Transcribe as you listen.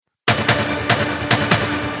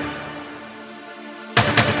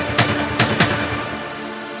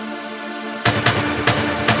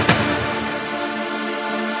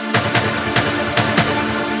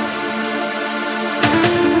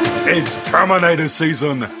It's Terminator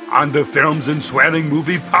season on the Films and Swearing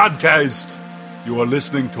Movie Podcast. You are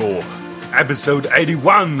listening to episode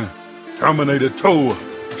 81, Terminator 2,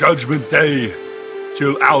 Judgment Day.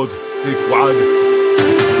 Chill out, Big Wad.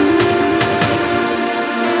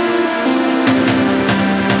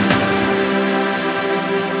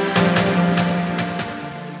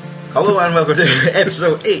 Hello and welcome to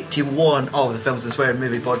episode 81 of the Films and Swearing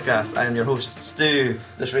Movie Podcast. I am your host, Stu.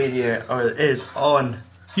 This radio is on.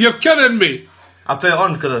 You're kidding me! I put it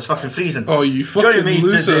on because I was fucking freezing. Oh, you fucking Joining me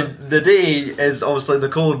loser. today is obviously the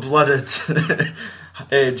cold-blooded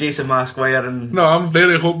Jason Mask wearing. No, I'm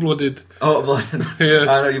very hot-blooded. Hot-blooded. Yes.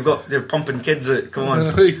 I know, you're pumping kids out. Come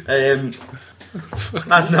on. Aye.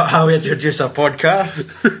 That's not how we introduce our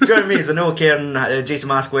podcast. Joining me is a no-caring Jason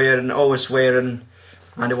Mask wearing, always swearing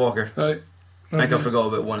Andy Walker. Right. I think I forgot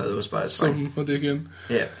about one of those, but it's fine. Somebody again.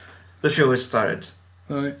 Yeah. The show has started.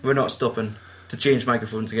 Right. We're not stopping to change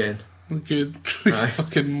microphones again. Good. Aye.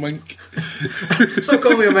 Fucking mink. Stop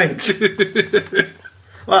calling me a mink.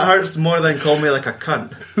 That hurts more than call me like a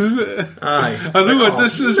cunt. Is it? Aye. I know Like, what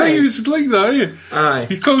this is. mate. I used to like that, eh? Aye.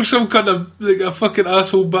 You call some kind of like a fucking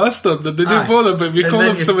asshole bastard and they Aye. don't bother, but we And call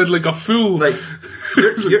then him you- something like a fool. Like,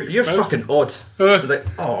 you're fucking odd. Aye. Like,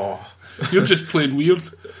 oh. You're just plain weird.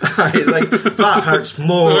 Aye, like, that hurts I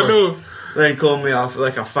more know. than calling me off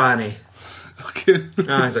like a fanny. Okay.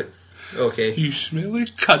 Aye, it's like, okay. You smelly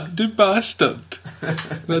cunty bastard.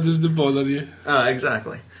 That doesn't bother you.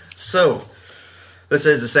 Exactly. So, this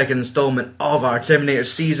is the second installment of our Terminator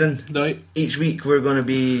season. Right. Each week we're going to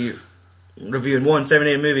be reviewing one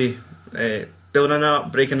Terminator movie, building it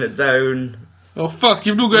up, breaking it down. Oh fuck,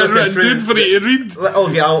 you've not got it Looking written through- down for you to read.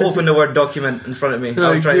 Okay, I'll open the Word document in front of me.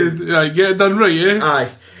 I'll Right, try. good. Right, get it done right, eh?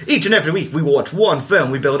 Aye. Each and every week we watch one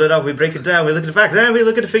film, we build it up, we break it down, we look at the facts, and we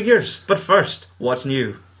look at the figures. But first, what's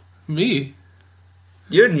new? Me?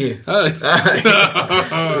 You're new. Aye.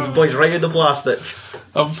 Aye. This boy's right in the plastic.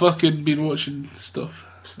 I've fucking been watching stuff.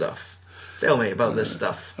 Stuff. Tell me about this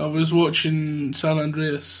stuff. I was watching San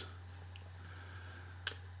Andreas.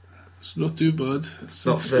 It's not too bad. It's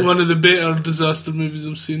not the- one of the better disaster movies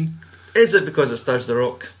I've seen. Is it because it stars The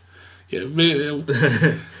Rock? Yeah, mate.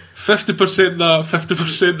 50% that,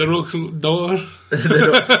 50% The Rock's daughter.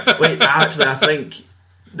 Wait, actually, I think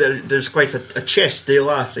there's quite a chest deal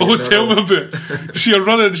last. Oh, tell me about it. She's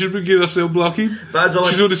running, she's been getting herself blocking. That's all.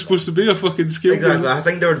 She's only supposed to be a fucking scale Exactly. girl. I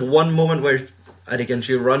think there was one moment where, and again,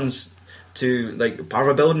 she runs to like part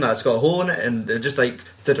of a building that's got a hole in it, and they're just like,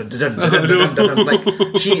 like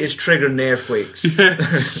she is triggering the earthquakes.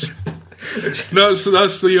 Yes.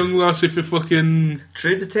 That's the young lassie for fucking...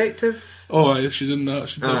 True Detective. Oh, aye, she's in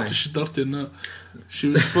that. Aye. She's dirty in that. She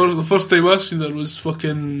was the first time I seen her was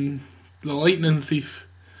fucking The Lightning Thief.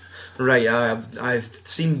 Right. I've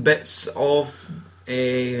seen bits of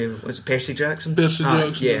was it Percy Jackson? Percy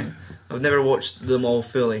Jackson, Yeah. aye. I've never watched them all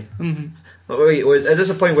fully. Mm-hmm. Wait, is this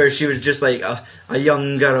a point where she was just like a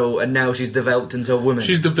young girl and now she's developed into a woman?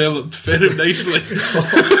 She's developed very nicely.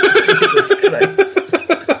 Jesus Christ.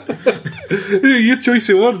 Your choice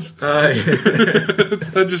of words. Aye.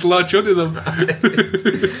 I just latch onto them.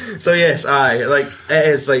 So yes, like it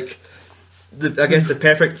is like I guess the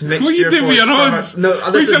perfect mixture. What are you doing for with your summer- hands? No,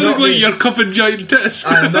 You this is sound not like me. you're cupping giant tits.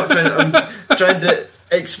 I'm not trying. I'm trying to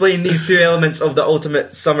explain these two elements of the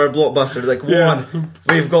ultimate summer blockbuster. Like Yeah. one,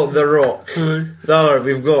 we've got The Rock. Aye. The other,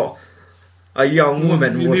 we've got a young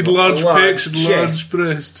woman. You with need a large pecs and chest. large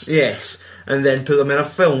breasts. Yes, and then put them in a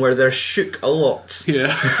film where they're shook a lot.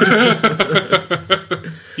 Yeah.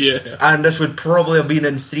 Yeah. And this would probably have been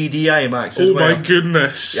in 3D IMAX as Oh well. my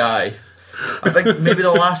goodness. Aye. I think maybe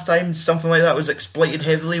the last time something like that was exploited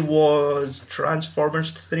heavily was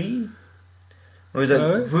Transformers 3. Was it,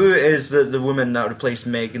 Aye. who is the woman that replaced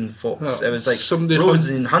Megan Fox? Oh, It was like somebody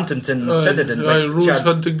Rosie Huntington said it in Aye, like, Rose Chad-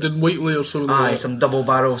 Huntington Whiteley or something Aye, like that. some double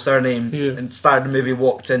barrel surname, Yeah. and started the movie,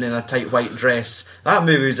 walked in a tight white dress. That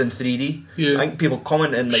movie was in 3D. Yeah. I think people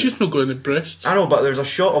commenting like, She's not got any breasts. I know, but there's a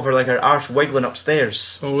shot of her like her arse wiggling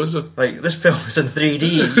upstairs. Oh, is it? Like this film is in 3D.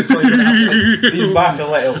 You probably would have to lean back a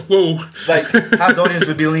little. Whoa. Like half the audience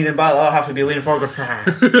would be leaning back, the other half would be leaning forward.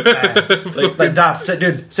 like Dad, sit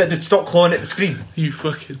down, stop clawing at the screen. You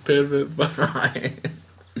fucking pervert. Man.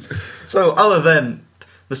 So other than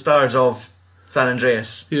the stars of San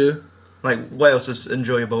Andreas, Yeah. like what else is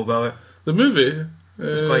enjoyable about it? The movie?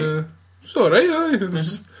 quite- It's alright, aye.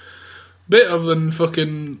 It's better than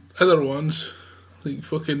fucking other ones. Like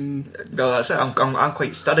fucking... No, that's it. I'm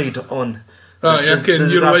quite studied on Aye, I the can.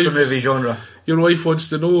 disaster movie genre. Your wife wants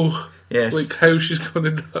to know, Yes. like, how she's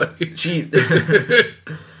gonna die. She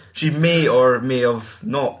she may or may have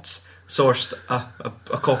not sourced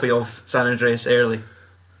a copy of San Andreas early.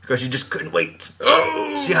 because she just couldn't wait.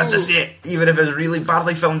 Oh! She had to see it, even if it was really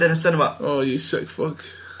badly filmed in a cinema. Oh, you sick fuck.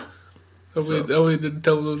 I waited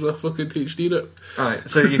until there was a fucking HD in it. Alright,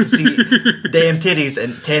 so you can see damn titties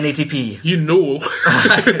in 1080p. You know.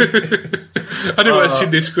 I never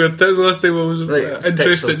seen the square tits last time I was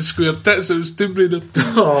interested in square tits. It was Tomb Raider.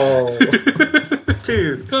 Oh,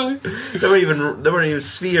 dude. There weren't even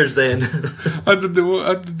spheres then. I did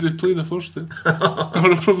they play the first time?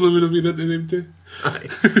 Or I probably would have been into them too.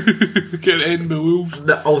 Getting eaten by wolves.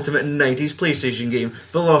 The ultimate 90s PlayStation game,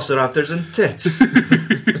 Velociraptors and tits.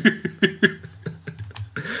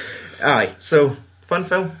 Aye, so fun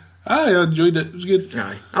film. Aye, I enjoyed it. It was good.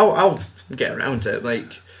 Aye, I'll get around to it.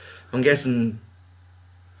 Like, I'm guessing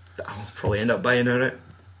I'll probably end up buying her it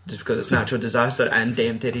just because it's natural disaster and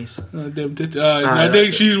damn titties. Damn titties. Aye, I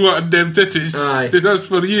think she's wanting damn titties. Aye, that's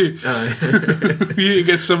for you. Aye, for you to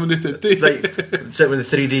get somebody to take. Like, sit with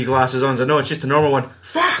the 3D glasses on. So no, it's just a normal one.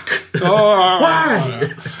 Fuck. Oh,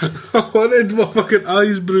 why? I wanted my fucking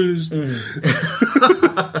eyes bruised.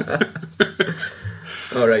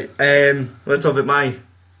 Alright, let's talk about my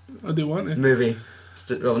I do want it. movie.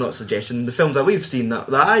 Well, not suggestion. The films that we've seen,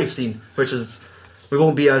 that I've seen, which is, we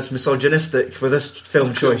won't be as misogynistic with this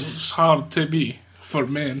film choice. It's hard to be for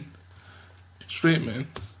men. Straight men.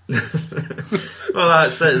 Well,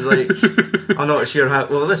 that's it. It's like, I'm not sure how.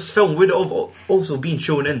 Well, this film would have also been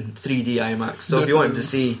shown in 3D IMAX. So definitely. If you wanted to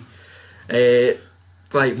see,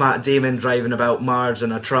 like Matt Damon driving about Mars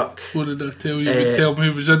in a truck. What did I tell you? You tell me he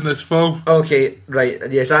was in this film. Okay, right.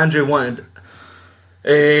 Yes, Andrew wanted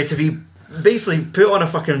to be basically put on a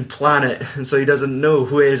fucking planet, and so he doesn't know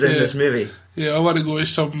who is in this movie. Yeah, I want to go to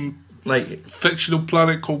some like fictional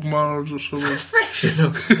planet called Mars or something.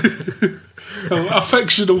 Fictional. A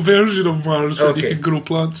fictional version of Mars where you can grow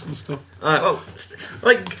plants and stuff. Well,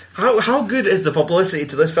 like, how good is the publicity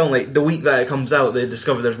to this film? Like, the week that it comes out, they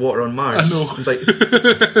discover there's water on Mars. I know. It's like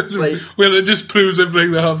well, it just proves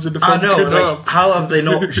everything that happens in the film. I know. Like, how have they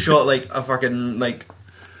not shot like a fucking like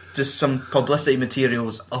just some publicity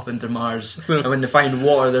materials up into Mars? And when they find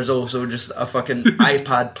water, there's also just a fucking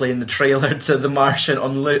iPad playing the trailer to The Martian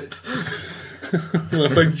on loop. A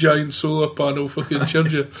big giant solar panel fucking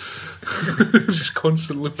charger. Just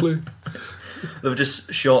constantly playing. They've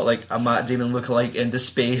just shot like a Matt Damon lookalike into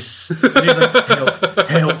space. And he's like,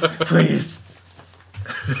 help, please.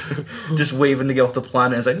 Just waving to get off the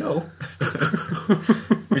planet. It's like, no.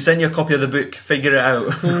 We sent you a copy of the book, figure it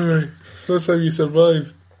out. Alright. That's how you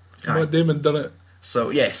survive. Matt Damon done it. So,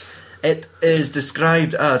 yes. It is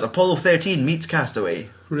described as Apollo 13 meets Castaway.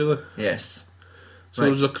 Really? Yes. So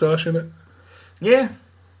there's a crash in it? Yeah.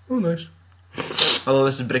 Oh, nice. Although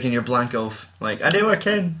this is breaking your blank of, like, I know I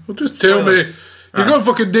can. Well, just tell me. You're going to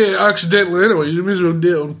fucking do it accidentally anyway. You may as well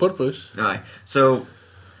do it on purpose. Aye. So,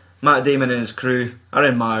 Matt Damon and his crew are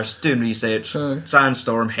in Mars doing research. Aye.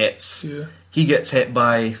 Sandstorm hits. Yeah. He gets hit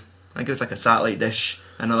by, I think it's like a satellite dish.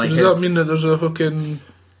 And So does that mean that there's a fucking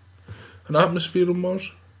an atmosphere on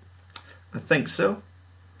Mars? I think so.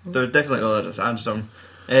 There's definitely there's a sandstorm.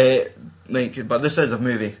 But this is a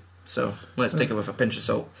movie, so let's take it with a pinch of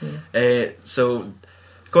salt. So,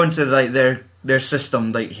 according to like their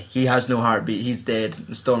system, like he has no heartbeat, he's dead.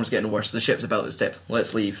 The storm's getting worse. The ship's about to tip.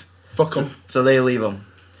 Let's leave. Fuck him. So they leave him,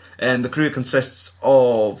 and the crew consists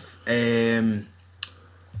of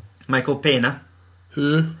Michael Pena,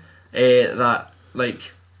 who that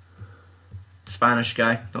like Spanish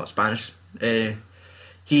guy, not Spanish.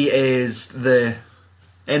 He is the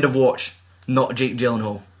end of Watch, not Jake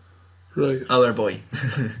Gyllenhaal. Right. Other boy.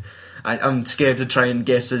 I'm scared to try and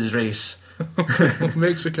guess his race.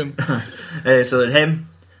 Mexican. So there's him,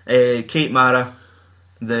 Kate Mara,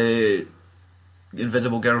 the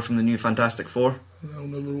invisible girl from the new Fantastic Four. I'll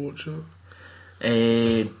never watch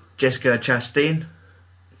that. Jessica Chastain.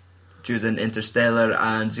 She was in Interstellar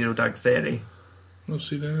and Zero Dark Thirty. Not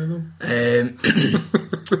seen any of them.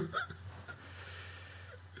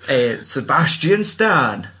 Sebastian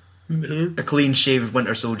Stan. No. A clean-shaved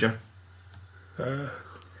Winter Soldier.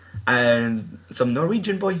 And some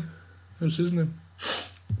Norwegian boy. What's his name?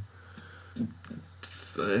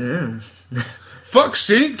 Fuck's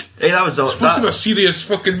sake! Hey, that was supposed to be a serious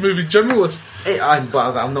fucking movie journalist. Hey, I'm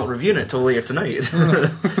not reviewing it till later tonight.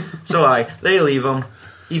 So they leave him.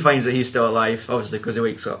 He finds that he's still alive, obviously, because he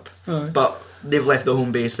wakes up. But they've left the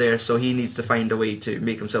home base there, so he needs to find a way to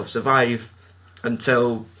make himself survive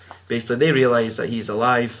until basically they realise that he's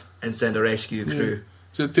alive and send a rescue crew. Yeah.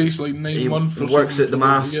 So it takes like 9 months or something. He works at the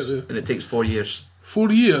maths, and it takes 4 years.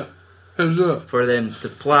 4 years? How's that? For them to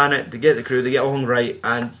plan it, to get the crew, to get along right,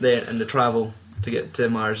 and the travel to get to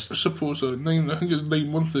Mars. I suppose I think it's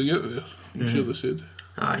 9 months to get there. I'm sure they said.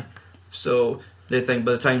 Aye. So they think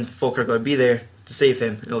by the time folk are going to be there to save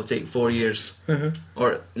him, it'll take 4 years. And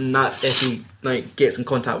that's if he like gets in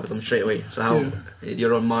contact with them straight away. So how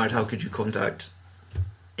you're on Mars, how could you contact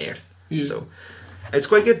Earth? So it's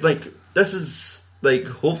quite good. Like, this is like,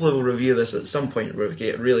 hopefully we'll review this at some point where we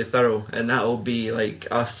get really thorough, and that'll be like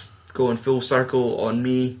us going full circle on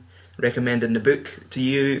me recommending the book to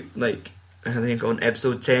you, like I think on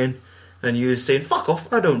episode 10, and you saying fuck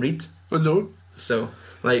off, I don't read. I don't. So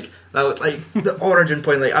like that was like the origin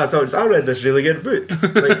point. Like I read this really good book.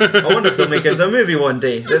 Like I wonder if they'll make it into a movie one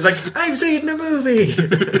day. It's like I've seen the movie.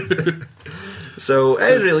 So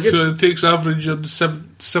it's really good. So it takes average on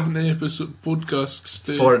 70 episode podcasts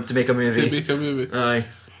to make a movie. To make a movie. Aye,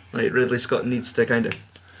 like Ridley Scott needs to kind of.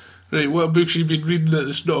 Right, what books you been reading that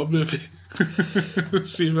it's not a movie?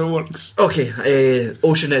 See if it works. Okay,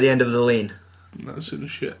 Ocean at the End of the Lane. That's in the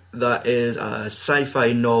shit. That is a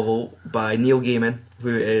sci-fi novel by Neil Gaiman,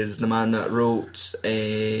 who is the man that wrote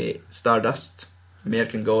Stardust,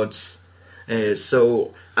 American Gods.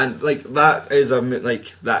 And like that is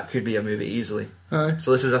that could be a movie easily. Aye.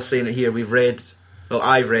 So this is us saying it here. We've read. Well,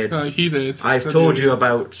 I've read. Aye, he read. I've told you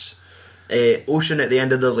about Ocean at the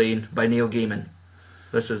End of the Lane by Neil Gaiman.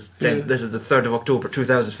 This is This is the 3rd of October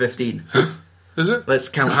 2015. Is it? Let's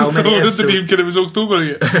count how many episodes. I didn't even care it was October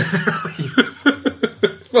yet.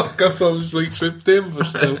 Fuck, I thought it was like September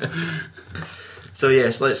still. So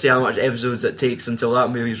yes, let's see how much episodes it takes until that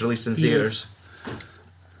movie's released in theatres.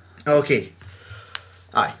 Okay.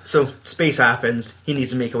 Aye, so space happens, he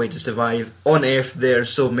needs to make a way to survive. On Earth there's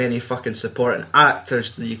so many fucking supporting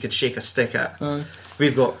actors that you could shake a stick at. Aye.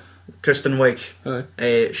 We've got Kristen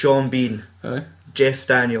Wiig, Sean Bean, Jeff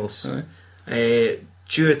Daniels,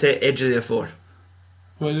 Chiwetel Ejiofor.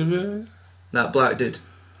 What is it? That black dude.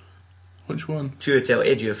 Which one? Chiwetel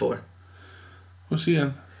Ejiofor. What's he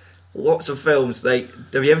in? Lots of films. Like,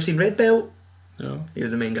 have you ever seen Red Belt? No. He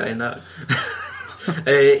was the main guy in that.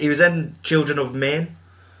 He was in Children of Men.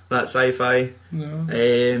 That sci-fi. No.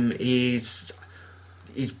 He's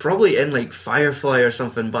probably in like Firefly or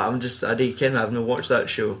something, but I didn't ken. I've not watched that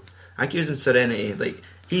show. I think he was in Serenity. Like,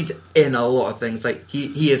 he's in a lot of things. Like,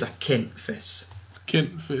 he is a Kentfist.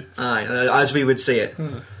 Kentfist. Aye, as we would say it.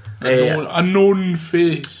 A known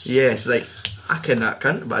face. Yes, like, I ken that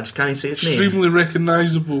cunt, but I just can't say his name. Extremely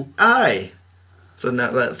recognisable. Aye. So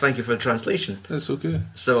thank you for the translation. That's okay.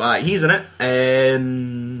 So he's in it,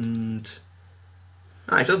 and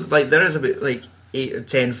so like there is about like 8 or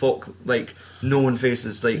 10 folk like known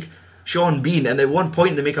faces, like Sean Bean, and at one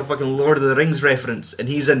point they make a fucking Lord of the Rings reference, and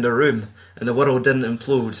he's in the room, and the world didn't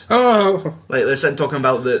implode. Oh, like they're sitting talking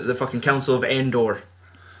about the fucking Council of Endor.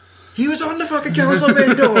 He was on the fucking Council of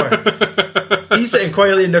Endor. He's sitting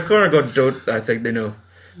quietly in the corner, going, "Don't I think they know?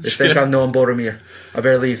 They think I'm not on Boromir. I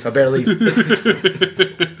better leave.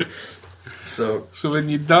 So when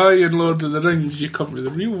you die in Lord of the Rings, you come to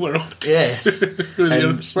the real world. Yes.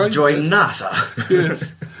 And join NASA.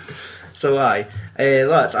 Yes. So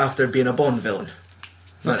that's after being a Bond villain.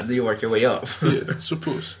 You work your way up. Yeah, I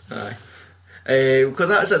suppose. Aye. Because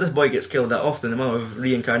that's it, this boy gets killed that often, the amount of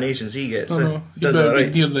reincarnations he gets. You better be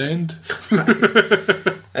near the end.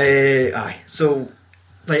 So,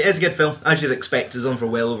 like, it's a good film, as you'd expect. It's on for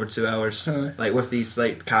well over 2 hours. Like, with these,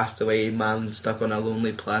 like, castaway man stuck on a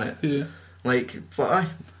lonely planet. Yeah. Like, but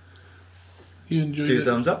you enjoyed 2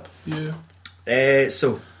 thumbs up. Yeah.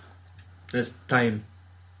 So, it's time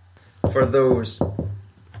for those.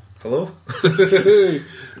 Hello?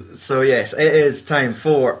 So, yes, it is time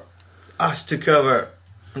for us to cover.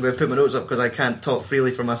 I'm going to put my notes up because I can't talk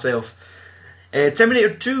freely for myself.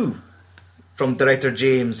 Terminator 2 from director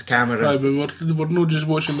James Cameron. Aye, but we're not just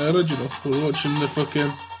watching the original, we're watching the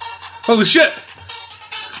fucking. Holy shit!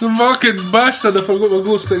 The fucking bastard, I forgot my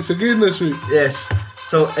glow sticks again this week. Yes,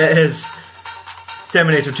 so it is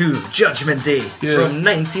Terminator 2 Judgment Day from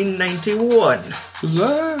 1991. Was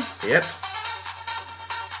that? Yep.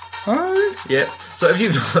 Aye? Yep. So if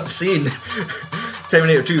you've not seen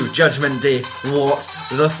Terminator 2 Judgment Day, what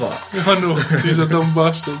the fuck? I know, these are dumb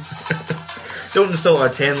bastards. Don't insult our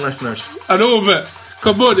 10 listeners. I know, but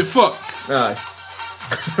come on, the fuck. Aye.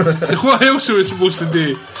 What else are we supposed to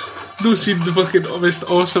do? No seen the fucking most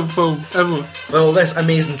awesome film ever. Well, this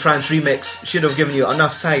amazing trance remix should have given you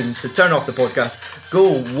enough time to turn off the podcast,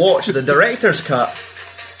 go watch the director's cut.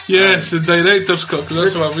 Yes, the director's cut,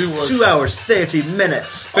 because that's what we want. 2 hours, 30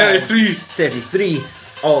 minutes. 33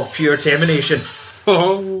 of pure termination.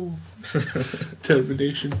 Oh.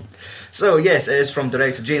 Termination. So, yes, it is from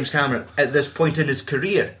director James Cameron. At this point in his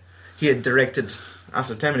career, he had directed,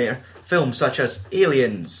 after Terminator, films such as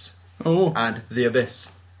Aliens and The Abyss.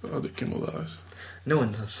 Oh, they came all that. No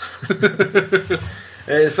one does.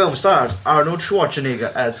 The film stars Arnold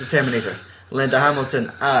Schwarzenegger as the Terminator, Linda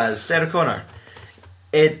Hamilton as Sarah Connor,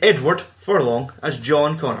 Edward Furlong as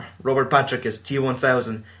John Connor, Robert Patrick as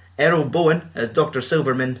T-1000, Errol Bowen as Dr.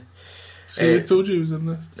 Silberman. See, I told you he was in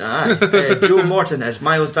this. Joe Morton as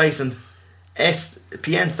Miles Dyson, S.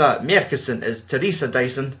 Piantha Merkison as Teresa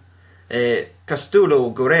Dyson,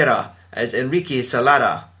 Castulo Guerrera as Enrique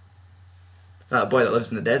Salada, that boy that lives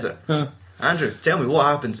in the desert. Andrew, tell me what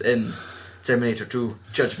happens in Terminator 2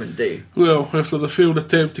 Judgment Day. Well, after the failed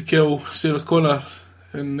attempt to kill Sarah Connor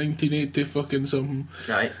in 1980 fucking something.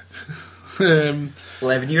 Right.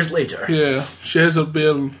 11 years later. Yeah, she has her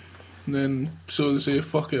bairn, and then so they say,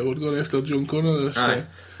 fuck it, we're going after John Connor this time.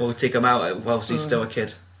 We'll take him out whilst he's still a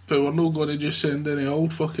kid. But we're not going to just send any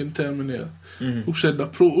old fucking Terminator. We'll send a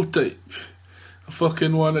prototype. A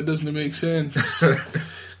fucking one that doesn't make sense.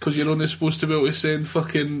 Because you're only supposed to be able to send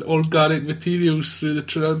fucking organic materials through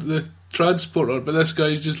the transporter, but this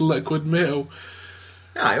guy's just liquid metal.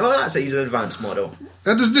 Aye, well, he's an advanced model.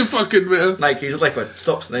 That doesn't fucking matter. Like, he's liquid,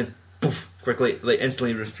 stops and then poof, quickly, like,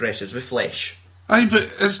 instantly refreshes with flesh. Aye, but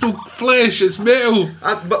it's no flesh, it's metal.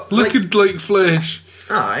 But looking like flesh.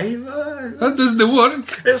 Aye, that doesn't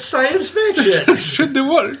work. It's science fiction. It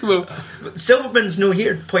shouldn't work though. But Silverman's no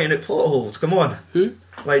here pointing at plot holes. Come on. Who?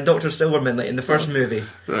 Like Dr. Silverman, like in the first movie.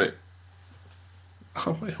 Right.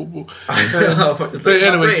 Oh my hobo. Right,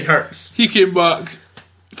 anyway, my brain hurts. He came back,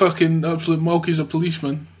 fucking absolute mulk as a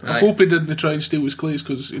policeman. I hope he didn't try and steal his clothes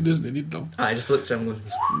because he doesn't need them. I just looked at him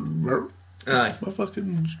and goes, aye.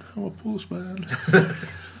 I'm a postman.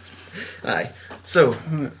 Aye. So,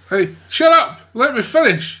 hey, shut up! Let me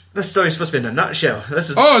finish. This story's supposed to be in a nutshell.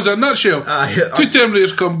 It's a nutshell. Two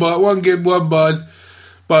Terminators come back, one good, one bad.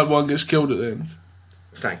 Bad one gets killed at the end.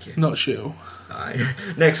 Thank you. Nutshell. Aye.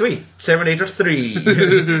 Next week, Terminator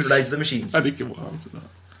 3 Rise of the Machines. I think it will happen to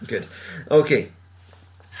that. Good. Okay.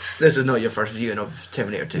 This is not your first viewing of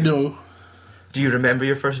Terminator 2. No. Do you remember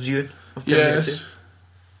your first viewing of Terminator 2? Yes.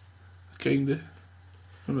 Kinda.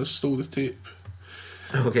 When I stole the tape.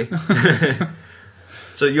 Okay.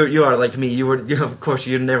 So you are like me. You of course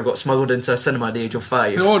you never got smuggled into a cinema at the age of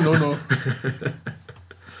 5. No.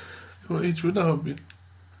 What age would I have been?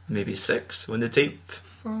 Maybe 6 when the tape.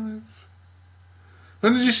 5.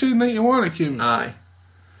 When did you say 91 it came? Aye.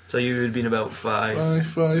 So you would have been about 5.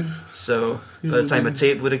 5. So by the time a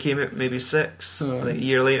tape would have came out, maybe 6. Like a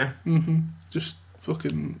year later. Just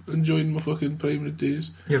fucking enjoying my fucking primary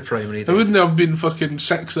days. Your primary days. I wouldn't have been fucking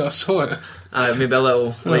 6 that I saw it. Maybe a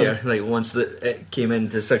little later, like once it came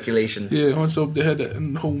into circulation. Yeah, once they had it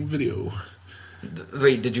in home video.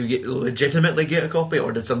 Wait, did you legitimately get a copy,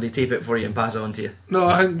 or did somebody tape it for you and pass it on to you? No,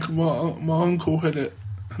 I think my uncle had it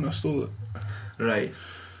and I stole it. Right.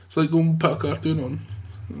 It's like going and put a cartoon on.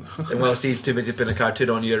 And whilst he's too busy putting a cartoon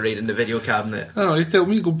on, you're right in the video cabinet. Oh, you tell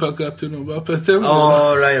me to go put a cartoon on, but I put a Terminator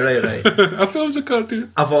on. Right. I thought it was a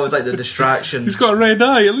cartoon. I thought it was like the distraction. He's got a red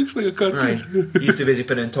eye, it looks like a cartoon. Right. He's too busy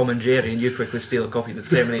putting in Tom and Jerry and you quickly steal a copy of the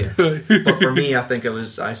Terminator. Right. But for me, I think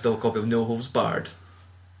I stole a copy of No Holds Barred.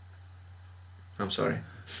 I'm sorry.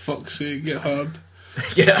 Fuck's sake, get hard.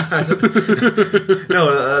 Yeah.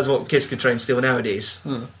 No, that's what kids could try and steal nowadays.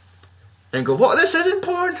 And go, what, this isn't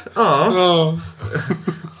porn? Oh.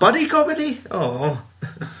 Buddy comedy? Oh.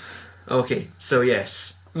 Okay, so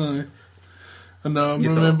yes. Aye. And I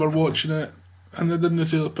remember watching it, and I didn't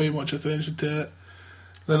really pay much attention to it.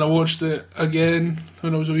 Then I watched it again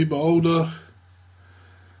when I was a wee bit older,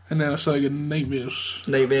 and then I started getting nightmares.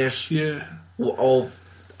 Nightmares? Yeah. Of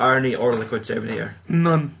Arnie or Liquid Terminator?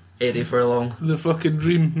 None. Eddie Furlong? The fucking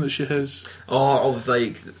dream that she has. Oh, of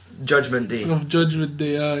like Judgment Day. Of Judgment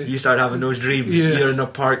Day, aye. You start having those dreams. Yeah. You're in a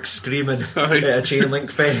park screaming at a chain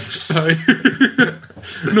link fence. Aye.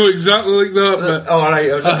 No, exactly like that, but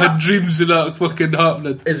right. I had dreams of that fucking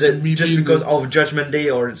happening. Is it just because of Judgment Day,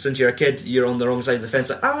 or since you're a kid, you're on the wrong side of the fence?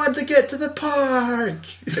 Like, I want to get to the park.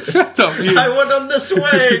 Shut up, you. I want on the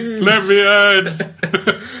swings. Let me in.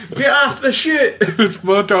 Get off the shit. It's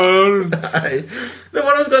my turn. The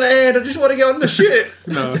one I was going to end. I just want to get on the shit.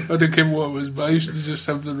 No, I didn't care what it was, but I used to just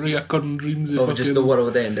have the recurring dreams of just the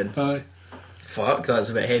world ending. Aye. Fuck, that's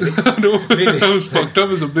a bit heavy. I know. Maybe. I was fucked up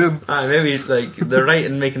as a bairn. Maybe like they're right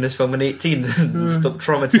in making this film in 18 stop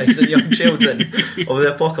traumatising young children of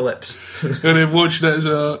the apocalypse. And then watching it as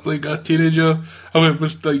a teenager, I went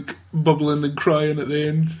with like bubbling and crying at the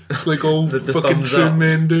end, like all the fucking true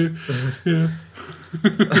men do. Yeah.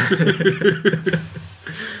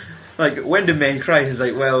 Like, when do men cry? It's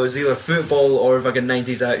like, well, it's either football or fucking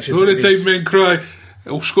 90s action. The only time men cry,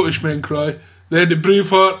 all Scottish men cry. The end of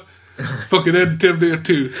Braveheart, fucking end of Terminator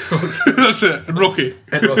 2. That's it. And Rocky.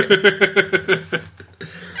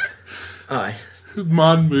 Aye.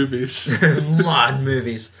 Man movies. Man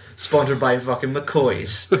movies. Sponsored by fucking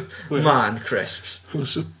McCoy's. Man crisps.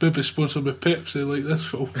 Maybe sponsored by Pepsi like this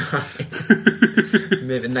film.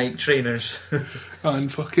 Maybe Night Trainers.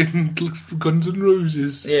 And fucking Guns N'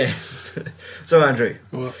 Roses. Yeah. So, Andrew.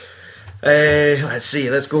 What? Let's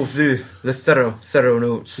see, let's go through the thorough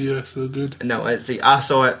notes. Yes, they're good. Now, let's see, I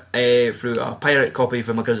saw it through a pirate copy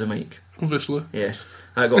from my cousin Mike. Obviously. Yes.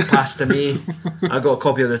 That got passed to me. I got a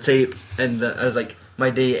copy of the tape, and I was like,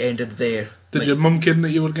 my day ended there. Did your mum ken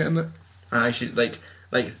that you were getting it? I should,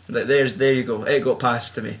 there you go. It got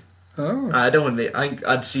passed to me. Oh. I don't think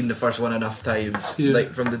I'd seen the first one enough times. Yeah.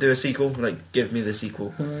 Like, from to do a sequel, like, give me the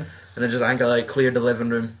sequel. And then I think I cleared the living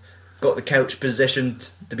room, got the couch positioned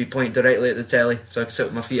to be pointed directly at the telly, so I could sit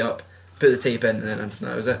with my feet up, put the tape in, and then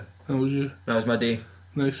that was it. That was you. That was my day.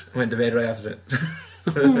 Nice. Went to bed right after it.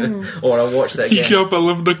 Or I watched it You again. get up at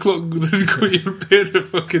 11 o'clock and then go to your bed at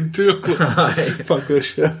fucking 2 o'clock. Fuck this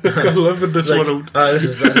shit. I can't live in this world. This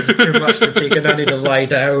is too much to take and I need to lie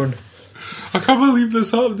down. I can't believe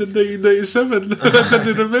this happened in 1997. I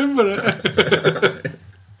didn't remember it.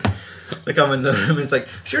 They come in the room and it's like,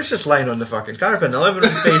 sure, it's just lying on the fucking carpet in the living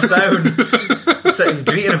room face down, sitting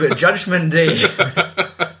greeting about Judgment Day.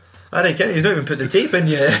 Alright, Kenny, he's not even put the tape in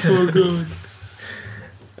yet. Oh god.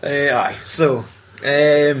 Aye, so,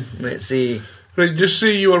 let's see. Right, just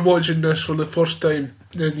say you were watching this for the first time,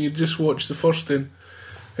 then you just watch the first thing,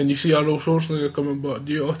 and you see Arnold Schwarzenegger coming back.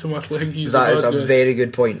 Do you automatically think he's That the is bad a guy? very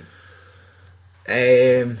good point.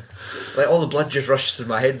 Like all the blood just rushed to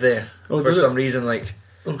my head there for some reason. Like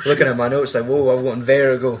looking at my notes, like whoa, I've gotten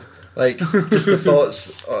vertigo. Like just the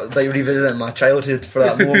thoughts, like revisiting my childhood for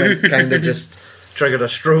that moment, kind of just triggered a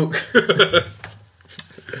stroke.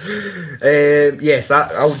 Yes,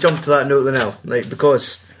 I'll jump to that note now, like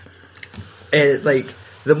because, like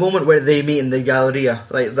the moment where they meet in the Galleria,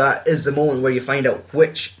 like that is the moment where you find out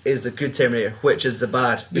which is the good Terminator, which is the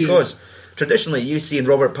bad, because. Traditionally, you see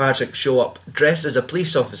Robert Patrick show up dressed as a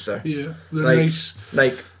police officer. Yeah, the like, nice.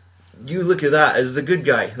 Like, you look at that as the good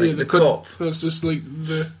guy, like the cop. That's just like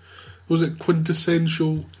was it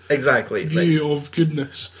quintessential exactly view of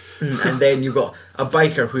goodness. And then you've got a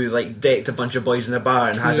biker who like decked a bunch of boys in a bar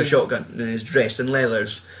and has a shotgun and is dressed in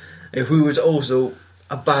leathers, who was also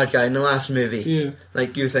a bad guy in the last movie. Yeah.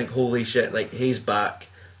 Like, you think, holy shit, like, he's back,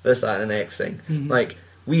 this, that, and the next thing. Like,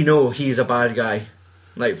 we know he's a bad guy.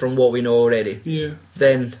 Like, from what we know already. Yeah.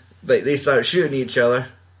 Then, like, they start shooting each other.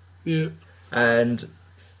 Yeah. And,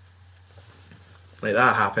 like,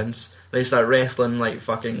 that happens. They start wrestling like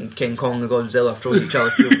fucking King Kong and Godzilla, throwing each other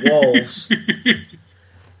through walls.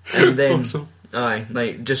 And then, awesome. Aye,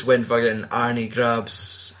 like, just when fucking Arnie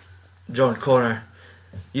grabs John Connor,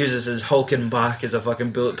 uses his hulking back as a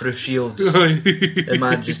fucking bulletproof shield, and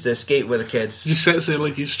manages to escape with the kids. Just sits there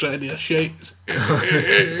like he's trying to a shite.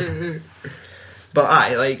 But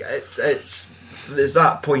aye, like, it's there's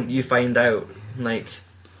that point you find out, like,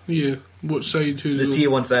 yeah, what side who's the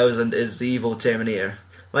T-1000 is the evil Terminator.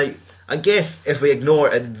 Like, I guess if we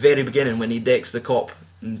ignore at the very beginning when he decks the cop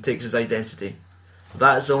and takes his identity,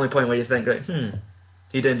 that's the only point where you think, like, he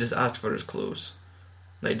didn't just ask for his clothes.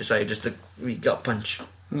 Like, decided just to gut punch.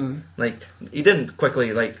 Like, he didn't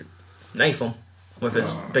quickly, like, knife him with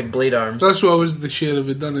his big blade arms. That's what I was the sheriff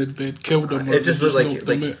had done. He'd killed him. It just looked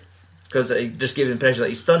like because it just gave the impression that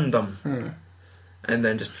he stunned him, and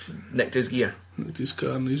then just nicked his gear. Nicked his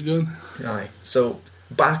car and he's gone. Aye. So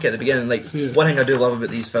back at the beginning, like, one thing I do love about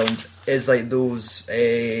these films is like those,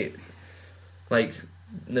 like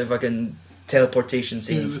the fucking teleportation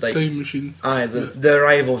scenes, the like time machine. Aye, the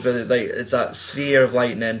arrivals where like it's that sphere of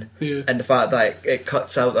lightning, and the fact that it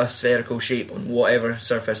cuts out a spherical shape on whatever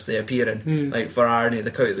surface they appear in. Like for Arnie,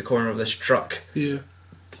 they cut out the corner of this truck. Yeah.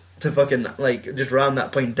 To fucking, like, just ram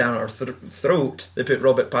that point down our throat, they put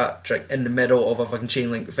Robert Patrick in the middle of a fucking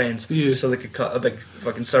chain link fence, just so they could cut a big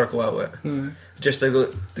fucking circle out of it. Just to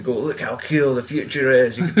go, look how cool the future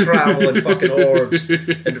is. You can travel in fucking orbs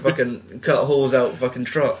and fucking cut holes out fucking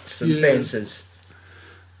trucks and fences.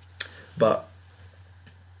 But,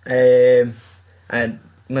 and,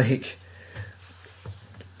 like,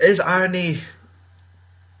 is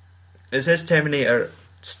his Terminator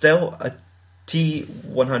still a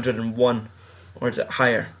T-101, or is it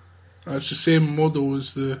higher? It's the same model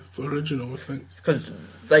as the original, I think. Because,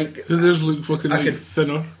 like, theirs look fucking like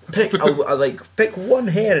thinner. Pick one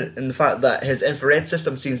hair in the fact that his infrared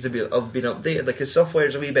system seems to have been updated. Like, his software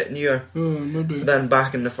is a wee bit newer than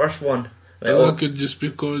back in the first one. Like, that could just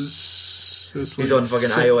because it's like he's on fucking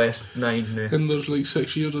iOS 9 now, and there's like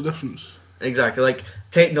 6 years of difference. Exactly, like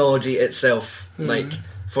technology itself, like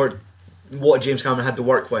for what James Cameron had to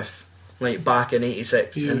work with. Like back in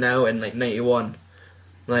 '86 and now in like '91,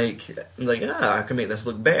 like I can make this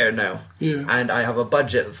look better now. Yeah. And I have a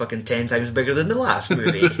budget fucking 10 times bigger than the last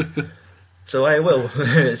movie. So I will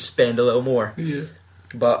spend a little more. Yeah.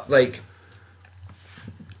 But, like,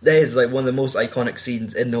 that is, like, one of the most iconic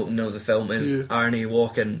scenes in the opening of the film is Arnie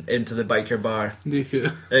walking into the biker bar.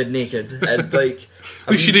 Naked. Naked. And, like...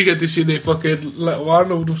 We should get to see the fucking little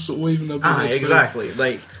Arnold waving about his exactly.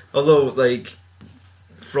 Like, although, like,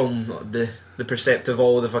 from the perspective of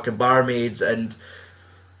all the fucking barmaids and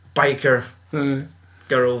biker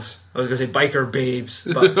girls, I was going to say biker babes,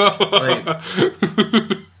 but,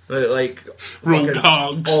 like road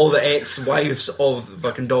dogs. All the ex-wives of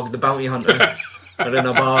fucking Dog the Bounty Hunter are in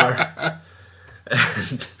a bar.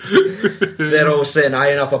 And they're all sitting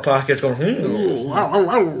eyeing up a package going,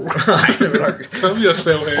 Come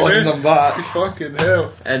yourself, holding them back. Fucking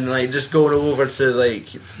hell. And like just going over to like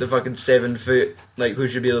the fucking 7 foot, like who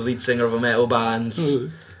should be the lead singer of a metal band,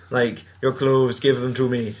 like, your clothes, give them to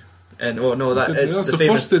me. And well, no, it's that's the the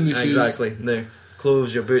famous first thing he says. exactly. The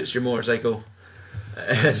clothes, your boots, your motorcycle.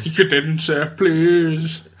 You could in, sir,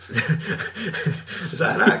 please. Is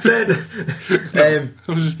that an accent? That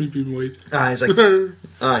was just me being white. He's like,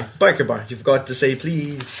 biker bar, you've got to say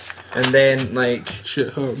please. And then, like... Shit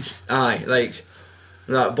happens. Like,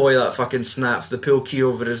 that boy that fucking snaps the pool key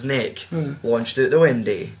over his neck, launched out the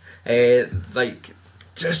window. Like,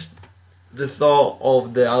 just the thought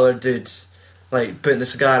of the other dudes, like, putting the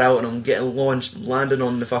cigar out and him getting launched, landing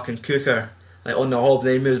on the fucking cooker, like, on the hob,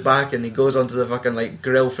 then he moves back and he goes onto the fucking, like,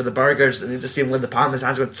 grill for the burgers, and you just see him with the pan in his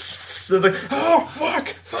hands going, like, oh,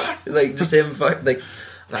 fuck, like, just him, like,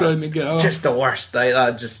 trying to get up. Just the worst, like,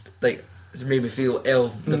 that just, like, it made me feel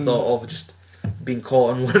ill, the thought of just being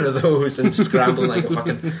caught on one of those and scrambling like a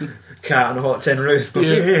fucking cat on a hot tin roof.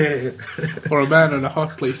 Or a man on a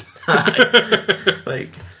hot plate.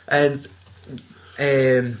 Like, and,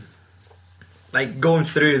 like, going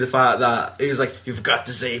through the fact that he was like, you've got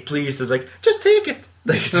to say please, and like, just take it.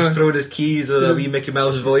 Like, he's just throwing his keys with a wee Mickey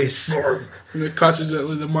Mouse voice. And it catches it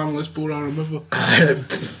like the manliest 4-arm ever.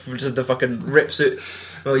 Just the fucking rips it.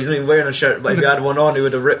 Well, he's not even wearing a shirt, but if he had one on, he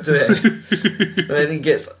would have ripped it. And then he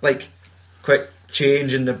gets, like, quick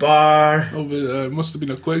change in the bar. Must have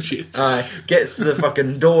been a quick change. Gets to the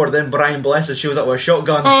fucking door, then Brian Blessed shows up with a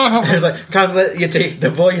shotgun. He's like, can't let you take the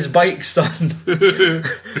boy's bike, son.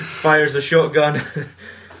 Fires the shotgun.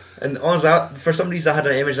 And honestly, for some reason I had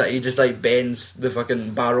an image that he just, like, bends the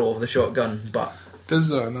fucking barrel of the shotgun, but... Does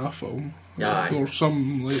that in our film? Or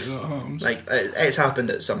something like that happens. Like, it's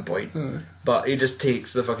happened at some point. But he just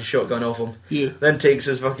takes the fucking shotgun off him. Yeah. Then takes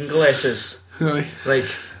his fucking glasses. Like,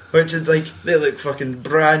 which is, like, they look fucking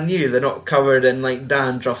brand new. They're not covered in, like,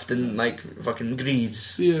 dandruff and, like, fucking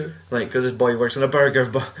grease. Yeah. Like, because this boy works in a burger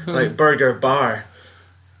bar.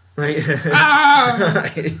 Like, Is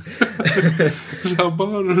that a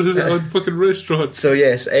bar or is it a fucking restaurant? So,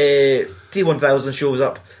 yes, T-1000 shows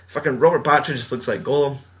up. Fucking Robert Patrick just looks like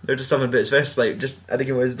Gollum. They're just something about his vest, like, just, I think,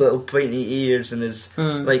 with his little pointy ears and his,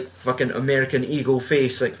 like, fucking American eagle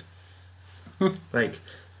face, like, like,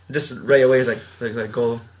 just right away, he's like, looks like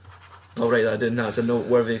Gollum. I'll write that in, that's a note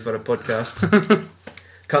worthy for a podcast.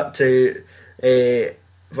 Cut to,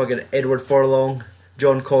 fucking Edward Furlong,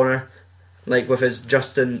 John Connor, like, with his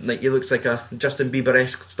Justin, like, he looks like a Justin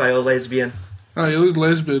Bieber-esque style lesbian. He looked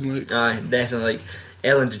lesbian, like. Definitely, like,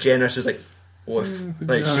 Ellen DeGeneres was like, woof.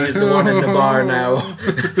 Like, she's the one in the bar now.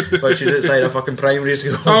 But she's outside a fucking primary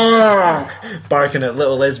school. Barking at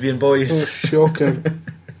little lesbian boys. Oh, shocking.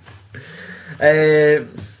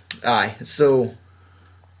 So,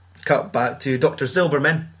 cut back to Dr.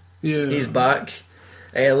 Silberman. Yeah. He's back.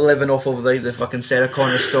 Living off of, like, the fucking Sarah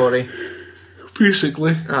Connor story.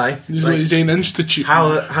 Basically. He's like his own institute.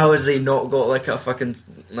 How has he not got, like, a fucking,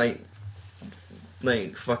 like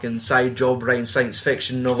fucking side job writing science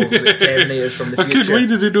fiction novels with Terminators from the future? Why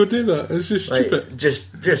did he not do that? It's just stupid. Like,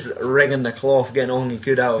 just wringing the cloth, getting all he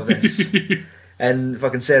could out of this. And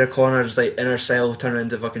fucking Sarah Connor's, like, in her cell turning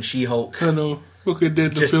into fucking She-Hulk. I know. Fucking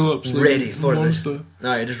Deirdre just Phillips, like, ready for monster.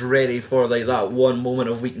 Just ready for, like, that one moment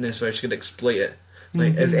of weakness where she could exploit it.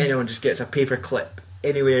 Like, if anyone just gets a paper clip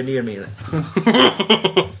anywhere near me, like,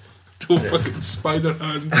 don't fucking spider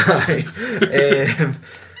hands.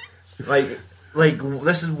 Like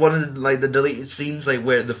this is one of the, like, the deleted scenes, like,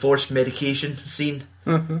 where the forced medication scene,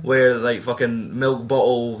 where, like, fucking milk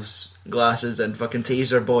bottles, glasses, and fucking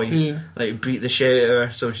Taser Boy, like, beat the shit out of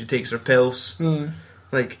her so she takes her pills.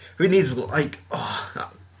 Like, who needs, like, like,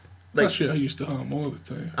 that shit I used to harm all the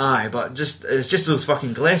time. But it's just those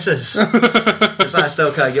fucking glasses. It's I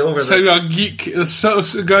still can't get over it's that. How a geek, a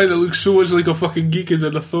guy that looks so much like a fucking geek is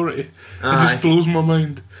an authority. It just blows my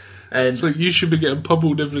mind. And it's like, you should be getting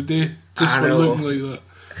pummeled every day just for looking like that.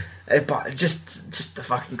 But just the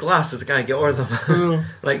fucking glasses, I can't get over them. know.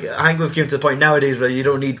 Like, I think we've come to the point nowadays where you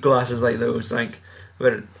don't need glasses like those. Like,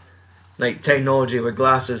 where like technology with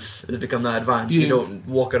glasses has become that advanced. Yeah. You don't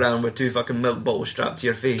walk around with 2 fucking milk bottles strapped to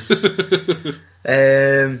your face.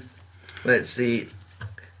 Let's see.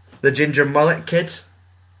 The ginger mullet kid.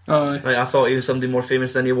 Aye. Like, I thought he was something more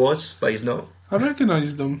famous than he was, but he's not. I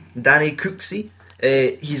recognised him. Danny Cooksey.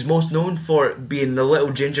 He's most known for being the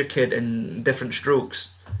little ginger kid in Different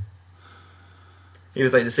Strokes. He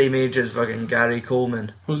was like the same age as fucking Gary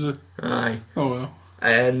Coleman. Was it? Aye. Oh well.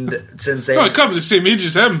 And since then... No, I can't be the same age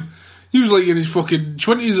as him. He was like in his fucking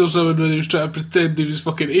 20s or something when he was trying to pretend he was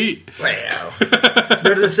fucking 8. Well,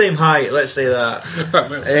 they're the same height, let's say that.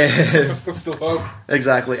 Still hard.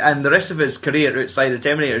 Exactly. And the rest of his career outside of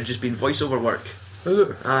Terminator has just been voiceover work. Is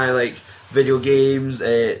it? Aye, like video games,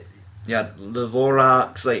 the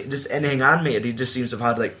Lorax, like just anything animated. He just seems to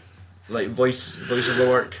have had like voiceover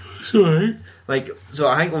work. Sorry. Like, so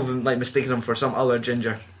I think we've like mistaken him for some other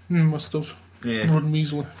ginger. Must have. Yeah. Ron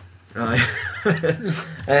Weasley. Aye.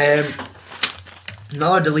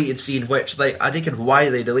 Another deleted scene, which like I think of why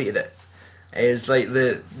they deleted it, is like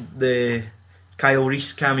the Kyle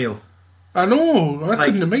Reese cameo. I know. I Like-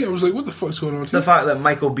 couldn't admit it. I was like, what the fuck's going on The here? fact that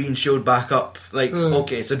Michael Biehn showed back up, like,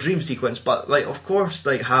 okay, it's a dream sequence, but like, of course,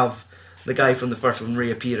 like, have the guy from the first one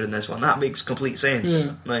reappear in this one. That makes complete sense.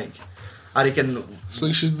 Yeah. Like, I reckon. It's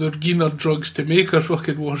like they're giving her drugs to make her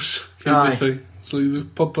fucking worse, kind Aye. of thing. It's like they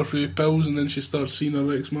pump her through pills and then she starts seeing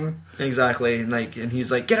her ex-man. Exactly, and he's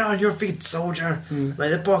like, "Get on your feet, soldier! Like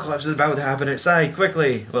the apocalypse is about to happen outside,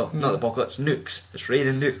 quickly!" Well, not the apocalypse, nukes. It's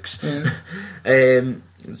raining nukes.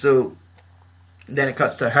 So then it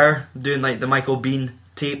cuts to her doing like the Michael Biehn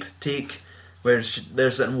take, where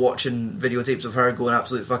they're sitting watching videotapes of her going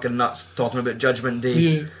absolute fucking nuts, talking about Judgment Day.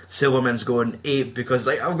 Yeah. Silverman's going ape because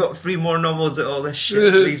like I've got 3 more novels at all this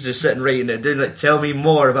shit. He's just sitting writing it, doing like, tell me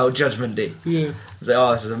more about Judgment Day. Yeah. It's like,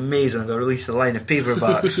 oh, this is amazing. I'm going to release a line of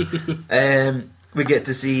paperbacks. We get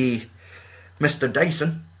to see Mr.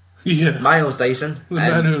 Dyson, Yeah. Miles Dyson, The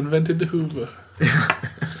man who invented the Hoover.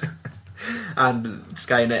 and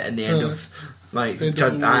Skynet in the end of like End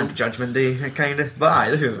of the world. and Judgment Day, kind of. But aye,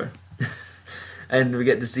 the Hoover. And we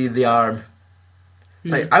get to see the arm.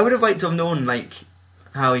 Yeah. Like, I would have liked to have known like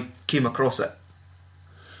how he came across it.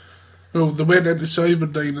 Well, they went into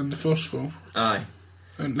Cyberdyne in the first film. Aye.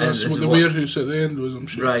 And that's this what is the what- warehouse at the end was, I'm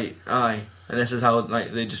sure. Right, aye. And this is how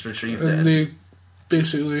like they just retrieved And it. they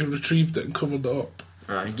basically retrieved it and covered it up.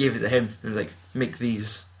 He gave it to him and was like, make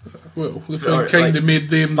these. Well, they Or, kind like, of made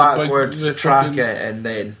them Backwards, the big, the track fucking, it, and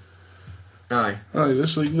then... Aye. Aye,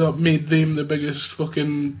 that's like that made them the biggest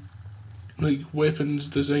fucking like weapons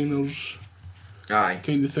designers Aye.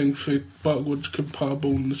 kind of thing for backwards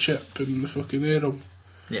compatible in the chip and the fucking arrow.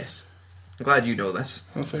 Yes. I'm glad you know this.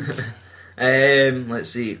 I think. Let's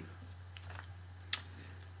see.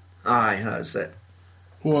 Aye, that's it.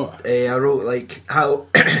 What? I wrote like how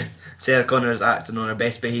Sarah Connor is acting on her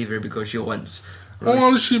best behaviour because she once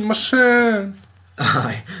Oh, she my son.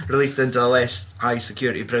 released into a less high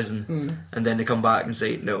security prison, and then they come back and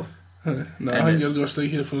say no. No, And I think you're it's- going to stay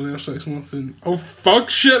here for another 6 months and oh fuck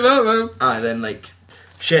shit that then. Then like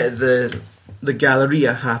shit the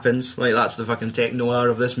Galleria happens. Like that's the fucking tech noir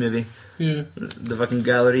of this movie. Yeah, The fucking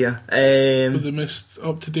Galleria. with the most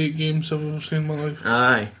up to date games I've ever seen in my life.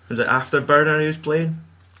 Aye. Was it Afterburner he was playing?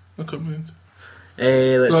 I can't mind.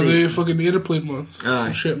 Let's Like see. the fucking aeroplane one.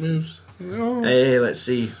 Aye. Shit moves. Oh. Let's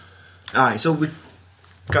see. Aye, so we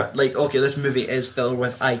got like okay, this movie is filled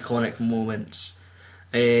with iconic moments.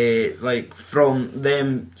 Like from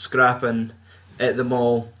them scrapping at the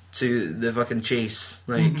mall to the fucking chase.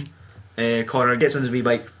 Like Connor gets on his wee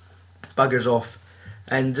bike, buggers off,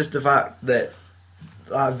 and just the fact that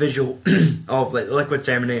visual of like the Liquid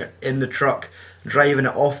Terminator in the truck driving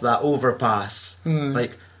it off that overpass,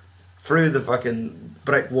 like through the fucking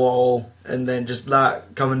brick wall, and then just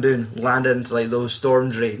that coming down, landing into like those storm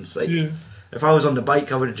drains. Like Yeah. if I was on the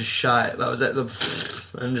bike, I would have just shot it. That was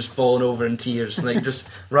it. And just falling over in tears. Like just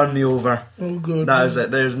run me over. Oh god. That is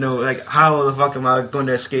it. There's no like how the fuck am I going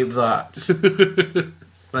to escape that?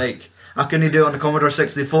 Like I couldn't do it on the Commodore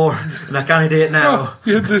 64, and I can't do it now. Oh,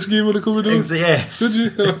 you had this game on the Commodore? Yes. Did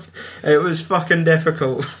you? It was fucking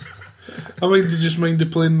difficult. I just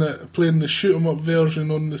minded playing the shoot 'em up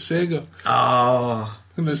version on the Sega, Oh.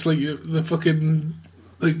 and it's like the fucking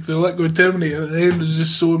like the Liquid Terminator at the end is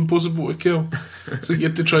just so impossible to kill. It's like you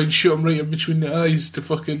have to try and shoot him right in between the eyes to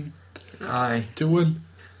fucking Aye. to win.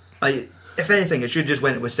 Like, if anything, it should just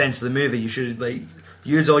went with sense of the movie. You should like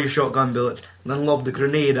use all your shotgun bullets, then lob the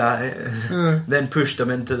grenade at it, then push them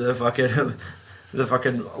into the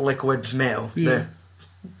fucking liquid metal. Yeah.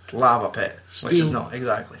 lava pit, which Steel. is not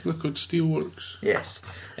exactly. Liquid steel works. Yes.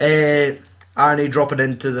 Arnie dropping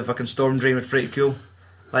into the fucking storm drain was pretty cool.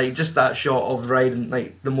 Like, just that shot of riding,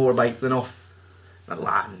 like, the motorbike then off the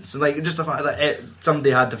lands. Like, just the fact that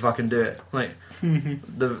somebody had to fucking do it. Like,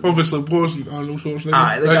 Obviously wasn't Arnold Schwarzenegger.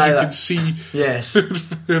 Aye, the as guy you that- can see yes.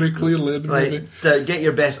 very clearly in the movie. Like, to get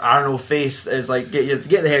your best Arnold face is, like, get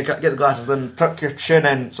the haircut, get the glasses, then tuck your chin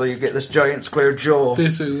in so you get this giant square jaw.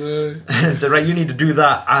 Basically, And so, right, you need to do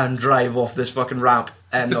that and drive off this fucking ramp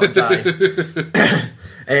and not die.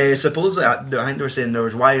 Supposedly, I think they were saying there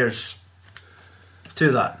was wires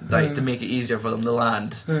to that, like, to make it easier for them to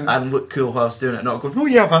land and look cool whilst doing it, not going, oh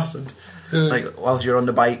yeah, I've acid. Like, whilst you're on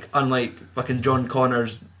the bike, unlike fucking John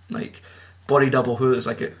Connor's, like, body double who is,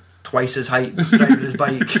 like, at twice his height driving his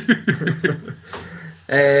bike.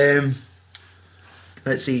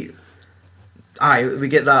 Let's see. Aye, we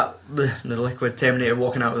get that, the Liquid Terminator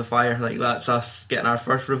walking out of the fire, like, that's us getting our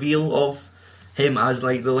first reveal of him as,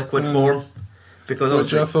 like, the Liquid form. Because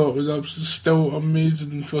which I obviously, thought was still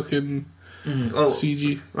amazing fucking well,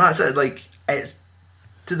 CG. that's it, like, it's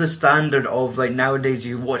to the standard of, like, nowadays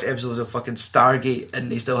you watch episodes of fucking Stargate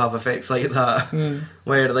and they still have effects like that,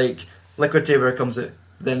 where, like, Liquid Terminator comes out,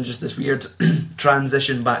 then just this weird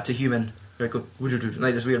transition back to human, where it goes,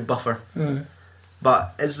 like this weird buffer.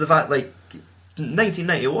 But it's the fact, like,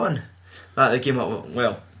 1991 that they came up with,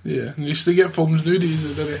 well, Yeah, and you used to get films nowadays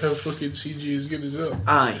that didn't have fucking CG as good as that.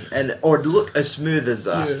 aye, and or look as smooth as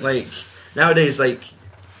that. Yeah. Like, nowadays, like,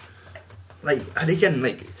 and again,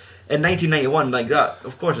 like, in 1991, like that,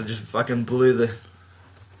 of course, it just fucking blew the...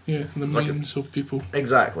 Yeah, the Like minds of people.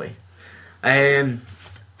 Exactly. Arnie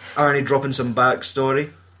dropping some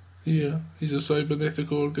backstory. Yeah, he's a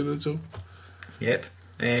cybernetic organism. Yep.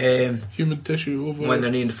 Human tissue over. When they're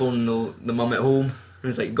needing to phone the mum at home, and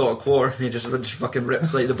it's like, got a quarter, and he just fucking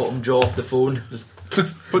rips, like, the bottom jaw off the phone. Just,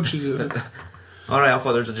 punches it. alright, I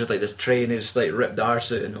thought there was just, like, this tray, and he just, like, ripped the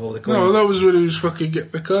arse out and all the coins. No, that was when he was fucking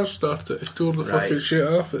getting the car started. He tore the Right. fucking shit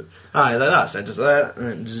off it. Aye, like that sense, that.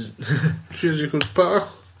 And, just Cheers, he goes,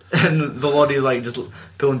 pal. and the Lottie, like, just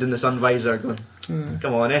pulling down the sun visor, going,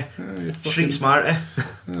 come on, You street fucking- smart,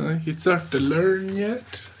 You start to learn yet?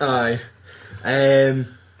 Aye.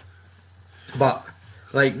 But,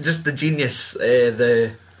 like, just the genius,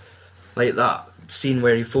 the, like, that scene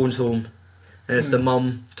where he phones home and it's the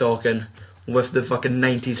mum talking with the fucking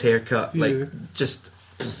 90s haircut, Yeah. like, just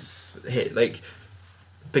hit, like,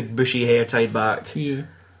 big bushy hair tied back, Yeah.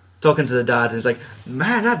 talking to the dad, and he's like,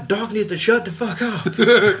 man, that dog needs to shut the fuck up.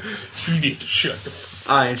 You need to shut the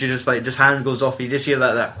fuck Aye, and she just, like, just hand goes off, you just hear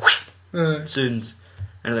that up. sounds,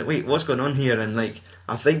 and like, wait, what's going on here? And, like,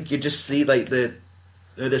 I think you just see, like, the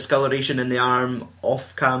discoloration in the arm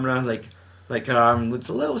off camera, like her arm looks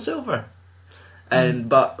a little silver, and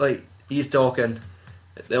but, like, he's talking,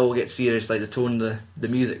 they all get serious, like, the tone, the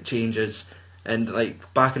music changes, and,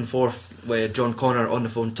 like, back and forth with John Connor on the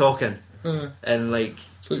phone talking, and, like,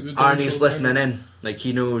 It's like the Arnie's dinosaur listening in, like,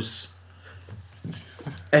 he knows,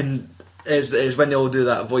 and it's when they all do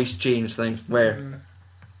that voice change thing where,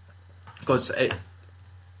 because it,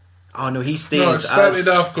 oh no, he stays No, it started as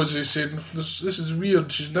off because he's saying, this is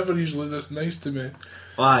weird, she's never usually this nice to me.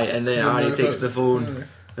 why, and then Yeah, Arnie no, takes that- the phone,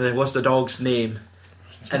 and like, what's the dog's name?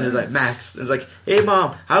 And it's like, Max. It's like, hey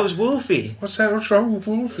mom, how's Wolfie? What's that? What's wrong with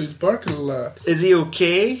Wolfie? He's barking a lot. Is he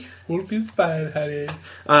okay? Wolfie's fine, honey.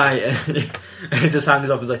 Aye, and he just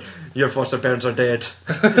hangs up and is like, your foster parents are dead.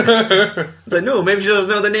 It's like, no, maybe she doesn't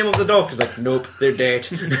know the name of the dog. He's like, nope, they're dead.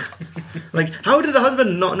 Like, how did the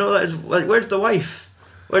husband not know that? Like, where's the wife?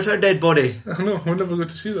 Where's her dead body? I know, we never got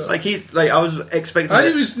to see that. Like, I was expecting I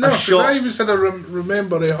a was no, 'cause shot. I always had a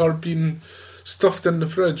remember her being stuffed in the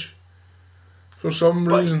fridge for some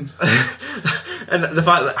reason. And the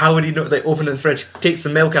fact that how would he know? Like, opening the fridge, takes the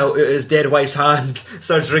milk out of his dead wife's hand,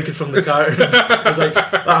 starts drinking from the carton. It's like,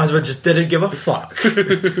 that husband just didn't give a fuck.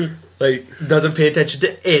 Like, doesn't pay attention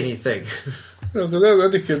to anything. No,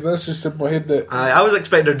 'cause that's just in my head that I was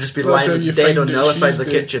expecting her to just be That's how lying you dead find on the out other side of she's the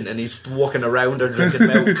dead. kitchen, and he's walking around her drinking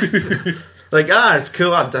milk. Like, it's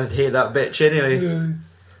cool. I'd hate that bitch anyway.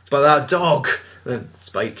 But that dog,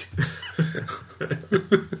 Spike.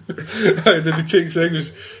 and then the chick's egg was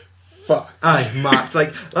fuck. Aye, Max.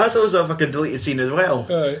 Like, that's also a fucking deleted scene as well.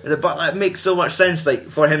 Aye. But that makes so much sense. Like,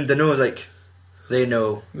 for him to know, like, they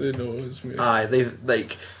know. They know it's me. Aye,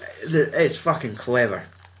 it's fucking clever.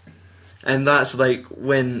 And that's like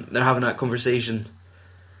when they're having that conversation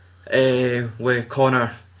with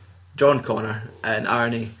Connor, John Connor, and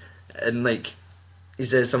Arnie, and like he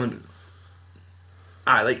says something.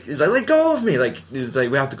 He's like, let go of me. Like, he's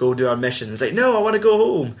like, we have to go do our mission. He's like, no, I want to go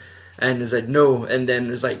home. And he's like, no. And then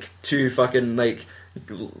there's like two fucking like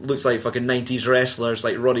looks like fucking 90s wrestlers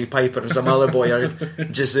like Roddy Piper and some other boy are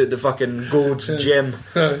just at the fucking Gold's gym,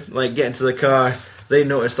 like getting to the car. They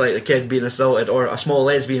notice like the kid being assaulted, or a small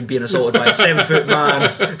lesbian being assaulted by a 7-foot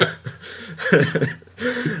man.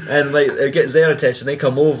 And like it gets their attention. They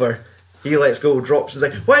come over. He lets go, drops. He's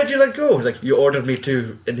like, "Why did you let go?" He's like, "You ordered me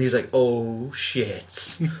to." And he's like, "Oh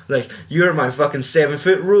shit!" Like, "You're my fucking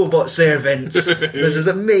 7-foot robot servants. This is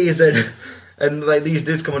amazing." And like these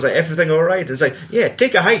dudes come and like, "Everything all right?" And it's like, "Yeah,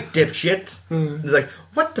 take a hike, dipshit." He's like,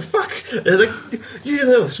 "What the fuck?" And it's like, "You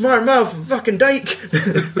little smart mouth fucking dyke."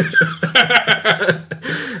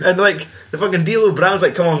 And like the fucking D'Lo Brown's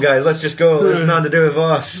like, "Come on guys, let's just go. There's nothing to do with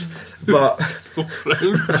us." But Look,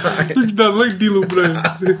 I like D'Lo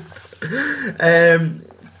Brown.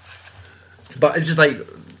 But it's just like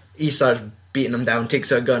he starts beating him down,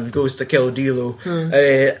 takes out a gun, goes to kill D'Lo,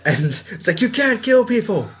 and it's like, "You can't kill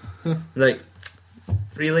people." Like,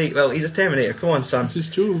 really? Well, he's a Terminator. Come on, son. This is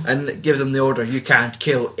true. And gives him the order: "You can't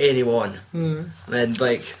kill anyone." And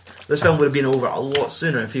like, this film would have been over a lot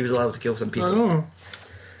sooner if he was allowed to kill some people. I know.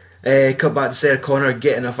 Cut back to Sarah Connor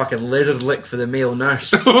getting a fucking lizard lick for the male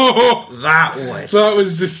nurse. That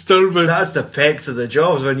was disturbing. That's the pegs of the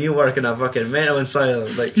jobs when you work in a fucking mental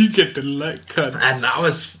asylum. Like, You get the lick, cunt. and that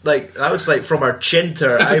was like from her chin to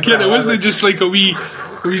her eyebrow. It wasn't just like a wee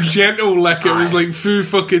gentle lick. It was like full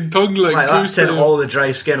fucking tongue lick. Like that sent all the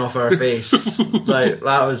dry skin off her face. Like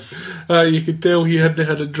that was. You could tell he hadn't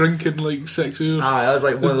had a drink in like 6 hours. That was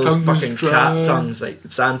like one His of those tongue was fucking dry. cat tongues, like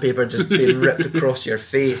sandpaper just being ripped across your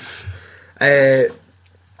face.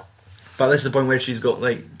 But this is the point where she took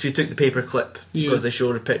the paper clip because they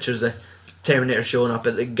showed her pictures of Terminator showing up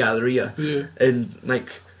at the Galleria, and like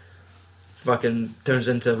fucking turns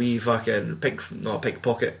into a wee fucking not a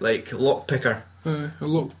pickpocket, like lock picker. A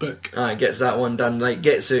lockpick. Gets that one done. Like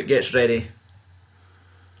gets out, gets ready.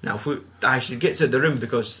 Now she gets out the room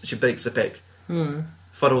because she breaks the pick,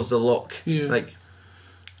 furrows the lock, like.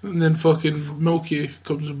 And then fucking Milky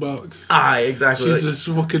comes back. Exactly. She's this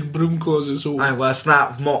fucking broom closet's open. With a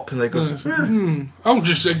snap mop and like goes, I'll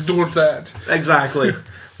just ignore that. Exactly.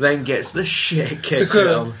 Then gets the shit kicked out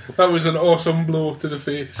of him. That was an awesome blow to the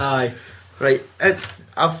face. Right.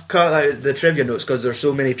 I've cut out the trivia notes because there's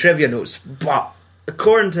so many trivia notes, but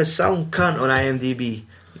according to some cunt on IMDb,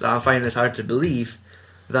 that I find this hard to believe,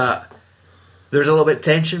 that there's a little bit of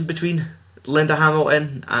tension between Linda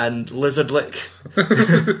Hamilton and Lizard Lick.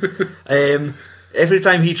 Every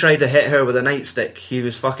time he tried to hit her with a nightstick, he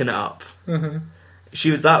was fucking it up. She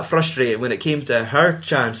was that frustrated when it came to her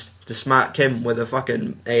chance to smack him with a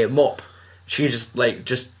fucking mop. She just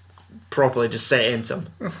properly just set into him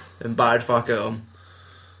and battered fuck at him,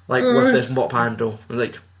 like with this mop handle. I was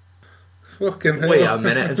like, fucking wait a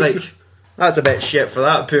minute. It's like, that's a bit shit for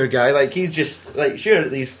that poor guy. Like, he's just like, sure,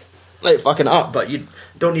 he's like fucking up, but you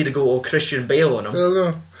don't need to go all Christian Bale on him. I don't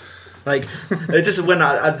know. Like, it just when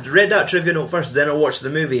I read that trivia note first, then I watched the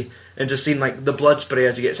movie and just seen like the blood spray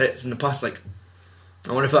as he gets hit in the past. Like,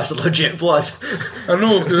 I wonder if that's legit blood. I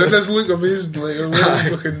know, because it does look amazing. Like a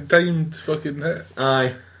really fucking timed fucking hit.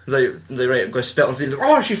 Aye, right, I'm going to spit on things.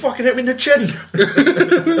 Oh, she fucking hit me in the chin.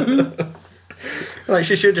 Like,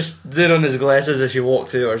 she should just do it on his glasses as she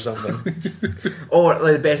walked out or something. Or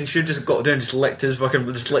like the best, he should just got down and just licked the blood off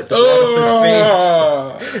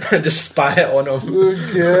his face and just spat it on him. Oh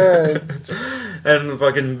god. And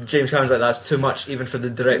fucking James Cameron's like, that's too much even for the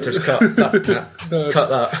director's cut. Cut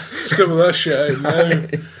that. Scribble that shit out now.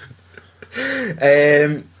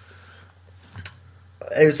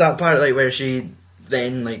 It was that part like where she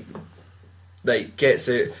then like gets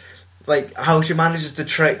out. Like, how she manages to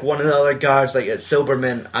trick one of the other guards, like, at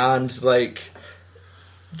Silberman, and, like,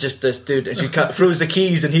 just this dude, and she throws the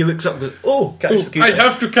keys, and he looks up and goes, "Oh, catch the keys." I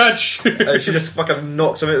have to catch! And she just fucking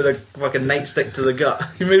knocks him out with a fucking nightstick to the gut.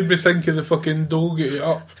 He made me think of the fucking doll getting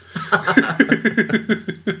up.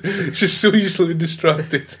 She's so easily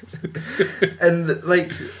distracted. And,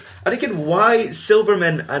 like, I think why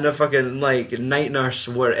Silberman and a fucking, like, night nurse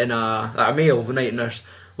were in a male night nurse,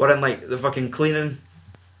 were in, like, the fucking cleaning.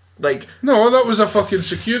 Like, no, that was a fucking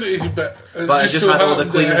security bit. But it just had all the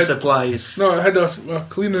cleaning supplies. No, it had a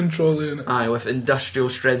cleaning trolley in it. Aye, with industrial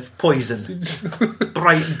strength poison.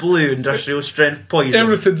 Bright blue industrial strength poison.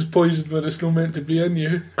 Everything's poison when it's not meant to be in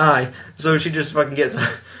you. Aye, so she just fucking gets a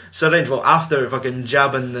syringe. Well, after fucking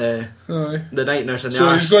jabbing the night nurse in the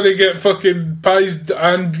arse. So he's got to get fucking pies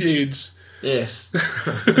and AIDS. Yes.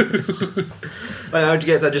 Like, how'd you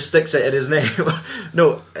get that? Just sticks it in his neck.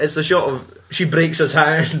 No, it's the shot of she breaks his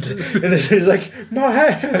hand, and then she's like, "My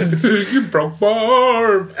hand! You broke my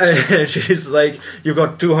arm!" And she's like, "You've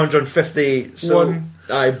got 250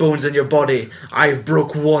 bones in your body. I've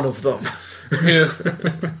broke one of them." Yeah.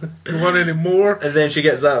 You want any more? And then she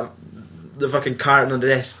gets the fucking carton on the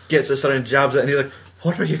desk, gets the son and jabs it, and he's like,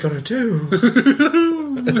 "What are you gonna do?"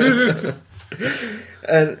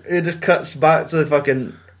 And it just cuts back to the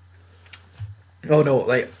fucking. Oh no!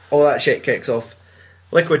 Like all that shit kicks off.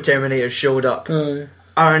 Liquid Terminator showed up.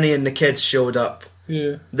 Arnie and the kids showed up.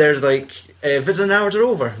 Yeah. There's like, visiting hours are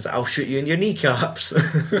over. He's like, "I'll shoot you in your kneecaps."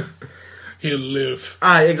 He'll live.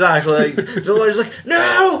 Aye, exactly. Like, the lawyer's like,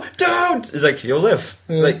 "No, don't." He's like, "You'll live.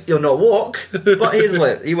 Like, you'll not walk, but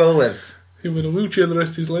he will live." He'll be in a wheelchair the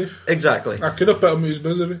rest of his life. Exactly. I could have put him in his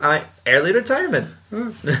misery. Aye, early retirement.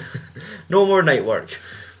 No more night work.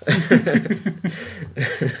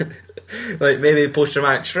 Like maybe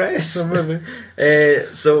post-traumatic stress. Maybe.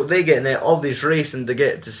 So they get in there, all these racing to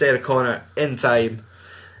get to Sarah Connor in time.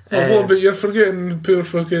 What about you're forgetting poor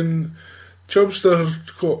fucking Chubster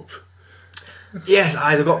cop? Yes,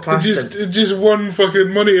 they've got past him. Just won fucking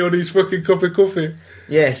money on his fucking cup of coffee.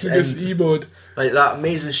 Yes, He just e-bod. like that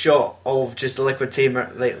amazing shot of just the Liquid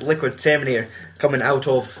Terminator coming out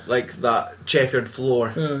of like that checkered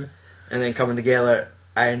floor, Aye. and then coming together,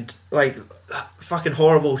 and like that fucking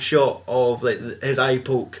horrible shot of like his eye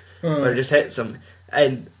poke where it just hits him,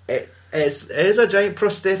 and it is a giant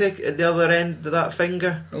prosthetic at the other end of that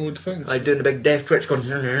finger. I would think. Like doing a big death twitch,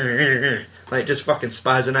 going like just fucking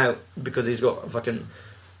spazzing out because he's got a fucking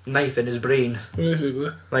knife in his brain,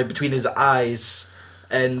 Basically. like between his eyes,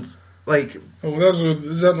 and like. Oh,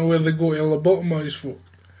 is that not where they go to lobotomise folk?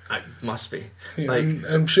 It must be. Yeah, Like,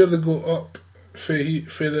 I'm sure they go up for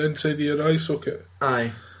the inside of your eye socket.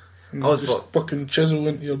 aye. And I was just fucking chisel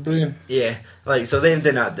into your brain. Yeah. Like, so they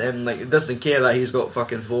didn't have him, like, doesn't care that he's got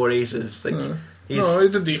fucking 4 aces. Like, he's. No, he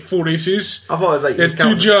didn't do 4 aces. I thought it was like. He had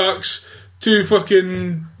 2 jacks, 2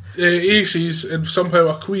 fucking aces, and somehow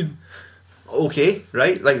a queen. Okay,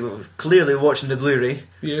 right? Like, clearly watching the Blu-ray.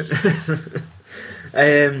 Yes.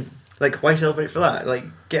 Like, why celebrate for that? Like,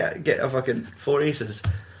 get a fucking 4 aces.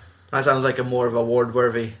 That sounds like a more of a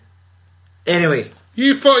award-worthy. Anyway.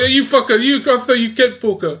 You fucker, you got the kid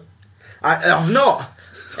poker. I've not.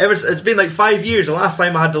 It's been like 5 years. The last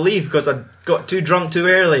time I had to leave because I got too drunk too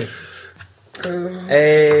early.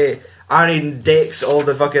 Arnie decks all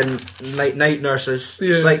the fucking night nurses.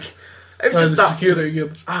 Yeah. Like, it was just that. Security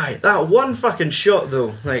guards. Aye, that one fucking shot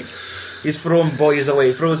though. Like, he's throwing boys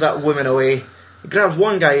away, throws that woman away. He grabs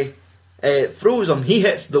one guy, throws him. He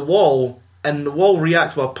hits the wall, and the wall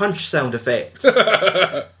reacts with a punch sound effect.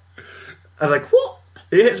 I was like, what?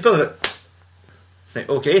 He hits the pillar. Like,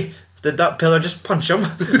 okay. Did that pillar just punch him?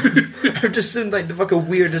 It just seemed like the fucking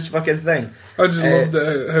weirdest fucking thing. I just loved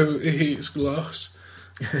how he hates glass.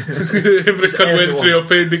 Every cunt went through a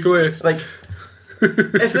pane of glass. Like,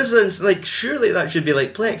 if this is like, surely that should be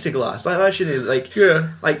like plexiglass. Like that shouldn't like.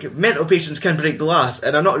 Yeah. Like mental patients can break glass,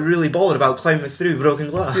 and I'm not really bothered about climbing through broken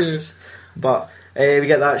glass. Yes. But we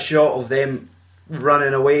get that shot of them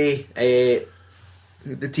running away.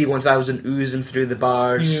 The T-1000 oozing through the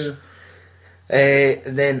bars. Yeah.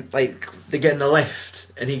 And then, like, they get in the lift,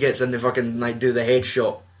 and he gets in the fucking, like, do the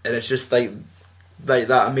headshot, and it's just, like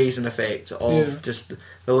that amazing effect of just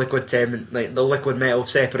the liquid like, the liquid metal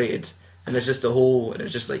separated, and it's just a hole, and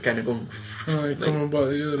it's just, like, kind of going... Aye, like, coming back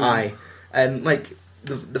together. Aye. And, like,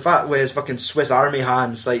 the fact where his fucking Swiss Army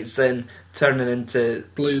hands, like, then turning into...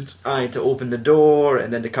 Blades. Aye, to open the door,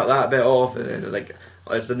 and then to cut that bit off, and then, like,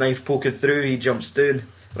 as the knife poking through, he jumps down.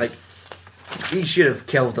 Like, he should have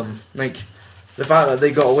killed him. Like... The fact that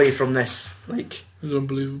they got away from this, like... It was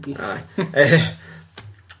unbelievable. Aye.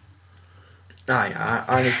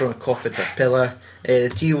 Arnie throwing a coffee to a pillar. The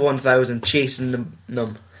T-1000 chasing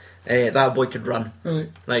them. That boy could run. Aye.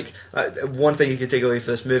 Like, one thing you could take away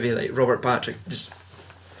from this movie, like, Robert Patrick just...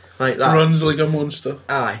 Like that. Runs like a monster.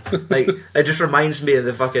 Aye. Like, it just reminds me of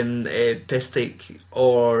the fucking piss take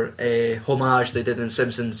or homage they did in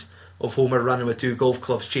Simpsons of Homer running with 2 golf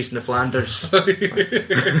clubs chasing the Flanders.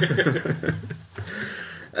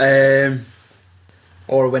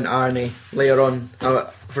 Or when Arnie later on,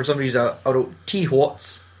 for some reason I wrote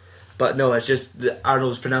T-What's, but no, it's just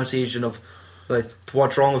Arnold's pronunciation of like,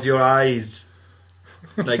 what's wrong with your eyes?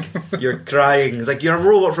 Like, you're crying. It's like, you're a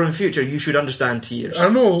robot from the future, you should understand tears. I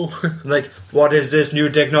know. Like, what is this new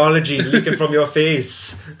technology leaking from your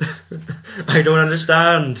face? I don't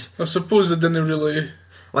understand. I suppose it didn't really...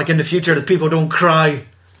 Like, in the future, the people don't cry.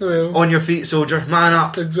 Well, On your feet, soldier. Man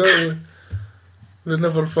up. exactly. They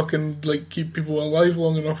never fucking, like, keep people alive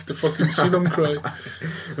long enough to fucking see them cry.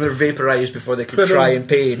 They're vaporised before they could cry in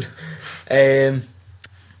pain.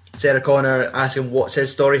 Sarah Connor asking, what's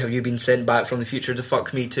his story? Have you been sent back from the future to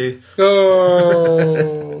fuck me too?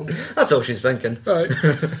 Oh. That's all she's thinking. Right.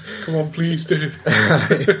 Come on, please do.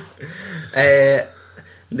 They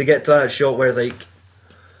get to that shot where, like,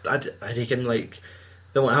 I reckon, like,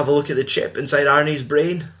 they want to have a look at the chip inside Arnie's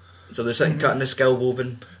brain. So they're sitting cutting the skull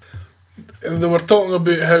open. And they were talking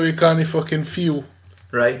about how he can't fucking feel.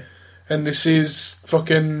 Right. And they says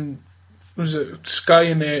fucking, was it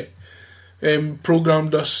Skynet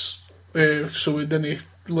programmed us so we didn't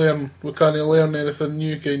learn, we can't learn anything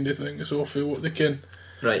new kind of thing. It's off of what they can.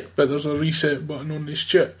 Right. But there's a reset button on this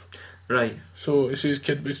chip. Right. So it says,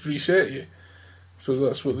 kid, we reset you. So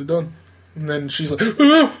that's what they done. And then she's like,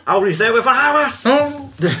 oh! I'll reset with a hammer!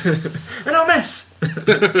 Oh! And I'll miss!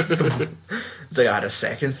 It's like I had a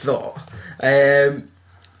second thought. Then,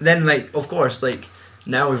 like, of course, like,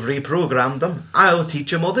 now we've reprogrammed them. I'll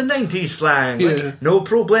teach them all the 90s slang. Yeah. Like, no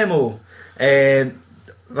problemo.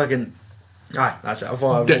 Fucking... that's it. I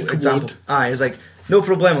thought I wrote Dick example. Wood. It's like, no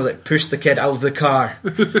problemo. Like, push the kid out of the car.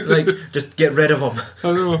 Like, just get rid of him.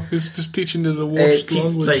 I know, he's just teaching you the worst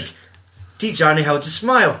language. Like, teach Arnie how to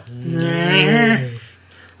smile.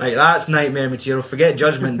 Like, that's nightmare material. Forget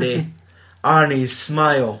Judgment Day. Arnie's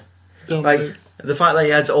smile. Don't Like, worry. the fact that he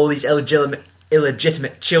has all these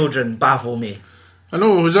illegitimate children baffle me. I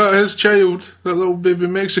know, was that his child? That little baby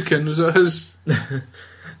Mexican, was that his?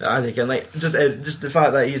 I think, and like, just the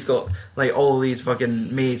fact that he's got, like, all these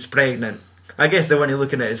fucking maids pregnant. I guess they weren't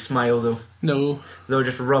looking at his smile, though. No. They were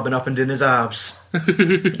just rubbing up and doing his abs.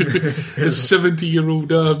 His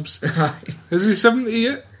 70-year-old abs. Is he 70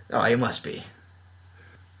 yet? Oh, he must be.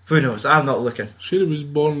 Who knows? I'm not looking. Sure, he was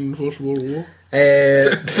born in the First World War.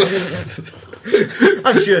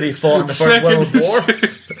 I'm sure he fought in the First World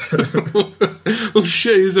War. Oh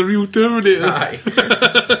shit, he's a real Terminator. Aye.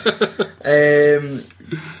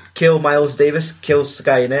 Kill Miles Davis, kill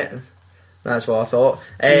Skynet. That's what I thought.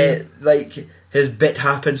 Like, his bit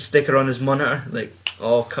happens sticker on his monitor. Like,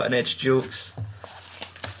 oh, cutting edge jokes.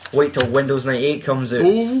 Wait till Windows 98 comes out.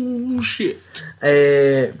 Oh shit.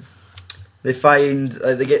 They find,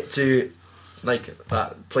 they get to, like,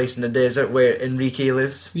 that place in the desert where Enrique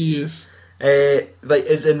lives. Yes. Like,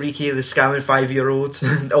 is Enrique the scamming 5-year-olds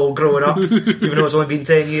all growing up, even though it's only been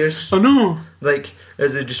 10 years? I know. Like,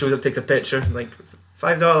 as it just shows up, takes a picture, like,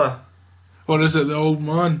 $5. Or is it the old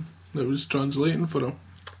man that was translating for him?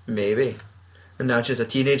 Maybe. And now it's just a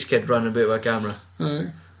teenage kid running about with a camera.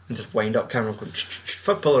 Aye. And just wind up camera going,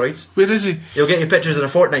 fuck Polaroids. Where is he? You'll get your pictures in a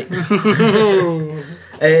fortnight.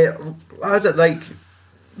 How's it like?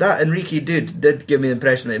 That Enrique dude did give me the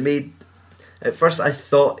impression that it made. At first, I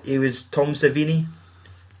thought he was Tom Savini,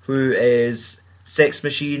 who is Sex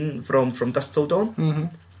Machine from Dusk Till Dawn. Mm-hmm.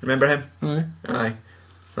 Remember him? Aye. Aye.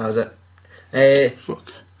 That was it.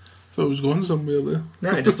 Fuck. Thought I was going somewhere there.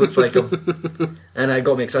 No, it just looks like him. And it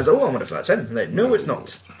got me excited. Oh, I wonder if that's him. Like, no, it's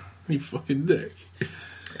not. You fucking dick.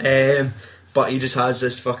 But he just has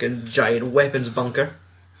this fucking giant weapons bunker.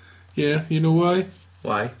 Yeah, you know why?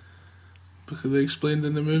 Why? Because they explained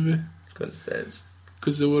in the movie. Because it's...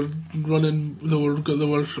 Because they were running, they were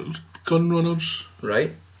gun runners,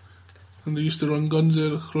 Right? and they used to run guns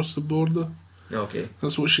there across the border. Okay.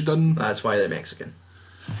 That's what she done. That's why they're Mexican.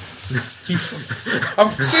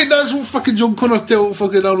 I've said that's what fucking John Connor told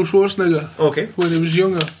fucking Arnold Schwarzenegger Okay. when he was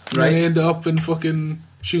younger. Right. And he ended up in fucking,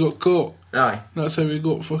 she got caught. Aye. That's how he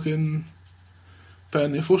got fucking put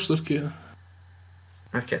into foster care.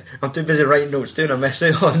 Okay. I'm too busy writing notes, doing a mess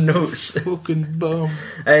out on notes. Fucking bum.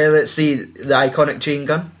 Let's see. The iconic chain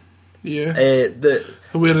gun. Yeah.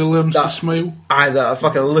 Where he learns to smile. That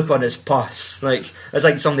fucking look on his pus. Like, it's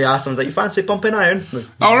like somebody asked him, like, you fancy pumping iron? Like,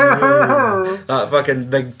 that fucking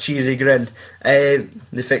big cheesy grin. They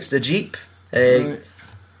fix the Jeep. Right.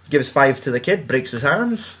 Gives 5 to the kid, breaks his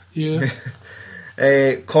hands. Yeah.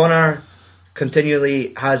 Connor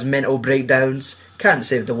continually has mental breakdowns, can't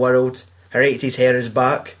save the world, her 80s hair is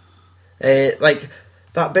back. Like,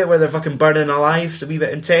 that bit where they're fucking burning alive is a wee bit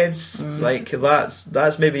intense. Like,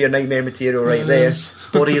 that's maybe your nightmare material right there.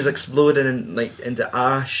 Bodies exploding and, like, into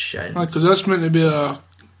ash. Because that's meant to be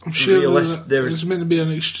I'm sure it's meant to be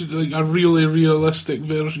a really realistic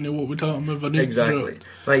version of what would happen with an exactly.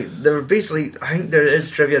 Like, there were basically, I think there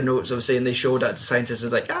is trivia notes of saying they showed that to scientists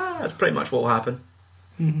as like, that's pretty much what will happen.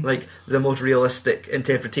 Mm-hmm. Like, the most realistic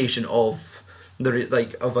interpretation of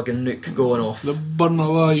of like a nuke going off. The burn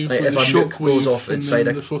alive, like if the a shock nuke goes off inside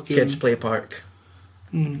a fucking kid's play park.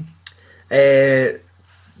 Mm. And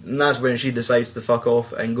that's when she decides to fuck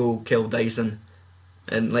off and go kill Dyson.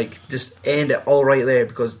 And, like, just end it all right there,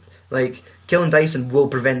 because, like, killing Dyson will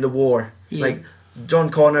prevent the war. Yeah. Like, John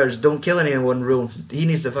Connor's don't kill anyone rule. He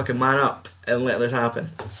needs to fucking man up and let this happen.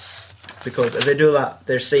 Because if they do that,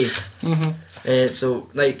 they're safe. Mm-hmm. So,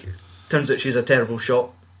 like, turns out she's a terrible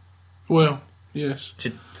shot. Well, yes.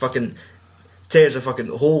 She fucking tears a fucking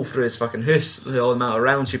hole through his fucking hoose with all the amount of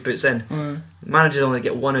rounds she puts in. Manages only to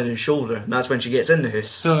get one in his shoulder, and that's when she gets in the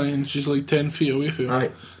hoose. And she's like 10 feet away from him. Aye.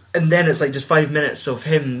 And then it's like just 5 minutes of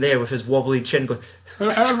him there with his wobbly chin going,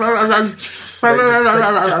 just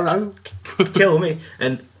kill me.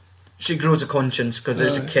 And she grows a conscience because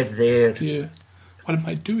there's a kid there. Yeah. What am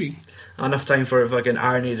I doing? Enough time for fucking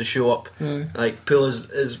Arnie to show up. Like, pull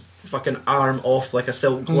his fucking arm off like a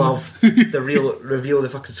silk glove to reveal the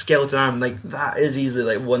fucking skeleton arm. Like, that is easily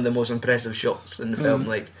like one of the most impressive shots in the film.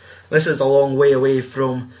 Like, this is a long way away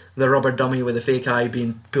from the rubber dummy with the fake eye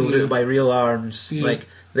being pulled out by real arms. Like,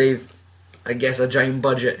 they've, I guess, a giant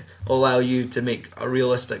budget allow you to make a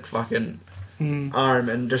realistic fucking arm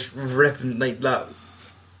and just rip and like that.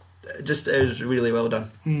 It was really well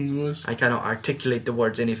done. It was. I cannot articulate the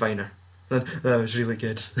words any finer. That was really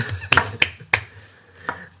good.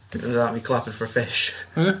 Does that me clapping for fish?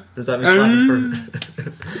 Huh? Does that me clapping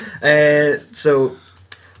for... So,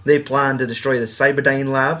 they plan to destroy the Cyberdyne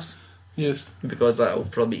labs. Yes. Because that will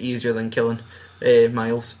probably be easier than killing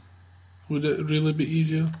Miles. Would it really be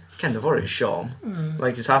easier? Kind of already shot him.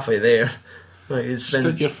 Like, he's halfway there. Like, he's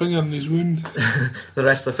Stick your finger in his wound. The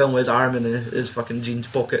rest of the film with his arm in his fucking jeans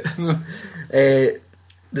pocket. The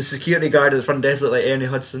security guard at the front desk looked like Ernie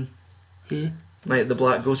Hudson. Who? Like the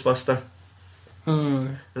black Ghostbuster.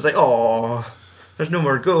 It's like, oh, there's no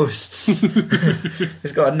more ghosts.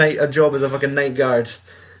 He's got a job as a fucking night guard.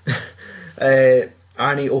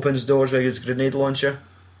 Arnie opens doors with his grenade launcher.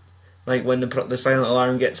 Like when the silent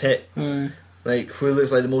alarm gets hit. Like, who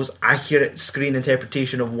looks like the most accurate screen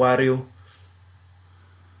interpretation of Wario.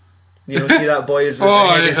 You know, see that boy is the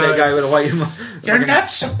guy with a white... You're not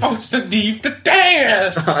supposed to leave the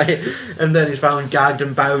desk! And then he's found gagged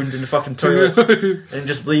and bound in the fucking toilet and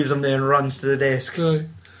just leaves him there and runs to the desk.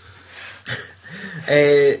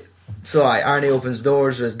 Arnie opens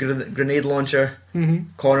doors with his grenade launcher.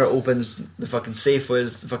 Connor opens the fucking safe with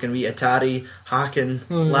his fucking wee Atari hacking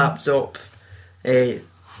laptop.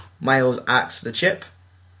 Miles acts the chip.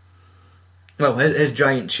 Well, his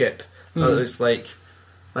giant chip. That looks like...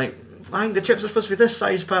 I think the chips are supposed to be this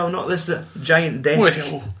size, pal, not this giant desk.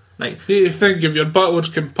 Well, like, you think if your backwards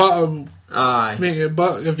compatible, make it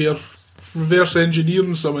if you're reverse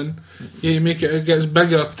engineering something, you make it gets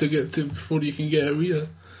bigger to get to before you can get it with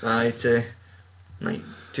it. To like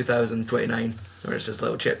 2029, where it's just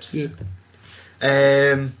little chips. Yeah.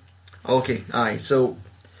 Okay, so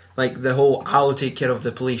like the whole I'll take care of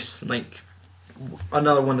the police, like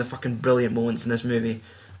another one of the fucking brilliant moments in this movie,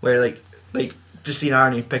 where like just seeing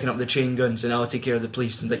Arnie picking up the chain guns and I'll take care of the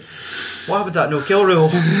police, and like, what happened to that no kill rule?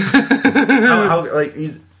 how like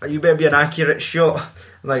you better be an accurate shot,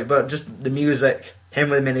 like, but just the music, him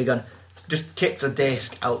with a minigun, just kicks a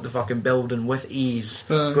desk out the fucking building with ease,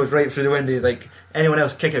 goes right through the window. Like anyone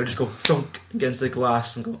else kick it would just go thunk against the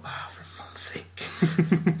glass and go, for fuck's sake,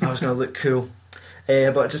 that was gonna look cool.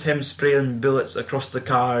 But just him spraying bullets across the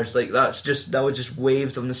cars, like that was just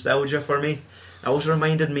waves of nostalgia for me. It also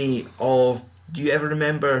reminded me of, do you ever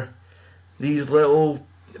remember these little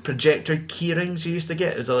projector key rings you used to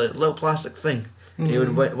get? It was a little plastic thing. You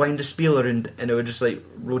would wind a spiel around and it would just like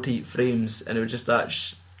rotate frames, and it was just that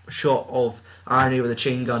shot of Arnie with a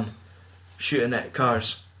chain gun shooting at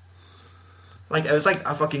cars. Like, it was like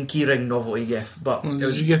a fucking keyring novelty gift, but... Well,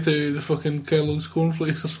 did you get the fucking Kellogg's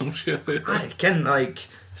cornflakes or some shit like that? I can, like,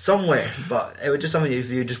 somewhere, but it would just something if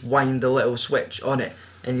you just wind a little switch on it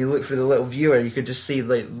and you look through the little viewer, you could just see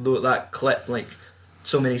like that clip, like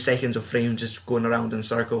so many seconds of frame just going around in a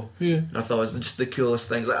circle. Yeah. And I thought it was just the coolest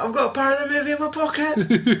things. Like, I've got a part of the movie in my pocket.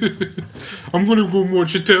 I'm going to go and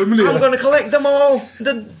watch the Terminator. I'm going to collect them all.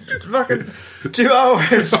 The fucking 2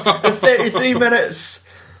 hours, the 33 minutes.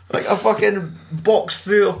 Like a fucking box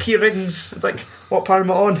full of key rings. It's like, what part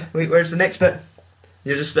am I on? Wait, where's the next bit?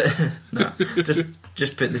 You're just no,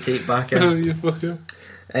 just put the tape back in. Oh, you fucker.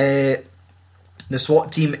 The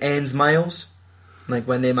SWAT team ends Miles, like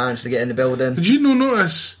when they managed to get in the building. Did you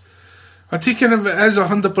notice? I take it if it is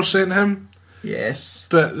 100% him. Yes.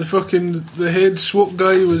 But the head SWAT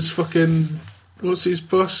guy was fucking, what's his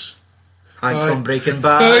boss? Hank from Breaking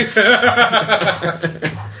Bad.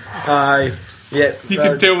 Aye. Yeah, you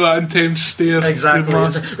can tell that intense stare. Exactly.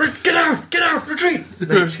 Get out, retreat.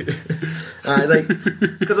 Like,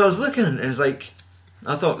 because I was looking, and it's like,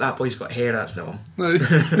 I thought that boy's got hair. That's not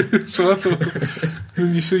him. So I thought,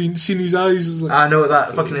 when you seen his eyes, it's like, I know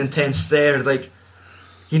that fucking intense stare. Like,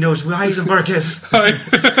 he knows who Heisenberg is. Like,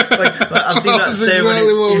 I've seen that stare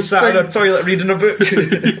when he's sat in a toilet reading a book.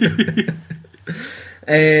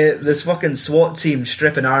 This fucking SWAT team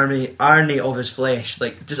stripping Arnie of his flesh,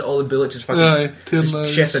 like, just all the bullets just fucking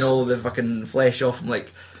just chipping all the fucking flesh off him,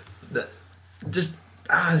 like, the, fucking, just, just put the tape back in. Like, the SWAT team ends Miles, like when they managed to get in the building. Did you notice? I take it if it is 100% him. But if it is 100% him. Did you notice? I take it if it is 100% him. Like, just all the bullets just fucking just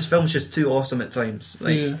this film's just too awesome at times.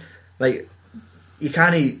 Yeah. Like you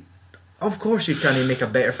can't. Of course, you can't make a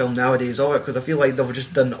better film nowadays of it because I feel like they've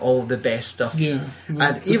just done all the best stuff. Yeah,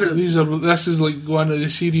 and even this is like one of the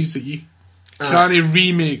series that you can't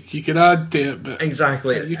remake. You can add to it, but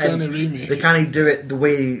exactly you can't remake. They can't do it the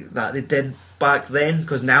way that they did back then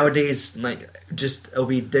because nowadays, like, just it'll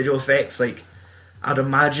be digital effects. Like, I'd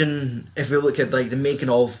imagine if we look at like the making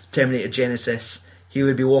of Terminator Genesis, he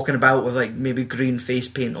would be walking about with like maybe green face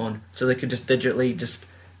paint on, so they could just digitally just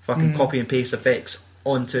fucking copy and paste effects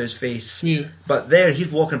onto his face. Yeah. But there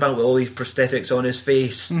he's walking about with all these prosthetics on his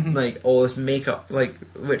face, like all this makeup, like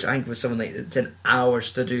which I think was something like 10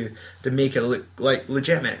 hours to do to make it look like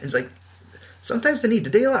legitimate. It's like sometimes they need to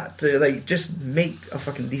do that to like just make a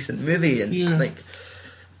fucking decent movie and like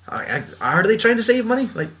are they trying to save money?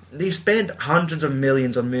 Like they spend hundreds of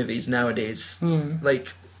millions on movies nowadays. Like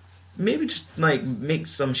maybe just like make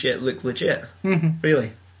some shit look legit.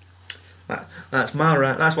 Really. That's my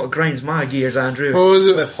rant. That's what grinds my gears, Andrew. Oh, is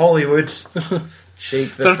it? With Hollywood.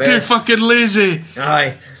 Shake the They're fist. too fucking lazy.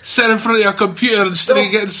 Aye. Sit in front of your computer instead of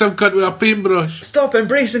getting some cunt with a paintbrush. Stop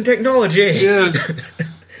embracing technology. Yes.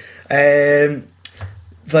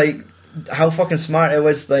 Like how fucking smart it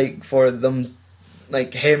was, like for them,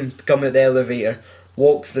 like him to come out the elevator,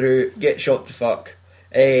 walk through, get shot to fuck.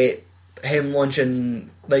 Him launching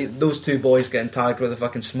like those two boys getting tagged with the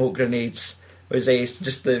fucking smoke grenades. Was ace,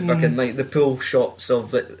 just the fucking like the pull shots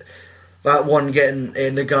of that one getting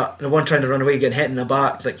in the gut, the one trying to run away getting hit in the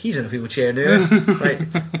back. Like he's in a wheelchair now.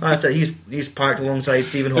 Like that's it. He's parked alongside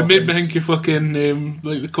Stephen Hawking. It made me think of fucking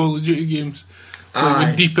like the Call of Duty games. So like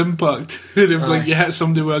with Deep Impact, where if like you hit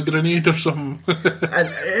somebody with a grenade or something. And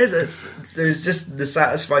there's just the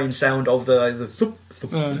satisfying sound of the thump,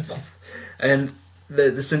 thump, thump, and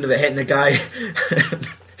the sound of it hitting a guy.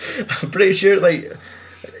 I'm pretty sure like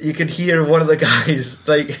you could hear one of the guys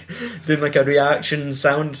like doing like a reaction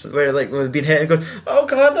sound where like we've been hit and goes, "Oh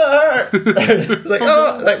god, that hurt!" Like,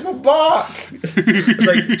 "Oh, like my back." It's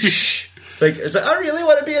like, shh. Like, it's like, I really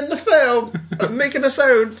want to be in the film. I'm making a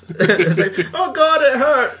sound. It's like, oh god, it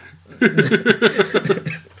hurt.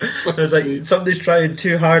 It's like somebody's trying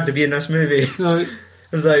too hard to be in this movie. Right.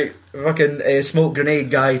 It's like fucking smoke grenade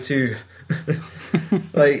guy too.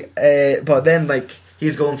 Like, but then like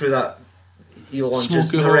he's going through that. He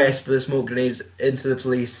launches the rest of the smoke grenades into the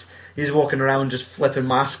police. He's walking around just flipping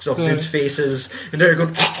masks off dudes' faces, and they're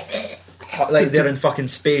going like they're in fucking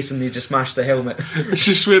space, and they just smash the helmet. It's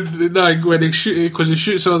just when he shoot because he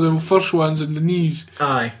shoots all the first ones in the knees.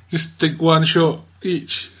 Aye, just like one shot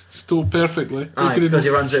each, still perfectly. Aye, because he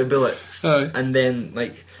runs out of bullets. Aye. And then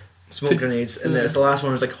like smoke grenades, and then it's the last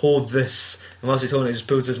one was like hold this. And Wesley Tony just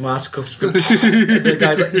pulls his mask off. And the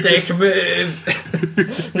guy's like, take a move.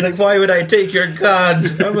 He's like, why would I take your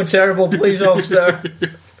gun? I'm a terrible police officer.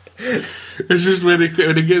 It's just when he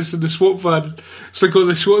gets in the SWAT van, it's like all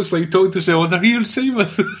the SWAT's like talking to themselves, they're here to save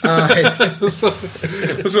us. so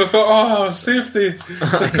I thought, oh, safety,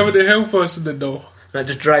 they're coming to help us, and then no. That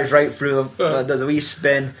just drives right through them. Does a wee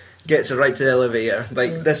spin, gets it right to the elevator.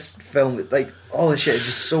 Like this film, like all the shit is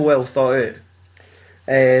just so well thought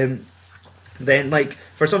out. Then, like,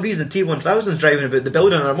 for some reason, T-1000's driving about the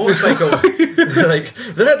building on a motorcycle. Like,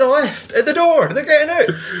 they're at the left, at the door, they're getting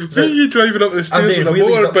out. So you driving up the stairs on a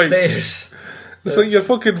motorbike? Upstairs. It's like you're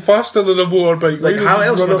fucking faster than a motorbike. Like, how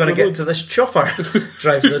else am I going to get to this chopper?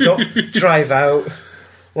 Drive to the top, drive out,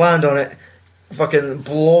 land on it, fucking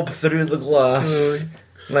blob through the glass.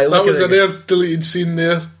 Like, that was an air deleted scene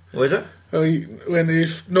there. Was it? When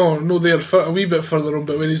he's there a wee bit further on,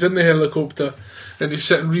 but when he's in the helicopter and he's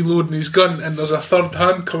sitting reloading his gun, and there's a third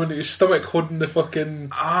hand coming to his stomach holding the fucking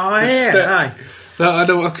stick. Aye.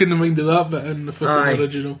 I couldn't mind of that bit in the fucking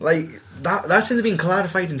original. Like that seems to have been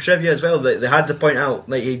clarified in trivia as well. That they had to point out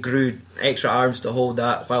like he grew extra arms to hold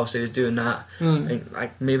that whilst he was doing that. And,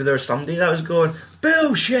 like maybe there was somebody that was going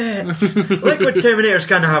bullshit. Liquid Terminators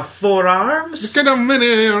kind of have 4 arms. It's kind of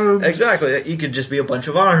mini arms. Exactly. He could just be a bunch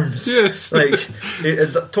of arms. Yes. Like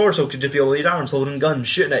his torso could just be all these arms holding guns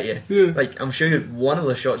shooting at you. Yeah. Like I'm sure one of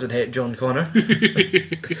the shots would hit John Connor.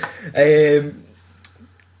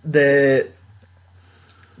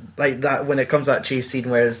 Like that when it comes to that chase scene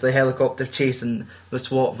where it's the helicopter chasing the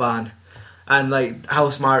SWAT van, and like how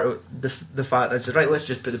smart the fact that it's right, let's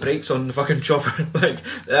just put the brakes on the fucking chopper. Like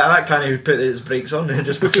that kind of who put his brakes on and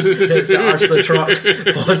just fucking hits the arse of the truck,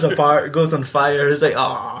 falls apart, goes on fire. It's like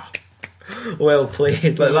well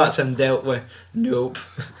played. Like that's him dealt with. Nope.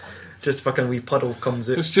 just fucking wee puddle comes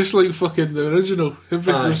out. It's just like fucking the original.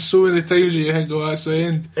 There's so many times you think, oh, that's the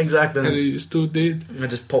end. Exactly. And he's still dead. And it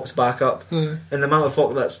just pops back up. And the amount of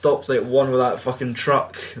fuck that stops, like one with that fucking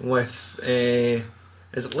truck with, is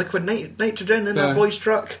it liquid nitrogen in that boy's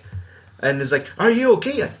truck? And it's like, are you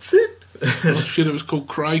okay? I'm sure it was called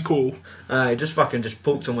Cryco. Just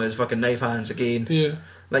pokes him with his fucking knife hands again. Yeah.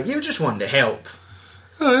 Like, you just wanted to help.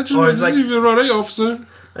 Just like, you're alright, officer.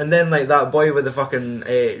 And then, like, that boy with the fucking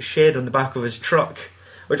shed on the back of his truck,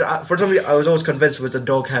 which for some reason I was always convinced was a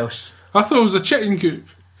doghouse. I thought it was a chicken coop.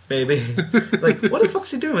 Maybe. Like, what the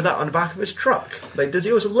fuck's he doing with that on the back of his truck? Like, does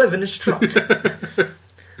he also live in his truck?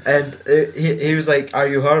 And he was like, are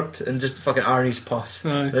you hurt? And just fucking Arnie's pus.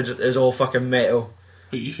 It's all fucking metal.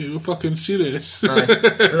 Are you fucking serious?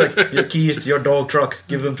 It's like, your keys to your dog truck,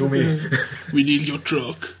 give them to me. We need your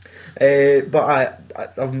truck. But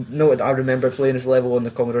I've noted, I remember playing this level on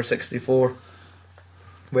the Commodore 64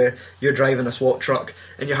 where you're driving a SWAT truck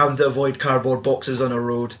and you're having to avoid cardboard boxes on a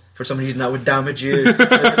road. For some reason that would damage you.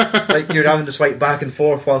 like you're having to swipe back and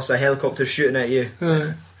forth whilst a helicopter's shooting at you.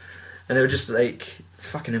 And they were just like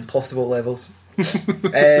fucking impossible levels.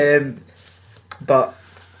 But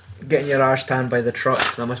getting your arse tanned by the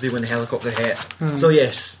truck, that must be when the helicopter hit. So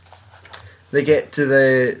yes, they get to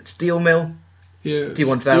the steel mill. Yeah,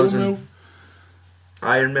 T1000,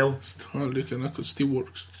 iron mill.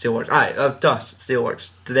 Steelworks. Steelworks. Aye, to us, Steelworks.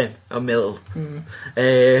 To them, a mill.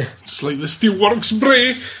 Just like the Steelworks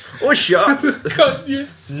Bray. Oh, shut up. Cut you.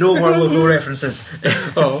 No more logo references.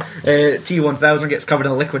 T1000 gets covered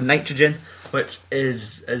in liquid nitrogen, which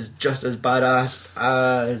is just as badass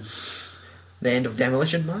as the end of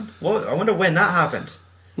Demolition Man. What? I wonder when that happened.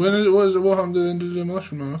 What happened to the end of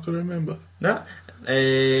Demolition Man? I can't remember. Nah.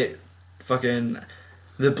 Fucking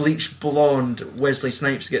the bleached blonde Wesley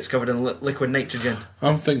Snipes gets covered in liquid nitrogen.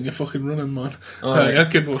 I'm thinking you're fucking Running Man. Right. I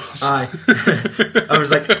can. Aye. I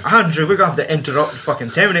was like, Andrew, we're going to have to interrupt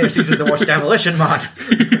fucking Terminator season to watch Demolition Man.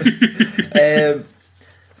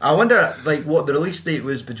 I wonder, like, what the release date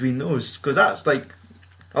was between those, because that's like,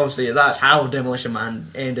 obviously that's how Demolition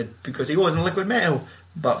Man ended, because he was in liquid metal.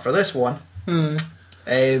 But for this one, it's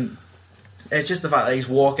just the fact that he's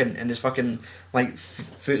walking and his fucking like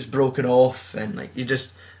foot's broken off and like you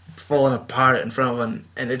just falling apart in front of him,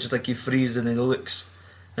 and it's just like he freezes and then he looks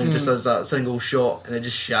and it just does that single shot and it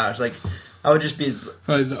just shatters. Like I would just be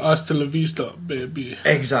like the hasta la vista, baby.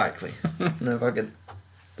 Exactly. No fucking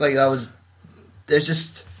like that was.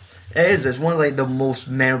 It's one of like the most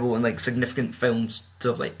memorable and like significant films to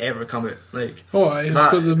have like ever come out. Like it's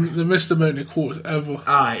got the missed amount of quotes ever.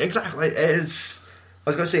 Aye, exactly. It is. I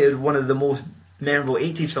was going to say it was one of the most memorable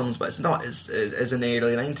 80s films, but it's not. It's in the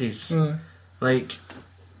early 90s. Like,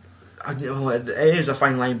 it is a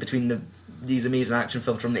fine line between these amazing action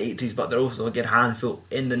films from the 80s, but they're also a good handful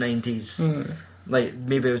in the 90s. Like,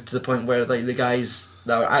 maybe to the point where like the guys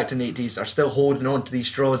that are acting in the 80s are still holding on to these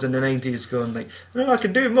straws in the 90s, going like, no, I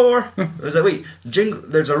can do more. I was like, wait,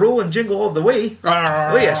 there's a rolling Jingle All the Way.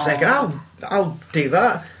 Wait a second, I'll take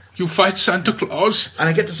that. You fight Santa Claus. And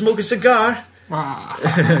I get to smoke a cigar. But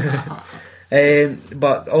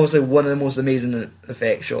also one of the most amazing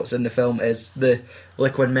effect shots in the film is the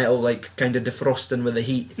liquid metal like kind of defrosting with the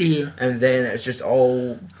heat, and then it's just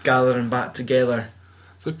all gathering back together.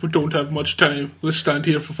 It's like, we don't have much time, let's stand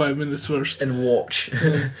here for 5 minutes first and watch.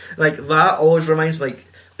 Like that always reminds, like,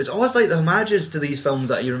 it's always like the homages to these films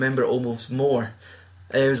that you remember almost more.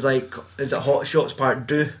 It was like, is it Hot Shots Part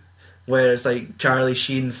 2, where it's like Charlie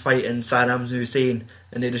Sheen fighting Saddam Hussein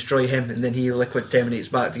and they destroy him and then he liquid terminates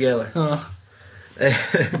back together.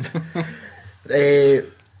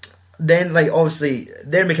 Then like obviously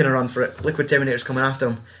they're making a run for it, liquid terminator's coming after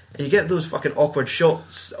him, and you get those fucking awkward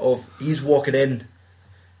shots of he's walking in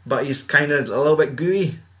but he's kind of a little bit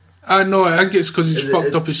gooey. I know, I think it's because he's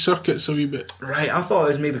fucked up his circuits a wee bit. Right, I thought it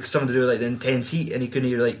was maybe something to do with like the intense heat and he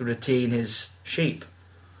couldn't like retain his shape.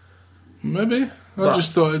 Maybe. I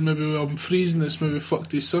just thought maybe I'm freezing this, maybe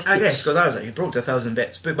fucked his circuits. I guess, because I was like, he broke to 1,000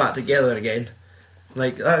 bits, put back together again.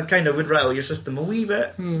 Like, that kind of would rattle your system a wee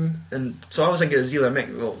bit. And so I was thinking, it's either,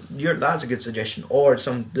 that's a good suggestion, or it's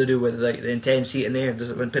something to do with like the intense heat in there,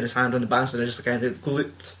 just when put his hand on the banister and just kind of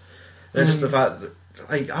glooped. And just the fact that,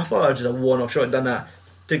 like, I thought it was just a one-off shot, done that,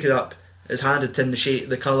 took it up, his hand had tinned the shape,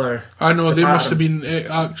 the colour. I know, there must have been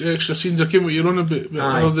extra scenes. I came what you're on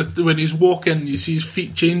about, but when he's walking, you see his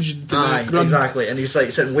feet changing to the ground. Exactly, and he's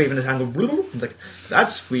like sitting waving his hand going, it's like,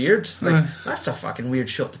 that's weird. Like, that's a fucking weird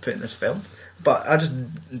shot to put in this film. But I just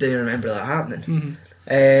didn't remember that happening.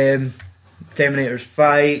 Terminators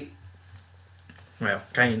fight. Well,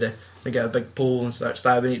 kinda. They get a big pole and start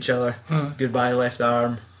stabbing each other. Goodbye left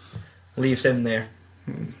arm. Leaves him there.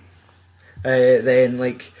 then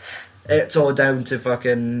like it's all down to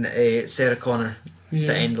fucking Sarah Connor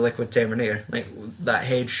to end Liquid Terminator. Like that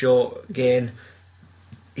headshot again.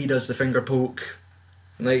 He does the finger poke,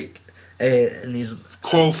 like, and he's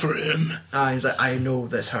call for him. He's like, I know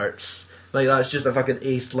this hurts. Like that's just a fucking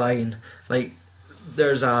 8th line. Like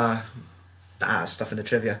there's stuff in the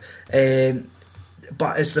trivia.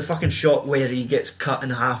 But it's the fucking shot where he gets cut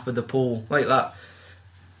in half with the pole, like that.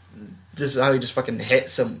 Just how he just fucking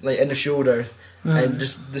hits him, like in the shoulder, and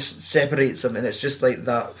just separates him, and it's just like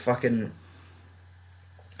that fucking.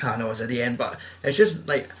 I don't know, it's at the end, but it's just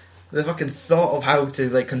like the fucking thought of how to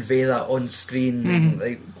like convey that on screen,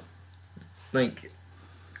 and, like,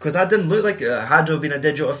 because that didn't look like it had to have been a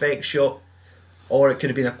digital effects shot, or it could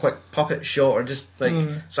have been a quick puppet shot, or just like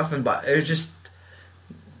something. But it was just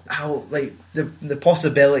how like the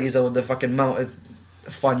possibilities of the fucking amount of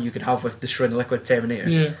fun you could have with destroying Liquid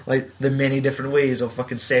Terminator, like the many different ways of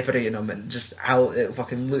fucking separating them, and just how it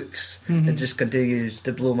fucking looks. It just continues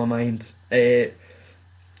to blow my mind.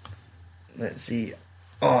 Let's see.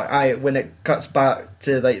 When it cuts back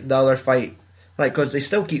to like the other fight, like because they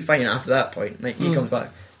still keep fighting after that point. Like he comes back,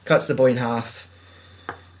 cuts the boy in half.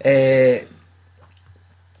 But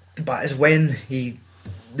it's when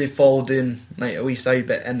they fall down like a wee side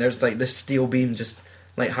bit, and there's like this steel beam just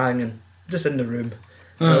like hanging just in the room.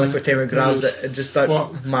 And Liquid Terminator grabs it and just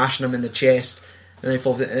starts mashing him in the chest, and then he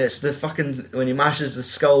falls in. And it's the fucking when he mashes the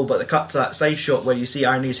skull, but they cut to that side shot where you see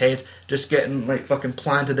Arnie's head just getting like fucking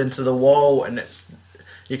planted into the wall, and it's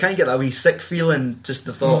you kind of get that wee sick feeling. Just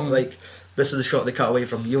the thought like this is the shot they cut away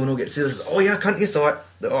from. You'll not get to see this. Oh yeah, can't you saw it?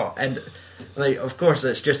 And like of course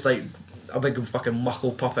it's just like a big fucking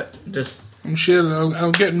muckle puppet. Just I'm sure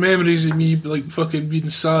I'm getting memories of me like fucking being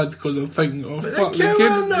sad because I'm thinking, oh fuck,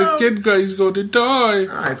 the kid guy's going to die.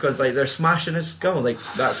 Because like they're smashing his skull, like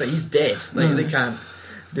that's like he's dead. Like they can't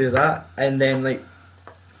do that. And then like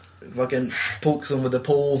fucking pokes him with the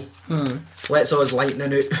pole, lets all his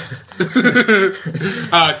lightning out.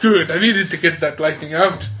 Good. I needed to get that lightning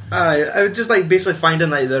out. I was just like basically finding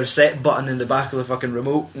like the reset button in the back of the fucking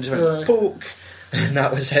remote and just went poke, and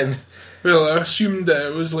that was him. Well, I assumed that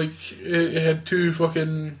it was like it had two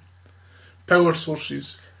fucking power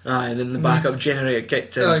sources. And then the backup generator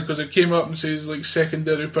kicked in. Because it came up and says like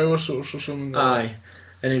secondary power source or something. And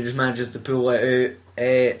he just manages to pull it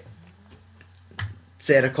out.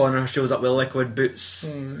 Sarah Connor shows up with liquid boots.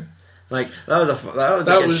 Like that was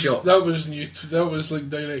a good shot. That was new. That was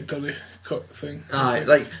like directly cut thing.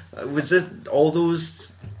 Like was this all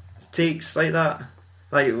those takes like that?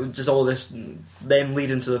 Like just all this, them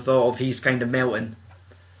leading to the thought of he's kind of melting.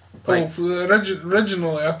 Like,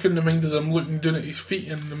 originally I couldn't have minded him looking down at his feet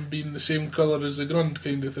and them being the same colour as the grunt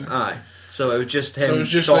kind of thing. So it was just him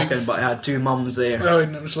talking, like, but it had two mums there.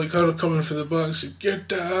 And it was like her coming for the back, saying, "Get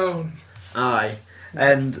down."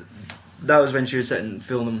 And that was when she was sitting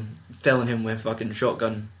filling him with fucking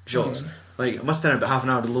shotgun shots. Like it must have taken about half an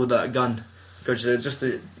hour to load that gun, because just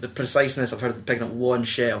the preciseness of her picking up one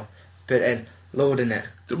shell, put it in. Loading it.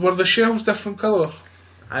 Were the shells different colour?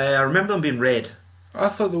 I remember them being red. I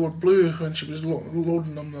thought they were blue when she was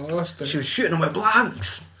loading them the last time. She was shooting them with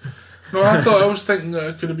blanks. No, I was thinking that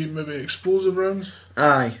it could have been maybe explosive rounds.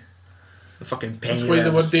 The fucking penny That's why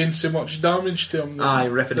rounds. they were doing so much damage to them.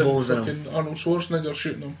 Ripping holes in them. Arnold Schwarzenegger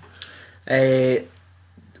shooting them.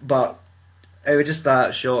 But it was just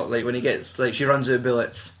that shot, like when he gets, like she runs out of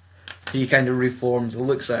bullets, he kind of reforms,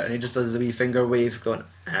 looks at her, and he just does a wee finger wave going,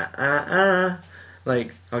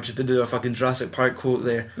 like I've just been doing a fucking Jurassic Park quote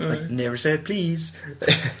there, like never said please.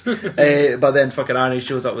 But then fucking Arnie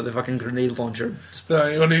shows up with a fucking grenade launcher.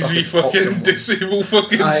 On his wee fucking disabled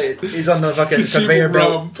fucking. He's on the fucking conveyor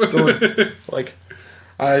belt, going like,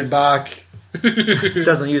 I'm back.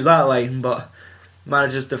 Doesn't use that line, but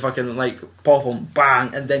manages to fucking like pop him,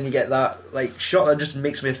 bang, and then you get that like shot that just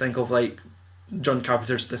makes me think of like John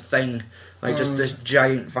Carpenter's The Thing, like just this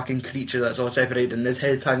giant fucking creature that's all separated and his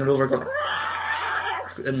head's hanging over going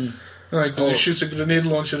and because he shoots a grenade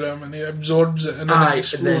launcher at him and he absorbs it and then it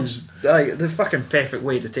explodes. And then, the fucking perfect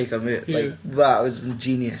way to take him out. Like that was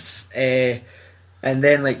ingenious. And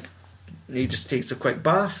then like he just takes a quick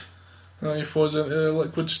bath. He falls into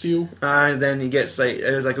liquid steel. And then he gets like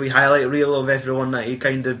it was like a wee highlight reel of everyone that he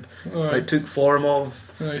kind of like took form of.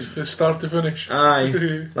 From start to finish.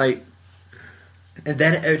 Like. And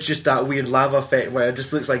then it's just that weird lava effect where it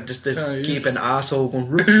just looks like just this gaping asshole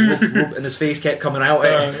going whoop, whoop, whoop, and his face kept coming out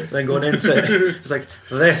it and then going into it. It's like,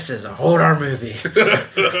 this is a horror movie.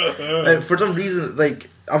 For some reason,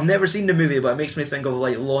 like I've never seen the movie, but it makes me think of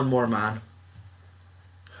like Lawnmower Man.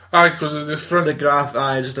 Because of the front. The graph,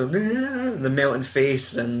 just the melting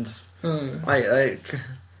face and like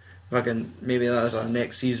fucking maybe that's our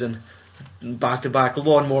next season. Back-to-back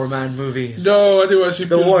Lawnmower Man movies. No, I do want to see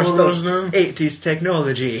The Pierce worst Brosnan of now. 80s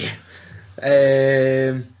technology.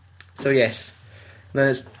 So yes. Then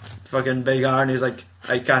it's fucking Big Iron. He's like,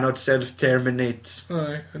 I cannot self-terminate.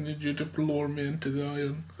 Aye, I need you to lower me into the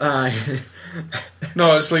iron. Aye.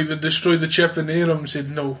 No, it's like they destroyed the chip in Aram and said,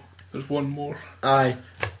 no, there's one more. Aye.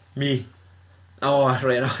 Me. Oh,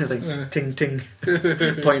 right. It's like, Yeah. ting ting.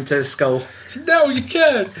 Pointing to his skull. No, you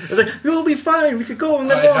can't. I was like, we'll be fine. We could go and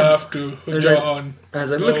live I on. have to. Is it- John. I was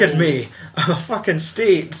like, look at me. I'm a fucking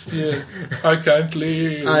state. Yeah, I can't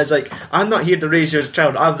leave. I was like, I'm not here to raise your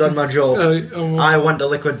child. I've done my job. I want a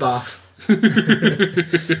liquid bath.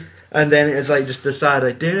 And then it's like just the sad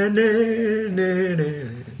like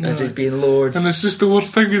as he's being lowered. And it's just the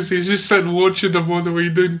worst thing is he's just sitting watching him all the way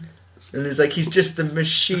down. And it's like he's just a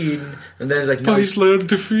machine. And then it's like no, But he's learned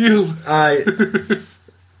to feel.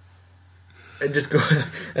 and just go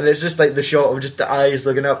and it's just like the shot of just the eyes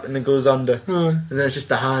looking up and then goes under. Aye. And then it's just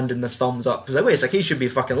the hand and the thumbs up. It's like wait, it's like he should be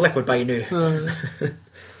fucking liquid by now. Aye.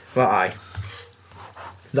 But aye.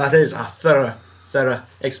 That is a thorough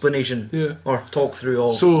explanation Yeah. or talk through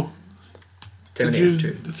all So,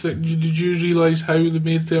 Terminator 2. did you realise how they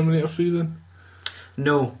made Terminator 3 then?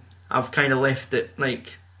 No, I've kind of left it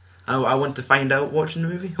like I want to find out watching the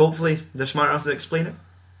movie. Hopefully they're smart enough to explain it.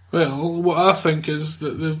 Well, what I think is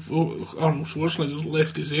that Arnold Schwarzenegger's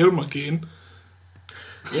left his arm again.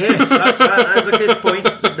 Yes, that's a good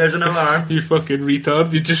point. There's an alarm. You fucking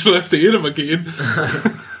retard, you just left the arm again.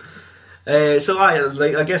 So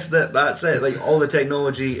I guess that's it. Like all the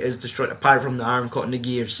technology is destroyed apart from the arm caught in the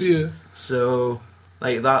gears. Yeah. So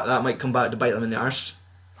like that might come back to bite them in the arse.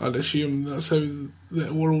 I'd assume that's how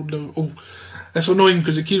the world... Oh, it's annoying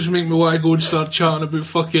because it keeps making me want to go and start chatting about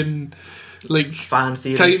fucking... Like... Fan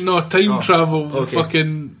theories. Time travel. Okay.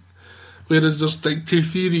 Fucking... Whereas there's like two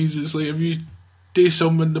theories. It's like if you do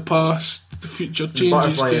something in the past, the future changes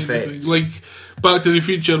Butterfly kind effect. of thing. Like Back to the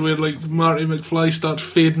Future where like Marty McFly starts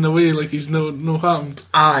fading away like he's no happened.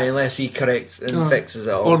 Aye, unless he corrects and fixes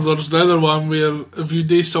it all. Or there's the other one where if you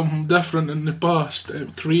do something different in the past,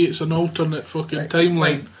 it creates an alternate fucking timeline.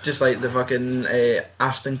 Like, just like the fucking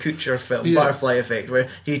Aston Kutcher film, Yeah. Butterfly Effect, where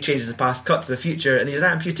he changes the past, cut to the future, and he's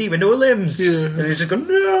an amputee with no limbs. Yeah. And he's just going,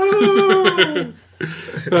 no!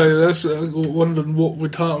 Aye, that's wondering what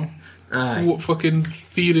would happen. Aye. What fucking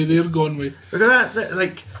theory they're going with. Because that's it,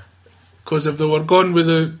 like, Because if they were gone with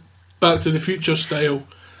the Back to the Future style,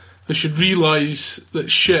 they should realise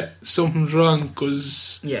that shit, something's wrong.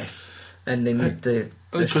 Because yes. And they need to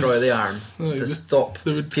destroy the arm to stop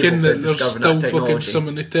they would people ken from that there's discovering still that fucking technology. some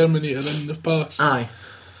in the Terminator in the past. Aye.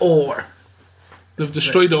 Or, They've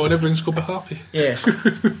destroyed it all and everything's going to be happy. yes.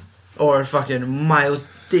 Or fucking Miles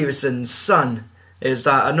Davison's son is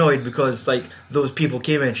that annoyed because like those people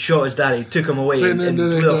came in, shot his daddy, took him away and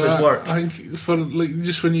blew up his work. I think for like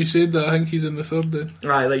just when you said that, I think he's in the third then.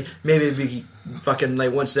 Right, like maybe he fucking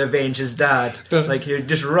like wants to avenge his dad. Yeah. Like he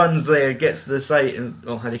just runs there, gets to the site, and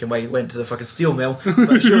well, Harry why he went to the fucking steel mill.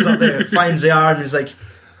 But shows up there, finds the arm, and is like,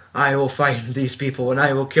 "I will find these people and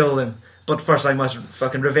I will kill them. But first, I must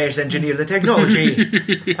fucking reverse engineer the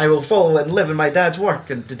technology. I will follow it and live in my dad's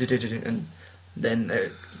work." And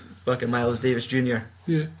then fucking Miles Davis Jr.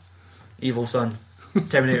 Yeah. Evil son.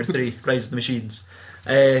 Terminator 3, Rise of the Machines.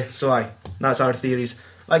 So that's our theories.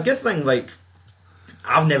 Like, good thing, like,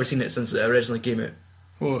 I've never seen it since it originally came out.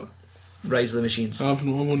 What? Rise of the Machines. I've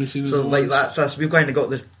only seen it So, like, once. that's us. We've kind of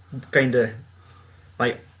got this kind of,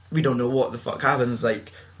 like, we don't know what the fuck happens.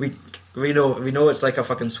 Like, we know it's like a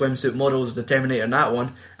fucking swimsuit model's the Terminator in that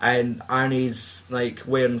one, and Arnie's, like,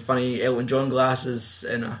 wearing funny Elton John glasses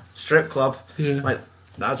in a strip club. Yeah. Like,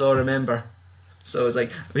 that's all I remember. So it's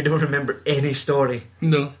like we don't remember any story.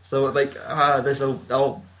 No. So like this'll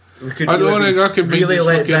we could I don't either think I be can be really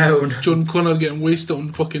let down. John Connor getting wasted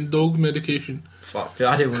on fucking dog medication. Fuck,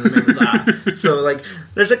 I didn't remember that. So like,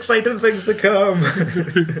 there's exciting things to come.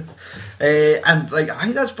 And like, I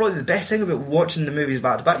think that's probably the best thing about watching the movies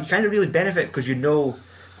back to back. You kind of really benefit because you know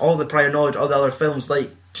all the prior knowledge of the other films,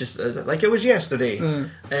 like just like it was yesterday,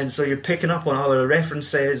 and so you're picking up on other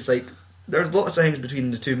references. Like, there's lots of things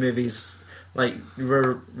between the two movies, like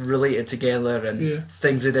were related together, and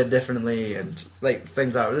things they did differently, and like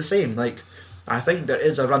things that were the same. Like, I think there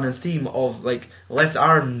is a running theme of like left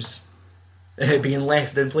arms being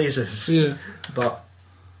left in places. Yeah. But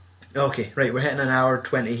okay, right, we're hitting an hour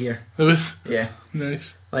 20 here. Yeah,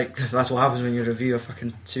 Nice. like that's what happens when you review a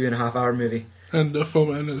fucking 2.5 hour movie. And the 4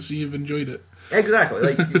 minutes you've enjoyed it.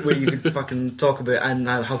 Exactly, like where you could fucking talk about and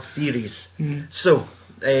have theories. So,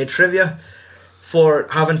 trivia. For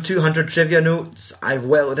having 200 trivia notes, I've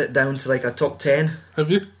whittled it down to like a top 10.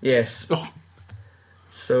 Have you? Yes. Oh.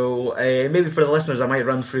 So maybe for the listeners, I might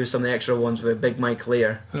run through some of the extra ones with Big Mike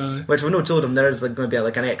later. Which we've not told him there is like, going to be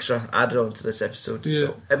like an extra added on to this episode. Yeah.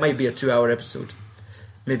 So it might be a 2-hour episode.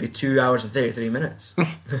 Maybe 2 hours and 33 minutes.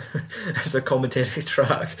 It's a commentary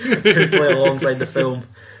track to play alongside the film.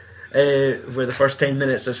 Where the first 10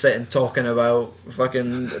 minutes are sitting talking about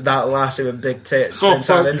fucking that lassie with big tits in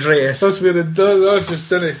San Andreas. That's where it does. That's just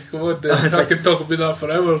didn't. Come on, I can talk about that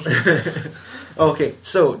forever. Okay,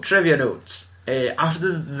 so trivia notes.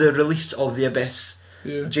 After the release of The Abyss,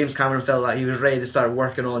 James Cameron felt that he was ready to start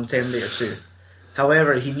working on Terminator 2.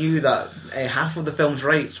 However, he knew that half of the film's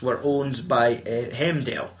rights were owned by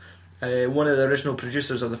Hemdale, one of the original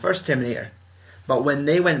producers of the first Terminator. But when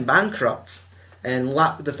they went bankrupt and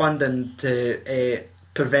lacked the funding to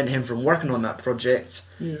prevent him from working on that project,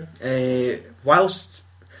 whilst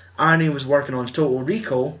Arnie was working on Total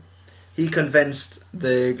Recall, he convinced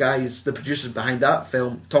the producers behind that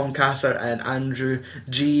film, Tom Kasser and Andrew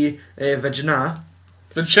G. Vagina.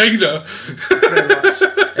 Vagina? Pretty much.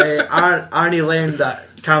 Arnie learned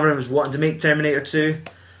that Cameron was wanting to make Terminator 2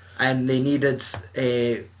 and they needed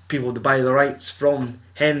people to buy the rights from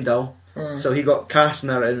Hemdall. So he got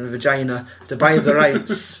Kastner and Vagina to buy the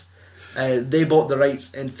rights. They bought the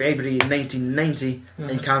rights in February 1990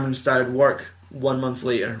 and Cameron started work 1 month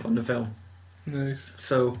later on the film. Nice.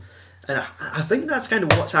 So, and I think that's kind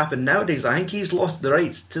of what's happened nowadays. I think he's lost the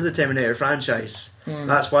rights to the Terminator franchise.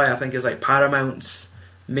 That's why I think it's like Paramount's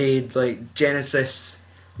made like Genesis,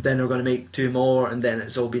 then they're going to make 2 more, and then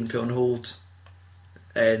it's all been put on hold.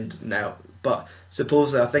 And now, but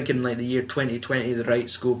supposedly I think in like the year 2020 the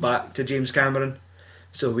rights go back to James Cameron,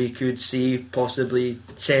 so we could see possibly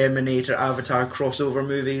Terminator Avatar crossover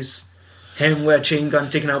movies, him with a chain gun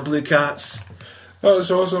taking out blue cats.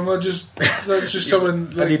 That's awesome. That's just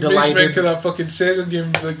something like makes me think of that fucking Sega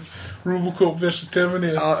game like Robocop versus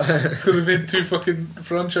Terminator. Could have made 2 fucking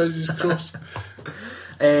franchises cross.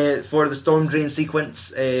 For the storm drain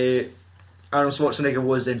sequence, Arnold Schwarzenegger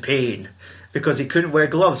was in pain because he couldn't wear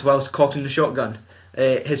gloves whilst cocking the shotgun.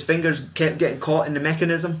 His fingers kept getting caught in the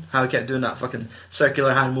mechanism, how he kept doing that fucking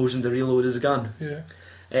circular hand motion to reload his gun. Yeah.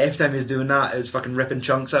 Every time he was doing that, it was fucking ripping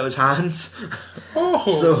chunks out of his hands.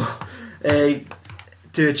 Oh. So,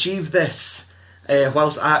 to achieve this,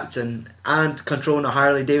 whilst acting and controlling a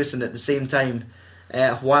Harley Davidson at the same time,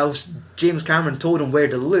 whilst James Cameron told him where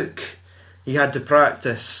to look, he had to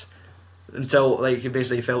practice until like he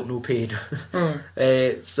basically felt no pain.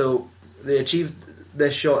 So they achieved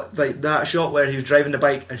this shot, like that shot where he was driving the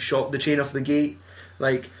bike and shot the chain off the gate.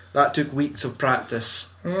 Like that took weeks of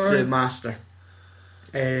practice to master.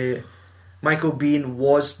 Michael Biehn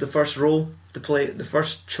was the first role to play, the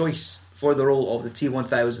first choice for the role of the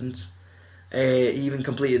T-1000. He even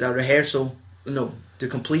completed a rehearsal, to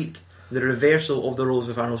complete the reversal of the roles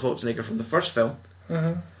with Arnold Schwarzenegger from the first film.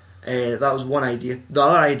 That was one idea. The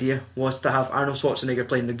other idea was to have Arnold Schwarzenegger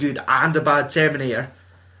playing the good and the bad Terminator.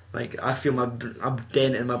 Like, I feel a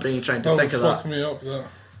dent in my brain trying to think of that. Me up, that.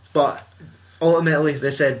 But ultimately,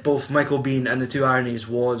 they said both Michael Biehn and the 2 Arnies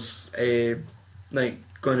was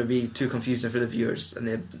going to be too confusing for the viewers, and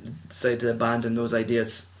they decided to abandon those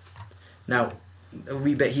ideas. Now, a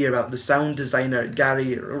wee bit here about the sound designer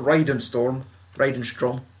Gary Rydenstrom.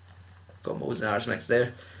 Got my O's and R's mixed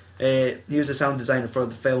there. He was a sound designer for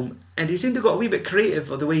the film, and he seemed to got a wee bit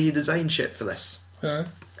creative of the way he designed shit for this. For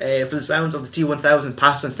the sound of the T-1000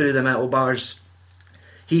 passing through the metal bars,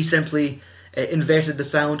 he simply inverted the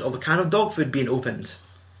sound of a can of dog food being opened.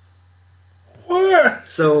 What?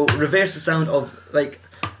 So reverse the sound of like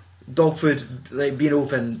dog food like being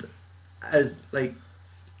opened as like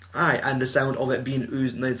and the sound of it being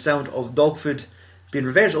oozed, the sound of dog food being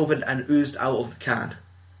reverse opened and oozed out of the can.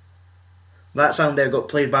 That sound there got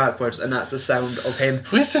played backwards, and that's the sound of him.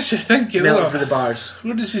 Where does he think you melting through the bars?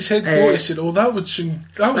 Where does his head go? He said, "Oh, that would sound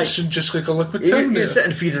just like a liquid Terminator." He's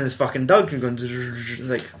sitting feeding his fucking dog and going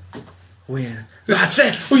like, where? That's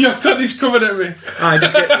it. Oh, your cuttie's coming at me. I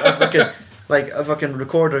just get a fucking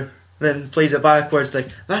recorder, then plays it backwards. Like,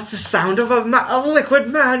 that's the sound of a liquid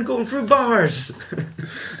man going through bars.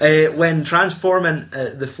 When transforming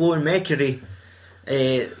the flowing mercury,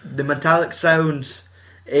 the metallic sound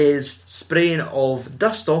is spraying of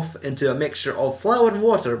dust off into a mixture of flour and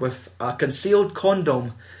water with a concealed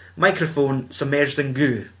condom microphone submerged in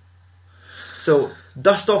goo. So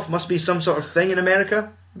dust off must be some sort of thing in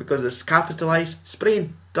America because it's capitalized.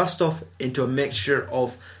 Spraying dust off into a mixture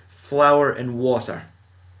of flour and water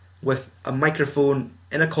with a microphone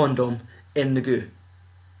in a condom in the goo.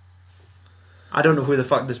 I don't know who the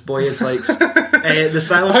fuck this boy is, like. The I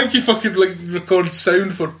sound. think he fucking like records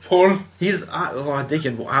sound for porn. He's I'm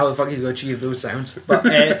thinking how the fuck he's going to achieve those sounds. But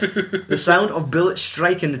the sound of bullets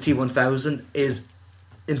striking the T1000 is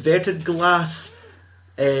inverted glass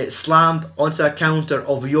slammed onto a counter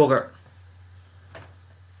of yogurt.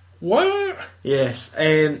 What? Yes,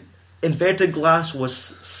 inverted glass was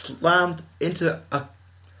slammed into a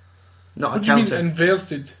not What a do you mean counter.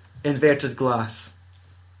 inverted? Inverted glass.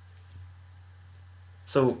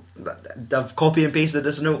 So I've copy and pasted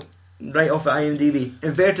this note right off of IMDb.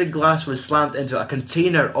 Inverted glass was slammed into a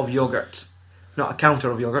container of yogurt, not a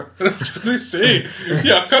counter of yogurt. I was going to say,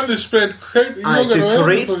 yeah, I can't spend To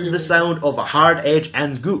create the sound of a hard edge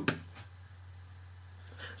and goop.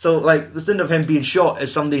 So, like, the sound of him being shot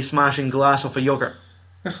is somebody smashing glass off a yogurt.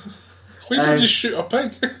 Why did you just shoot a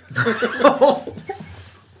pig?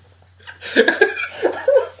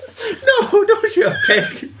 No, don't shoot a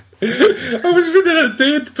pig. I was reading a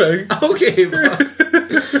dead pig. Okay, but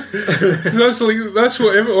That's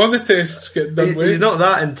what all the tests get done with. he's not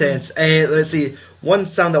that intense. Let's see. One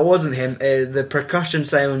sound that wasn't him, the percussion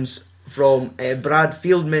sounds from Brad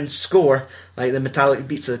Fieldman's score, like the metallic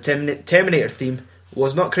beats of the Terminator theme,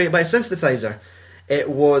 was not created by a synthesizer. It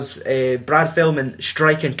was Brad Fieldman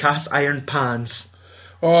striking cast iron pans.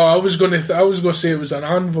 Oh, I was going to say it was an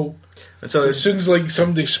anvil. So It sounds like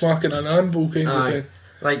somebody smacking an anvil kind of Aye. thing.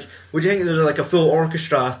 Like, would you think there was like a full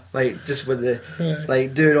orchestra, like just with the Aye.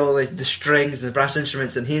 like doing all like the strings and the brass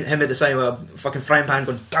instruments, and him at the side with a fucking frying pan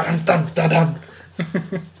going da-dum, dum, da-dum,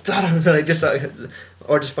 da-dum, like just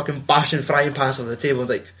or just fucking bashing frying pans on the table. It's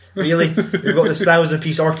like, really? We've got this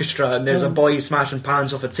 1,000-piece orchestra, and there's a boy smashing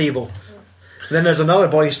pans off a table. And then there's another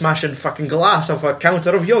boy smashing fucking glass off a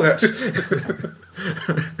counter of yogurts.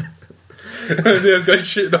 They're guy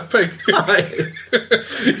shooting a pig. Aye.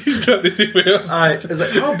 He's not anything else. Aye. It's like,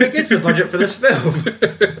 how big is the budget for this film?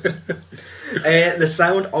 The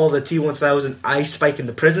sound of the T1000 eye spike in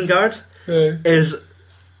the prison guard Aye. is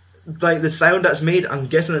like the sound that's made. I'm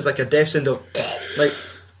guessing it's like a death sound of like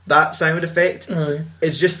that sound effect. Aye.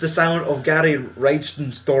 It's just the sound of Gary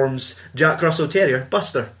Rydstonstorm's Jack Russell Terrier,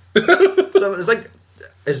 Buster. So it's like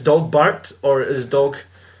his dog barked, or his dog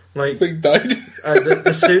like Died.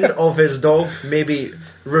 the sound of his dog maybe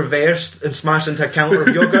reversed and smashed into a counter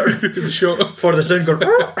of yogurt Shot. for the sound going.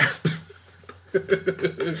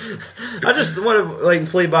 I just want to like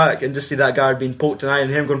play back and just see that guard being poked in the eye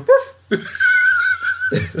and him going woof.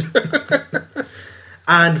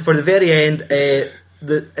 And for the very end,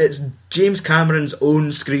 it's James Cameron's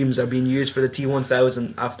own screams are being used for the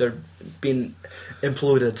T1000 after being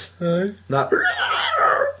imploded. Aye.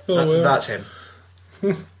 Well. That's him.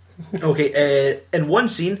 Okay, in one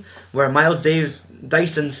scene where Miles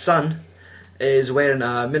Dyson's son is wearing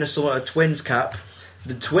a Minnesota Twins cap,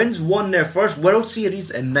 the Twins won their first World Series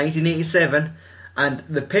in 1987, and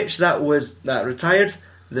the pitch that retired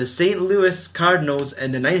the St. Louis Cardinals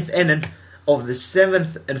in the 9th inning of the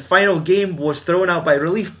 7th and final game was thrown out by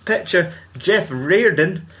relief pitcher Jeff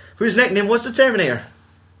Reardon, whose nickname was the Terminator.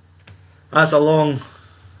 That's a long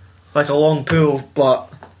pool,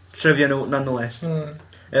 but trivia note nonetheless.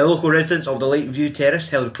 Local residents of the Lakeview Terrace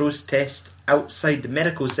held a protest outside the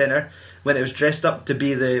medical centre when it was dressed up to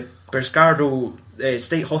be the Pescado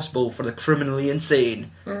State Hospital for the criminally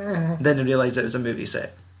insane. Then they realised it was a movie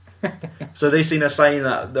set. So they seen a sign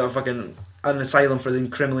that fucking an asylum for the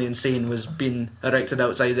criminally insane was being erected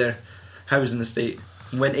outside their housing estate.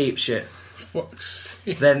 Went ape shit. Fuck's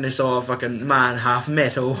sake. Then they saw a fucking man half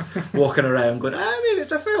metal walking around going, maybe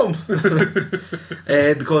it's a film.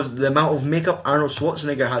 Because the amount of makeup Arnold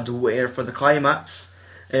Schwarzenegger had to wear for the climax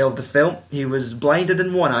of the film, he was blinded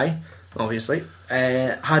in one eye, obviously,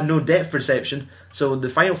 had no depth perception, so the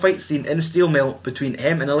final fight scene in the steel mill between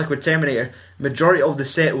him and the Liquid Terminator, majority of the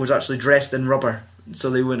set was actually dressed in rubber, so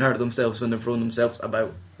they wouldn't hurt themselves when they're throwing themselves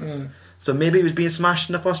about. So maybe he was being smashed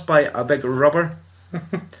in the puss by a big rubber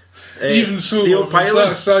Even so, steel if it's pilot.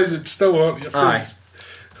 that size, it'd still hurt your Aye. face.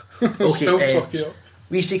 Okay, Still fuck you up.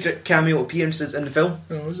 wee secret cameo appearances in the film.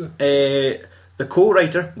 Oh, is it? The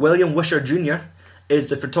co-writer, William Wisher Jr., is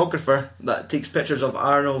the photographer that takes pictures of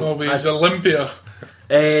Arnold. Oh, but he's as- Olympia.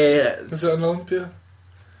 Is it an Olympia?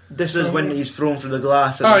 This is when he's thrown through the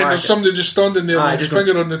glass. At Aye, the there's market. somebody just standing there with his just going-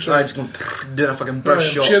 finger on the Aye, trigger. just going doing a fucking Aye, burst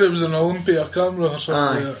I'm shot. sure it was an Olympia camera or something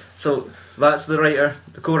Aye. like that. So that's the writer,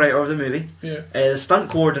 the co-writer of the movie. Yeah. The stunt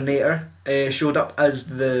coordinator showed up as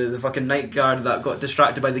the fucking night guard that got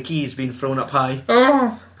distracted by the keys being thrown up high.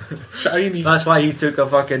 Oh, shiny. That's why he took a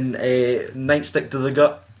fucking nightstick to the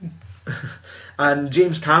gut. And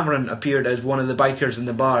James Cameron appeared as one of the bikers in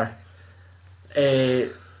the bar.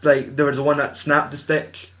 Like there was the one that snapped the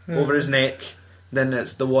stick over his neck. Then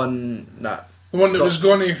it's the one that The one that was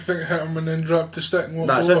going to think hit him and then dropped the stick and walked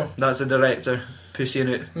That's over. it. That's the director pushing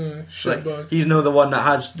it. Shit bag. He's not the one that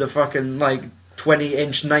has the fucking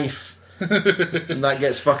 20-inch knife and that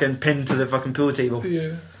gets fucking pinned to the fucking pool table.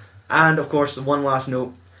 Yeah. And of course, one last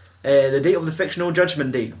note. The date of the fictional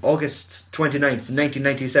Judgment Day, August 29th,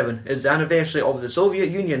 1997, is the anniversary of the Soviet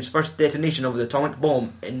Union's first detonation of the atomic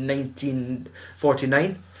bomb in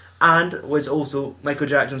 1949, and was also Michael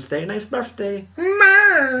Jackson's 39th birthday.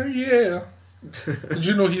 Yeah. Did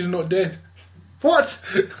you know he's not dead? What?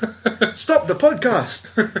 Stop the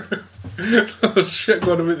podcast! There's shit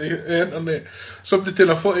going about the internet. Somebody took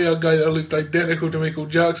a photo of a guy that looked identical to Michael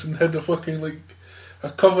Jackson, had a fucking a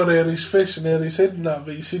cover of his face and of his head and that,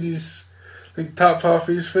 but you see his top half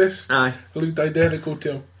of his face? Aye. It looked identical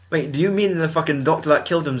to him. Wait, do you mean the fucking doctor that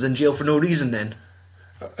killed him's in jail for no reason then?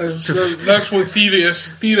 That's what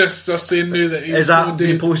theorists are saying now, that he's Is that not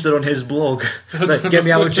being dead. posted on his blog? Like, get me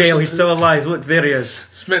out of jail, he's still alive, look, there he is.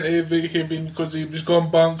 It's meant to be because he was gone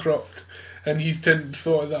bankrupt and he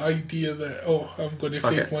thought of the idea that, I'm going to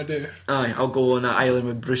fake my death. Aye, I'll go on that island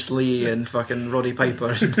with Bruce Lee and fucking Roddy Piper.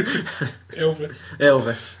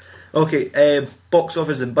 Elvis. Okay, box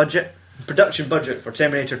office and budget. Production budget for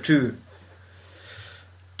Terminator 2.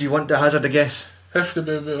 Do you want to hazard a guess? Have to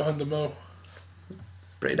be about 100 mil.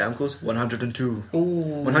 Pretty damn close. 102. Oh.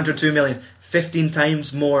 102 million. 15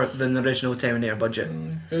 times more than the original Terminator budget.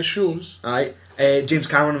 It shows. Aye. James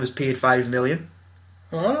Cameron was paid 5 million.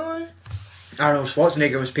 Aye. Arnold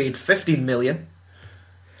Schwarzenegger was paid 15 million.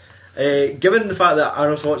 Given the fact that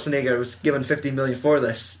Arnold Schwarzenegger was given 15 million for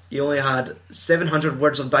this, he only had 700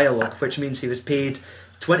 words of dialogue, which means he was paid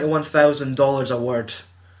 $21,000 a word.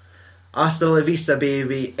 Hasta la Vista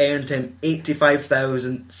Baby earned him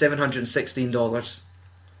 $85,716.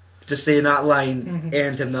 Just saying that line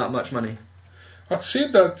earned him that much money. I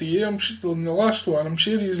said that to you. I'm sure in the last one. I'm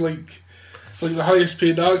sure he's like the highest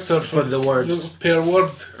paid actor For the words. per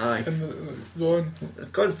word. Aye. Go on.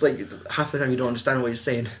 Because half the time you don't understand what he's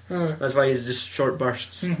saying. Aye. That's why it's just short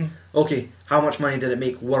bursts. Okay, how much money did it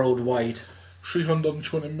make worldwide?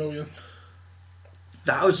 320 million.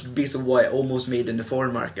 That was basically what it almost made in the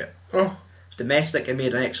foreign market. Oh. Domestic, it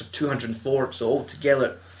made an extra 204, so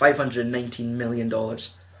altogether $519 million.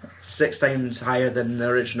 6 times higher than the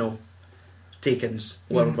original takings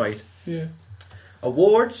worldwide. Yeah.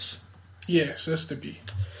 Awards. Yes, that's to be.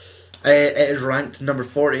 It is ranked number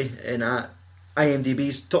 40 in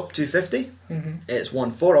IMDb's top 250. It's won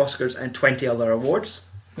 4 Oscars and 20 other awards.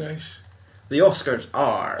 Nice. The Oscars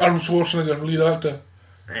are Arnold Schwarzenegger, lead actor.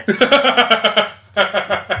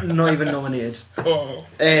 not even nominated. Oh.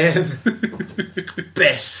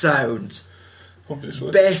 Best sound.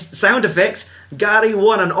 Obviously. Best sound effects. Gary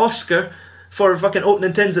won an Oscar for fucking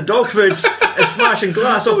opening tins of dog food and smashing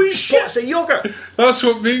glass of pots of yogurt. That's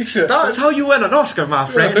what makes it. That's how you win an Oscar, my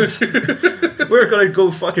friends. We're going to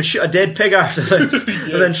go fucking shoot a dead pig after this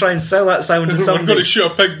and then try and sell that sound to We're somebody. going to shoot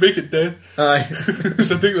a pig, make it dead. Aye.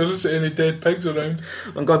 Because I think there's not any dead pigs around.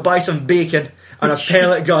 I'm going to buy some bacon and a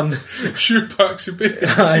pellet gun. Shoot packs of bacon.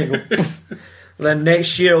 Aye, go poof. And then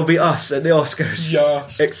next year it'll be us at the Oscars.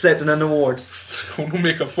 Yes. Accepting an award. We'll not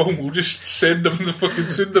make a film, we'll just send them the fucking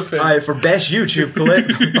sound effect. Aye, for best YouTube clip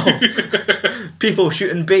of people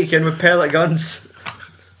shooting bacon with pellet guns.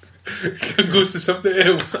 It goes to something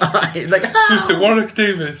else. Aye, like, Goes to Warwick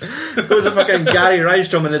Davis. goes to fucking Gary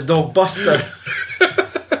Rydstrom and his dog Buster.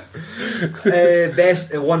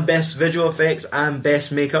 Won best visual effects and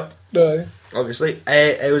best makeup. Aye. Obviously,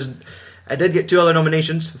 I did get 2 other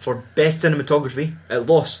nominations for best cinematography. It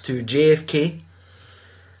lost to JFK,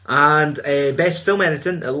 and best film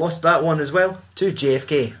editing. It lost that one as well to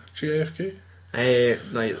JFK. JFK. A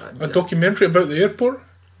documentary about the airport?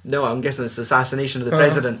 No, I'm guessing it's the assassination of the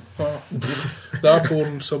president. That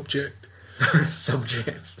boring subject.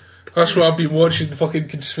 Subjects. That's what I've been watching, fucking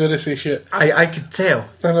conspiracy shit. I could tell.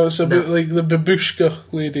 And it's about like the babushka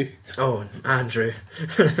lady. Oh, Andrew.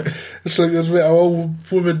 It's like there's a old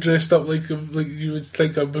woman dressed up like you would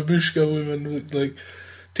think a babushka woman, like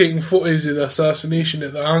taking photos of the assassination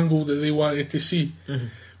at the angle that they wanted to see,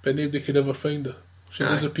 but nobody could ever find her. She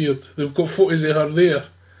disappeared. They've got photos of her there,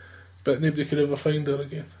 but nobody could ever find her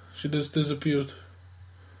again. She just disappeared.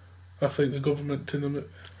 I think the government took them out.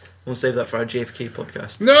 We'll save that for our JFK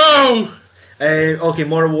podcast. No! Okay,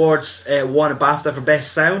 more awards. Won a BAFTA for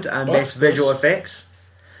best sound and best visual effects.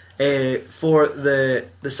 For the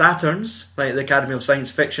Saturns, like the Academy of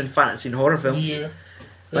Science Fiction, Fantasy and Horror Films. Yeah.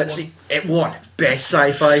 Let's see. It won best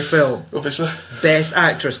sci-fi film. Obviously. Best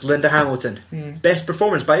actress, Linda Hamilton. Best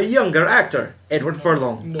performance by a younger actor, Edward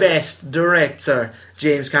Furlong. No. Best director,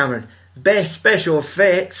 James Cameron. Best special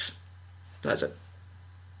effects. That's it.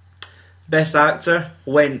 Best Actor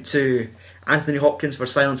went to Anthony Hopkins for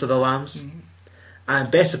Silence of the Lambs. And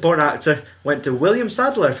Best Supporting Actor went to William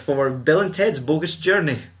Sadler for Bill and Ted's Bogus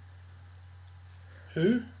Journey.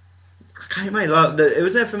 Who? I can't remember. It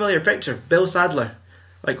was a familiar picture. Bill Sadler.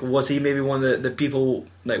 Like, was he maybe one of the people,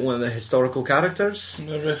 like one of the historical characters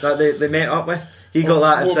Maybe. that they met up with? He got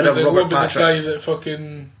that instead of Robert Patrick. The guy that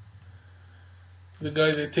the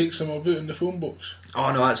guy that takes him about in the phone box.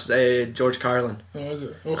 Oh no, that's George Carlin. Oh, is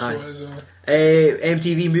it? Also, Aye. is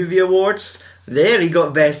MTV Movie Awards. There he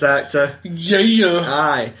got Best Actor. Yeah.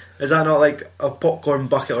 Aye. Is that not like a popcorn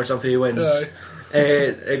bucket or something he wins? Aye.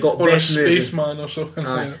 It got Or Best a Movie. spaceman or something.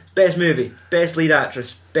 Aye. Yeah. Best Movie. Best Lead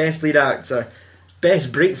Actress. Best Lead Actor.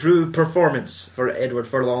 Best Breakthrough Performance for Edward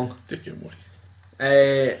Furlong. Dick boy.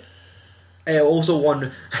 Also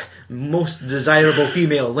won Most Desirable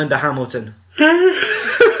Female, Linda Hamilton.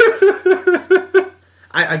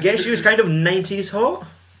 I guess she was kind of 90s hot.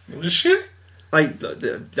 Was she? Like,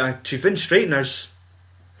 she finished Straighteners.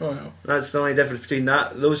 Oh, yeah. That's the only difference between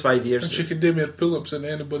those 5 years. And she could do more pull-ups than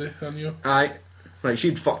anybody, I knew. Aye. Like,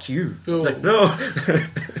 she'd fuck you. Oh. Like, no.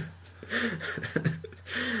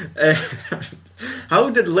 How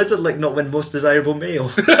did Lizard Lick not win Most Desirable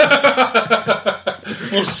Male?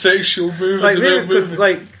 Most sexual move Like, in the maybe because, movie.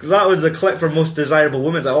 like, that was the clip for Most Desirable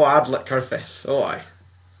Woman. It's like, oh, I'd lick her face. Oh, aye.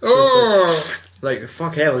 Oh! Like,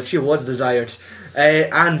 fuck hell, she was desired.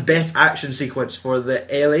 And Best Action Sequence for the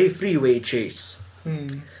LA Freeway Chase.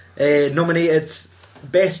 Nominated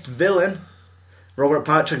Best Villain. Robert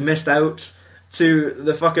Patrick missed out to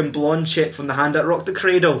the fucking blonde chick from The Hand That Rocked the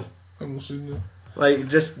Cradle. I've not seen that. Like,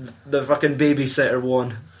 just the fucking babysitter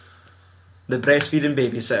won. The breastfeeding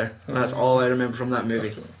babysitter. That's all I remember from that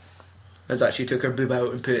movie. Is that she took her boob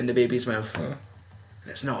out and put it in the baby's mouth.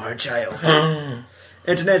 It's not her child.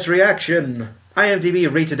 Internet's reaction.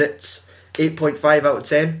 IMDb rated it 8.5 out of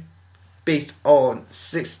 10. Based on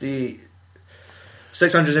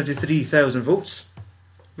 673,000 votes.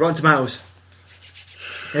 Rotten Tomatoes.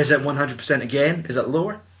 Is it 100% again? Is it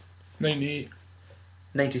lower? 98.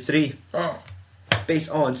 93. Oh. Based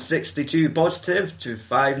on 62 positive to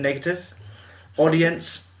 5 negative.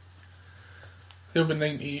 Audience, They'll be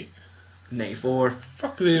 98. 94.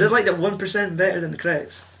 Fuck them. They're like the 1% better than the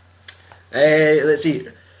critics. Let's see.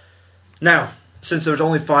 Now, since there's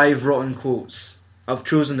only 5 rotten quotes, I've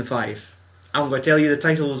chosen the 5. I'm going to tell you the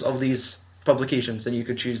titles of these publications and you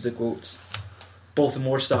could choose the quotes.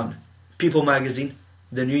 Baltimore Sun, People Magazine,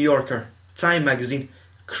 The New Yorker, Time Magazine,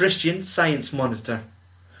 Christian Science Monitor.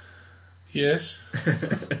 Yes.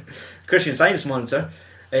 Christian Science Monitor.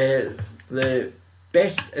 The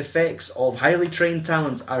best effects of highly trained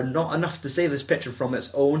talent are not enough to save this picture from its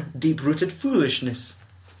own deep-rooted foolishness.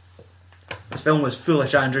 This film was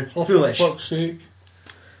foolish, Andrew. Oh, Foolish. for fuck's sake.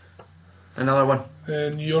 Another one.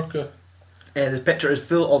 New Yorker. The picture is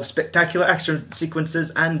full of spectacular action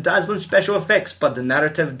sequences and dazzling special effects, but the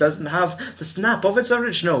narrative doesn't have the snap of its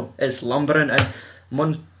original. It's lumbering and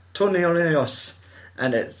monotonous,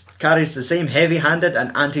 and it carries the same heavy-handed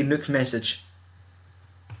and anti-nuke message.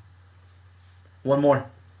 One more.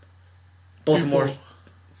 Baltimore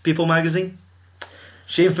People Magazine.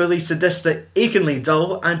 Shamefully sadistic, achingly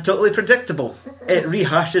dull, and totally predictable. It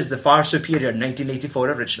rehashes the far superior 1984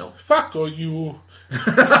 original. Fuck all you.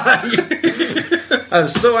 I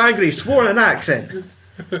was so angry, swore in an accent.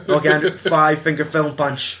 Okay, 5 finger film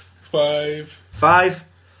punch. 5. 5?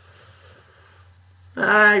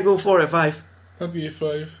 I go for it, 5. I'd give you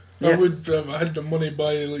 5. Yeah. I would have had the money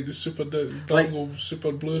buy like the super dongle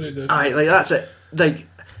super Blu-ray disc. Aye, like that's it. Like,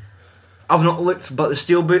 I've not looked, but the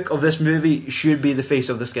steelbook of this movie should be the face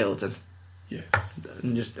of the skeleton. Yes.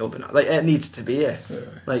 And just open it. Like, it needs to be, yeah. Yeah.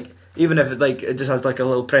 Like, even if it just has like a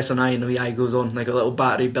little press on eye and the eye goes on, like a little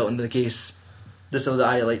battery built into the case, just so the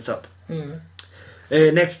eye lights up.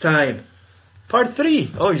 Next time, part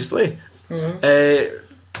 3, obviously. I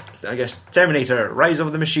guess Terminator: Rise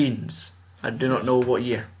of the Machines. I do not know what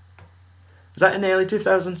year. Is that in the early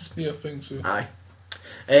 2000s? Yeah, I think so. Aye.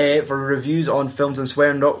 For reviews on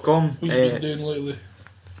filmsandswearing.com. What you been doing lately?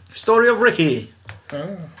 Story of Ricky.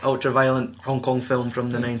 Ah, Ultra-violent Hong Kong film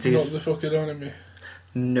from the 90s. not the fucking anime.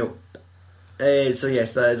 Nope. So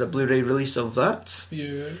yes, that is a Blu-ray release of that.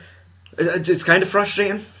 Yeah. It's kind of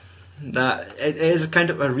frustrating that it is kind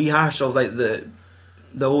of a rehash of like the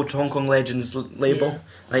old Hong Kong Legends label. Yeah.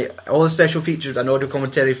 Like all the special features and audio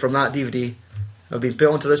commentary from that DVD have been put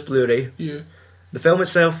onto this Blu-ray. Yeah. The film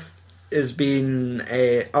itself is being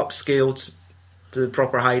upscaled to the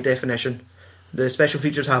proper high definition. The special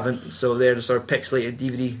features haven't, so they're the sort of pixelated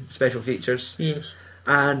DVD special features. Yes.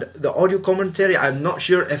 And the audio commentary, I'm not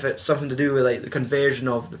sure if it's something to do with like the conversion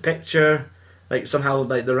of the picture Like somehow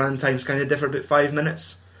like the run times kind of differ about 5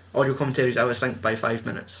 minutes. Audio commentary's out of sync by 5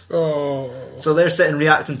 minutes. Oh. So they're sitting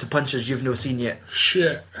reacting to punches you've no seen yet.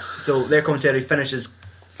 Shit. So their commentary finishes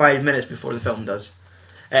 5 minutes before the film does.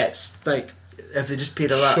 It's like if they just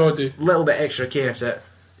paid a Shoddy. little bit extra care to it.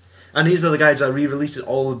 And these are the guys that re-released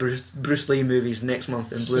all the Bruce Lee movies next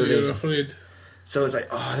month in So you're Blu-ray. afraid. So it's like,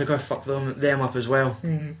 oh, they're gonna fuck them up as well.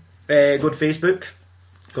 Mm. Go to Facebook,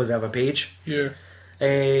 because they have a page. Yeah.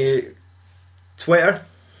 Twitter.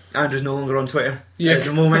 Andrew's no longer on Twitter at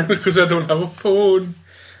the moment. Because I don't have a phone.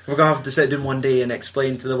 We're going to have to sit down one day and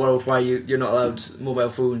explain to the world why you're not allowed mobile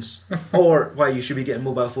phones. Or why you should be getting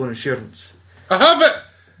mobile phone insurance. I have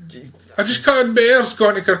it! I just cut in Bears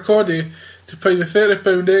going to Kirkcaldy to pay the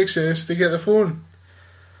 £30 excess to get the phone.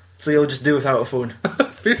 So you'll just do without a phone.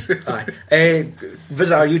 Aye.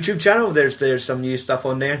 Visit our YouTube channel. There's some new stuff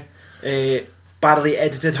on there. Badly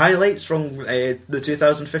edited highlights from the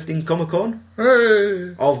 2015 Comic Con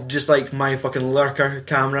Hey. of just like my fucking lurker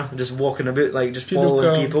camera just walking about, like just People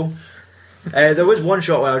following come. people. There was one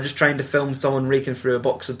shot where I was just trying to film someone raking through a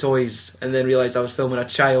box of toys and then realised I was filming a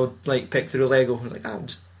child like pick through Lego. I was like, I'm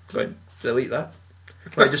just going to delete that.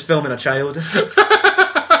 Like just filming a child.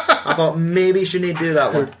 I thought maybe you shouldn't do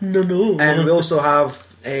that one. No. And we also have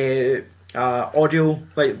audio,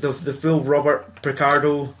 like the full Robert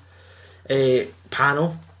Picardo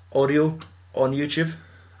panel audio on YouTube,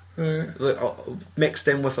 mixed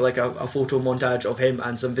in with like a photo montage of him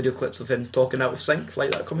and some video clips of him talking out of sync,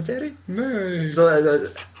 like that commentary. Nice. So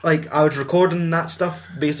like I was recording that stuff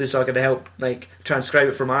basically so I could help like transcribe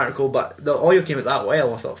it from my article, but the audio came out that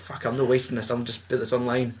well. I thought, fuck, I'm not wasting this. I'm just put this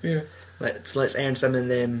online. Yeah. Let's earn some in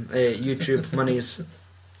them YouTube monies.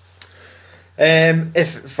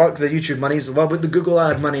 If fuck the YouTube monies, what about the Google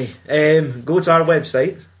ad money? Go to our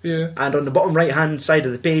website, Yeah. and on the bottom right hand side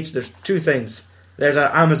of the page, there's two things. There's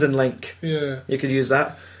our Amazon link. Yeah. You could use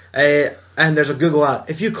that, and there's a Google ad.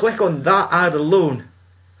 If you click on that ad alone,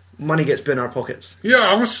 money gets put in our pockets,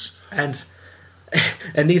 Yes. and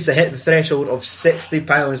it needs to hit the threshold of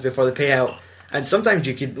 £60 before the payout. And sometimes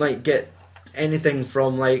you could like get anything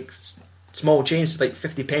from like small change to like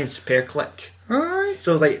 50 pence per click. Aye.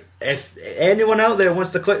 So like if anyone out there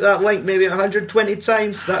wants to click that link maybe 120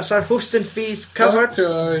 times, that's our hosting fees covered. Fuck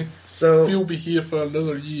aye. So You'll be here for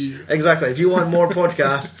another year. exactly, if you want more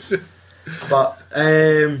podcasts. But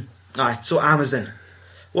aye, so Amazon.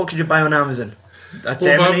 What could you buy on Amazon? A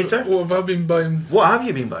Terminator? What have I been buying What have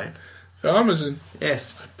you been buying? for Amazon?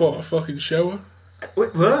 Yes. I bought a fucking shower.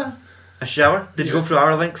 Wait, what? A shower? Did you go through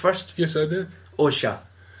our link first? Yes, I did. Osha.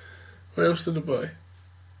 What else did I buy?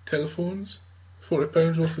 Telephones.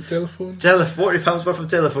 £40 worth of telephones. £40 worth of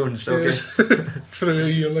telephones. Okay. Yes. Through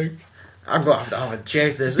your link. I'm going to have to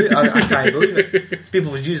check this out. I can't believe it.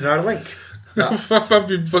 People was using our link. I've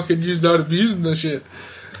been fucking using that abusing this shit.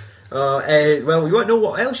 Well, you want to know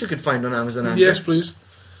what else you could find on Amazon? Andrew? Yes, please.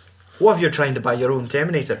 What if you're trying to buy your own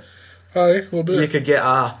Terminator? Aye, what about You it? could get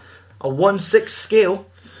a 1/6 scale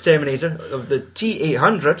Terminator of the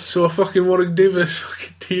T800. So a fucking Warwick Davis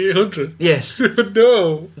fucking T800. Yes.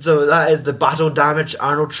 No. So that is the battle damaged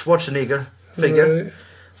Arnold Schwarzenegger figure Right.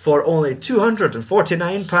 for only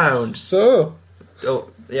 £249. So, Oh,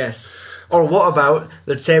 yes. Or what about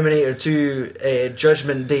the Terminator 2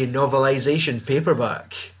 Judgment Day novelisation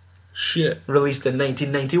paperback, shit. released in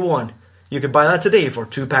 1991? You could buy that today for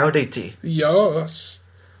 £2.80. Yes.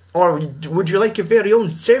 Or would you like your very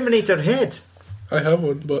own Terminator head? I have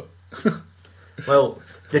one, but Well,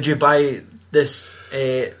 did you buy this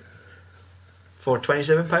for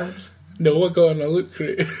 £27? no, I got an a look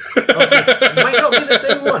crate. It might not be the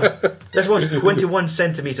same one. This one's 21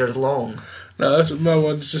 centimetres long, Nah, that's, my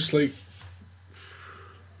one's just like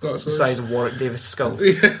that's the size of Warwick Davis' skull.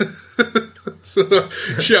 So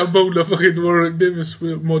shit, I'm building a fucking Warwick Davis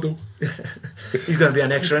model. He's going to be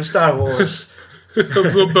an extra in Star Wars. I'm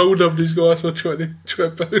going to build him. He's got for £20.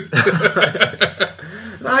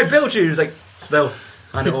 I built you. He was like, still,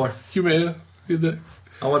 I know. You may, you know.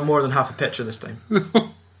 I want more than half a picture this time.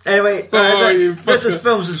 Anyway, You this is fucker.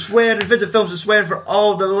 Films and Swearing. Visit Films and Swearing for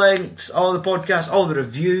all the links, all the podcasts, all the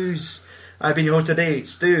reviews. I've been your host today,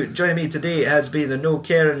 Stu. Joining me today has been the No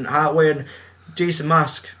Caring, hat wearing, Jason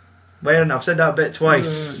Mask wearing. I've said that bit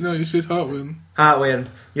twice. No, you said hat wearing. Hat wearing.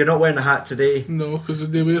 You're not wearing a hat today. No, because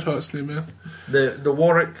they wear hats now, man. The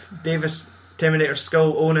Warwick Davis Terminator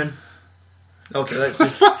skull owning. Okay, let's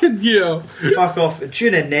just Fucking yeah. fuck off and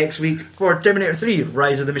tune in next week for Terminator 3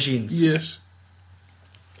 Rise of the Machines. Yes.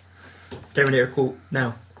 Terminator quote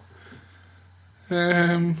now.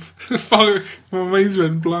 Fuck, my mind's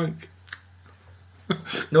went blank.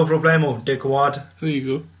 No problemo, dickwad. There you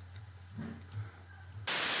go.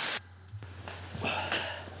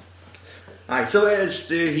 Aye, so it's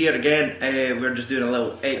Stu here again. We're just doing a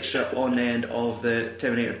little extra on the end of the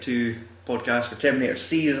Terminator 2 podcast for Terminator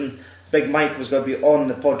season. Big Mike was going to be on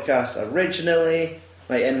the podcast originally,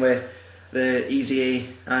 like in with the Easy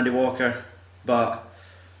A, Andy Walker, but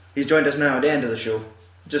he's joined us now at the end of the show,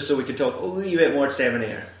 just so we could talk a little bit more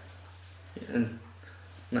Terminator. And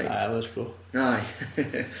like, aye, let's go. Aye.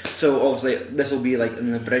 So obviously this will be like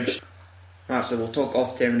in the bridge. So we'll talk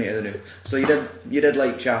off Terminator the new. So you did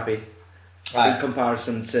like Chappie in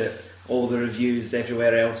comparison to all the reviews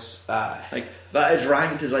everywhere else. Aye. Like that is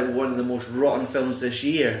ranked as like one of the most rotten films this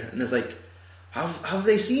year, and it's like, have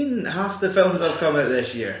they seen half the films that have come out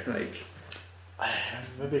this year? Like,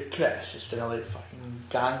 maybe Chris is doing like fucking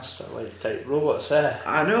gangster like type robots.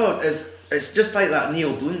 I know it's just like that.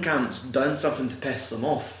 Neil Blomkamp's done something to piss them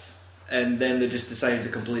off, and then they just decided to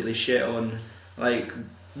completely shit on like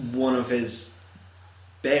one of his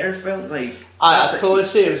better films. Like, I'd probably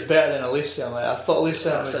say it was better than Elysium. Like, I thought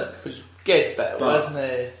Elysium was good, but it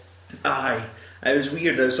wasn't. Aye, it was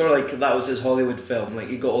weird. It was sort of like that was his Hollywood film. Like,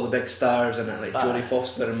 he got all the big stars in it, like Jodie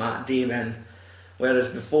Foster and Matt Damon. Whereas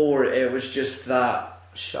before it was just that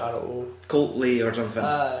Charlotte Coatley or something.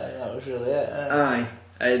 Aye, that was really it. Aye,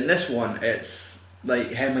 and this one it's like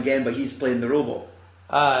him again, but he's playing the robot.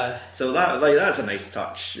 Aye. So that's a nice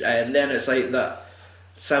touch. And then it's like that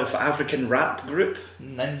South African rap group,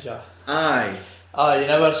 Ninja. Aye. Oh, you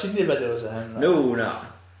never seen the videos of him? No, no.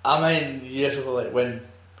 I mean, years ago, like when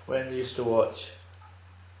we used to watch,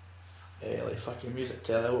 like fucking music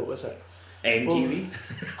telly. What was it? MTV.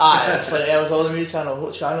 Aye, it's like it was all the music channel.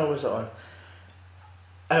 What channel was it on?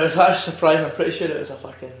 I was actually surprised. I'm pretty sure it was a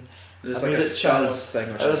fucking There's a like music a channel. thing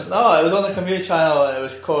or It something. was it was on the community channel, and it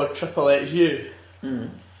was called Triple XU. Mm.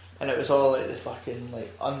 And it was all like the fucking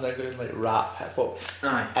like underground like rap hip hop.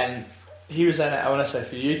 Aye. And he was in it. Honestly,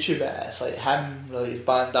 if you YouTube it, it's like him, like his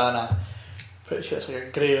bandana. Pretty sure it's like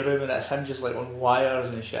a grey room, and it's him just like on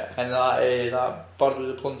wires and shit. And that bird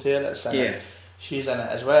with the blonde hair that's in it, she's in it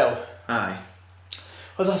as well. Aye.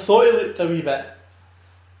 Because I thought he looked a wee bit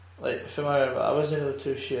like familiar, but I wasn't really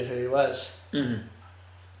too sure who he was. Mm-hmm.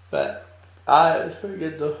 But it was pretty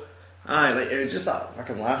good though. Aye, like it was just that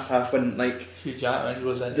fucking last half when like Hugh Jackman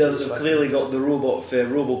goes in. they've clearly got the robot for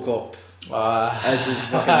RoboCop as his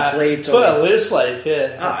fucking play It's what toy. it looks like,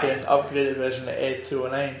 yeah. Aye. Like an upgraded version of Ed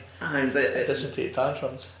 209. Aye, it's like, It doesn't take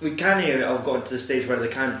tantrums. we can't have gotten to the stage where they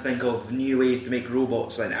can't think of new ways to make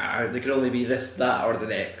robots. Like, they could only be this, that, or the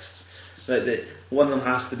next. Like, one of them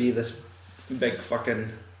has to be this big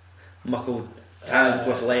fucking muckle tank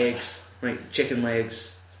with legs, like chicken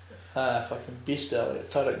legs. Fucking beast there, like a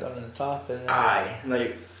turret gun on the top. And Aye,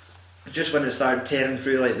 like just when it started tearing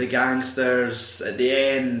through like the gangsters at the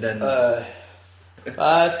end, and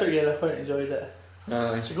it's pretty good. I quite enjoyed it.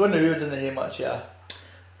 aye, So going to Weird didn't hear much, yeah.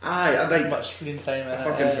 aye, I like. Much screen time in I it.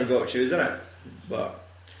 fucking forgot she was in it, but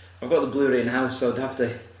I've got the Blu-ray in the house, so I'd have to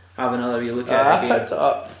have another wee look at I it again. picked it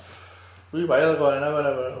up a wee while ago and I never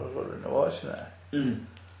got around to watching it. Mm.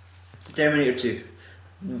 Terminator 2.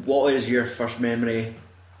 What is your first memory?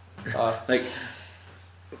 Like,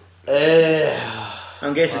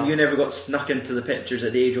 I'm guessing you never got snuck into the pictures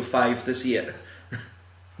at the age of 5 to see it.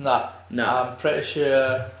 Nah. Nah. I'm pretty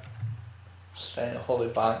sure staying at Holly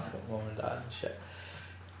Bank with mum and dad and shit.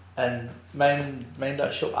 And mind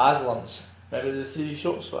that shop Aslan's. Remember the 3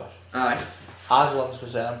 shops were? Aye. Aslan's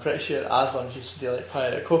was there. I'm pretty sure Aslan's used to do like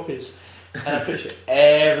pirate copies. And I'm pretty sure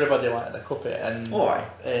everybody wanted a copy. And Oh, aye.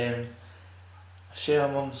 I share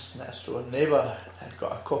my mum's next door neighbour had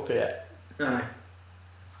got a copy of it, Aye.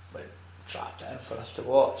 like trapped in for us to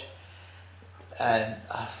watch. And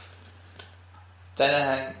I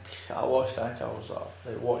watched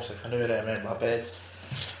the canoe in my bed.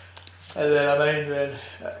 And then I mind when it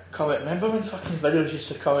come out. Remember when fucking videos used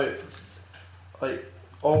to come out like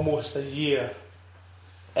almost a year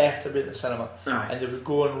after being in the cinema, Aye. and they would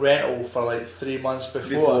go on rental for like 3 months before.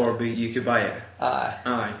 Before you could buy it. Aye.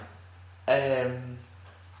 Aye.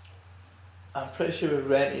 I'm pretty sure we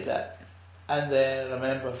rented it, and then I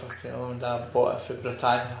remember fucking mum and dad bought it for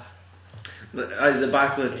Britannia. The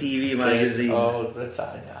back of the TV magazine. Oh,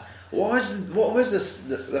 Britannia. What was this?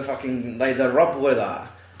 The fucking like the rub with that?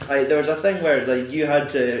 Like there was a thing where like you had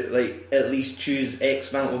to like at least choose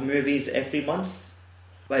X amount of movies every month.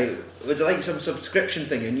 Like was it like some subscription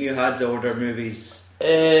thing, and you had to order movies?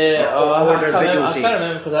 I order can't videotapes.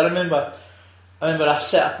 remember because I remember I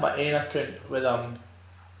set up my AIM account with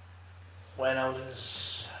when I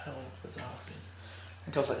was I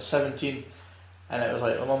think I was like 17, and it was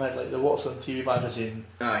like my mum had like the What's on TV magazine.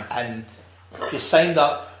 Aye. And if you signed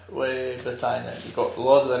up with Britannia. You got the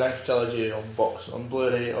Lord of the Rings trilogy on box, on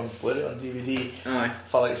Blu-ray, on DVD Aye.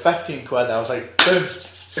 for like 15 quid. I was like, boom,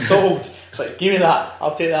 sold. It's like, give me that,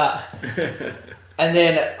 I'll take that. And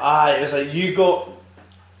then it was like you got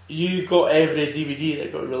every DVD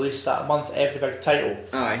that got released that month, every big title.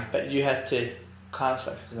 Aye. But you had to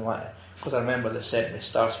cancel it because you didn't want it. Because I remember they sent me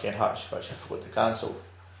Starsky and Hutch, which I forgot to cancel,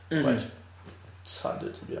 which turned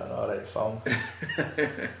out to be an alright film.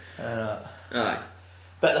 Aye.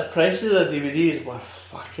 But the prices of the DVDs were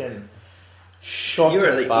fucking shocking. You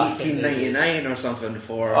were like back in the $18.99 or something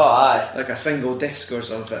for aye. like a single disc or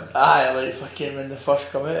something. Aye, like fucking when they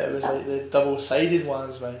first come out, it was like the double-sided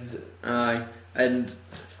ones, man. Aye, and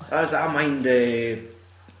I mind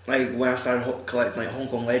like when I started collecting like Hong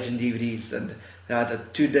Kong Legend DVDs, and they had a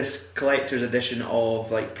 2-disc collector's edition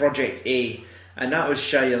of like Project A, and that was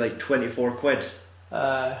shy of like 24 quid.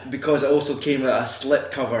 Because it also came with a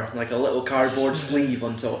slip cover, like a little cardboard sleeve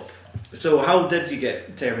on top. So how did you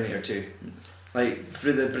get Terminator 2? Like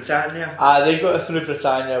through the Britannia? They got it through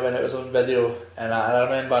Britannia when it was on video, and I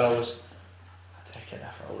remember I reckon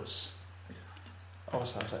if I was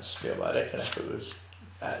at school, but I reckon if it was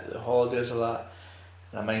at the holidays or that,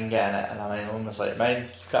 and I mind getting it, and I mind mum was like, "Mind,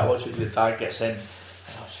 you can't watch it till the dad gets in." And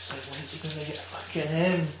I was just like, "When's he gonna get fucking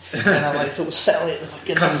him?" And I'm like, sitting like the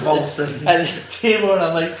fucking convulsing at the table, and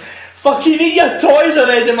I'm like, "Fucking eat your toys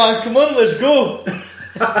already, man! Come on, let's go."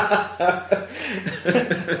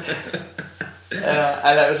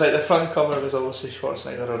 And it was like the front cover was obviously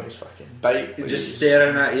Schwarzenegger on his fucking bike, just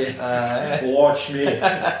staring at you. Watch me.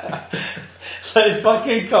 It's like,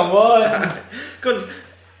 fucking come on. Because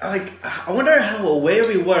like I wonder how aware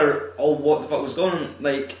we were of what the fuck was going on.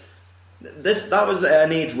 Like that was at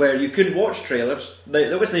an age where you couldn't watch trailers. Like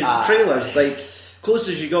there wasn't even trailers. Like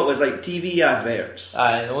closest you got was like TV adverts.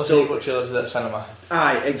 Aye, the most you got trailers at the cinema.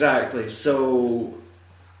 Aye, exactly. So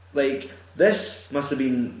like this must have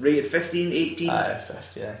been rated 15, 18. Aye,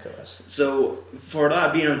 15 I think it was. So for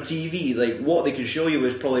that being on TV, like what they could show you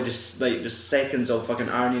was probably just seconds of fucking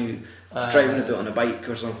Arnie driving about on a bike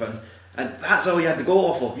or something. And that's all you had to go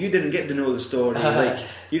off of. You didn't get to know the story. Like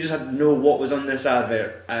you just had to know what was on this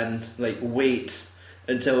advert and like wait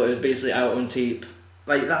until it was basically out on tape.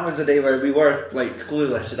 Like that was the day where we were like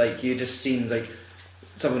clueless. Like you just seen like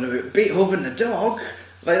something about Beethoven the dog.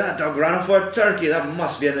 Like that dog ran off a turkey. That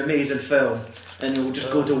must be an amazing film. And we'll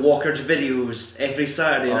just go to Walker's videos every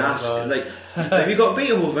Saturday and ask like, "Have you got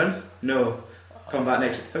Beethoven?" No. Come back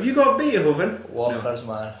next week. "Have you got Beethoven?" Walker's,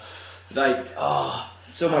 no. Man. Like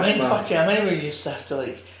so much I remember we used to have to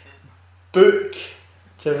like book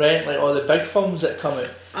to rent like all the big films that come out.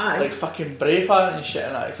 Aye. Like fucking Braveheart and shit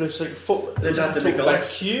and that. Because like they'd have to make a big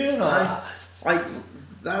list. queue and all that. Like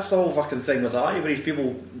that's the whole fucking thing with the libraries.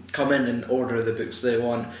 People come in and order the books they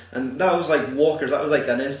want, and that was like Walker's. That was like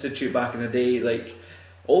an institute back in the day. Like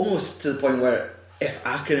almost to the point where if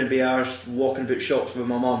I couldn't be arsed walking about shops with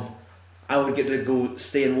my mum, I would get to go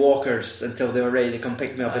stay in Walker's until they were ready to come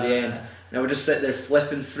pick me up at the end. And I would just sit there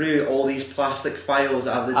flipping through all these plastic files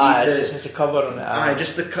that have just the cover on it.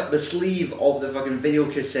 Just the sleeve of the fucking video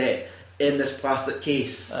cassette in this plastic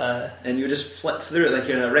case, and you just flip through it like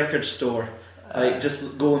you're in a record store, like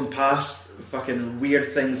just going past fucking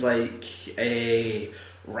weird things like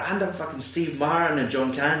random fucking Steve Martin and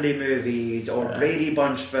John Candy movies or Brady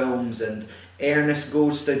Bunch films and Ernest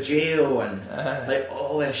Goes to Jail and like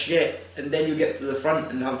all this shit, and then you get to the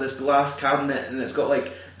front and have this glass cabinet and it's got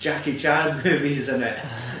like Jackie Chan movies in it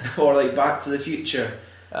or like Back to the Future.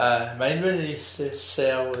 Mine when they used to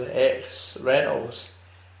sell the X rentals,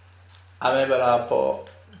 I remember I bought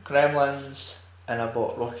Gremlins and I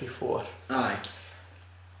bought Rocky 4. Aye.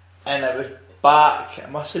 And it was back, it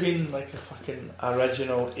must have been like a fucking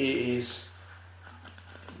original 80s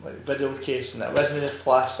like video casing. It wasn't the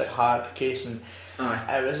plastic hard casing.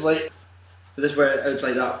 Aye. It was like this where it's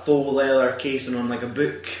like that faux leather casing on like a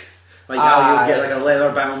book. Like how you get like a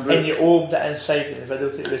leather bound book. And you opened it inside and the video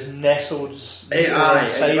tape was nestled aye,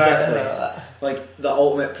 inside exactly. it. Like the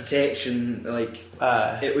ultimate protection, like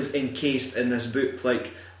it was encased in this book,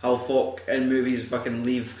 like how folk in movies fucking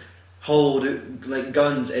leave hollowed out, like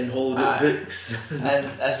guns in hollowed out books. And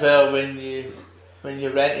as well when you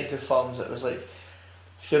rented the films, it was like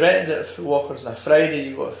if you rented it for Walkers on a Friday,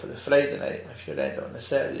 you got it for the Friday night. If you rented it on a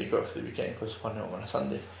Saturday, you got it for the weekend because one night on a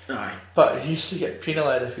Sunday. Aye. But you used to get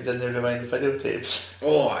penalised if you didn't rewind the videotapes.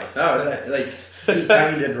 Oh, aye. That was it. Like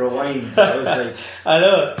rewind and rewind. That was like I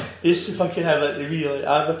know. You used to fucking have like the wee like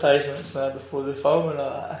advertisements now before the film and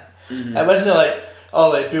all that. Mm-hmm. It wasn't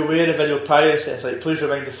like beware of video piracy. It's like please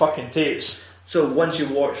rewind the fucking tapes. So once you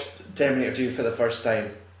watched Terminator 2 for the first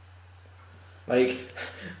time, Like,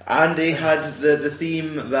 Andy had the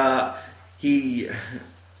theme that I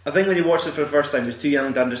think when he watched it for the first time, he was too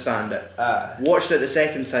young to understand it. Watched it the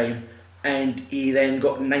second time, and he then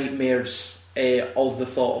got nightmares of the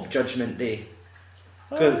thought of Judgment Day.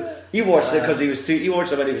 Because he watched it because he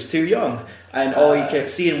watched it when he was too young, and all he kept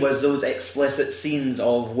seeing was those explicit scenes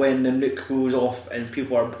of when the nuke goes off and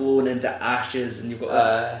people are blown into ashes, and you've got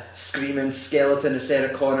a screaming skeleton of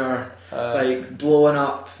Sarah Connor like blowing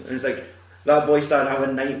up, and it's like that boy started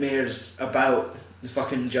having nightmares about the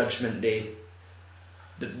fucking Judgment Day.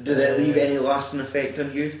 Did it leave any lasting effect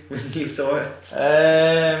on you when you saw it?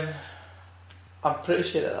 I'm pretty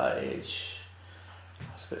sure at that age I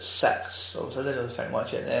was about 6, so I didn't really think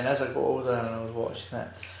much of it. And as I got older and I was watching it,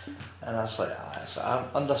 and I was like, I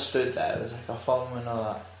understood that it was like a film and all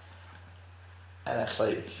that. And it's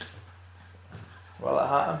like, will it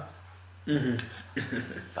happen?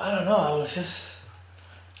 I don't know,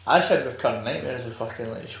 I actually had recurrent nightmares of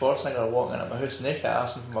fucking like Schwarzenegger walking at my house naked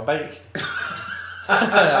asking for my bike.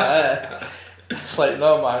 It's like,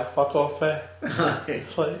 no man, fuck off.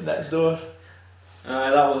 It's like next door.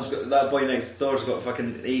 That boy next door's got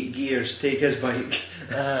fucking 8 gears. Take his bike.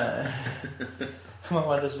 My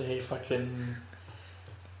one doesn't have fucking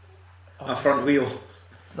a front wheel.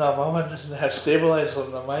 No, my one doesn't have stabilisers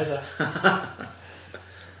on them either.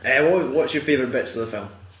 What's your favourite bits of the film?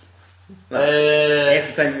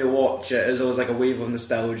 Every time you watch it, there's always like a wave of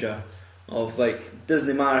nostalgia. Of like,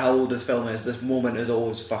 doesn't matter how old this film is, this moment is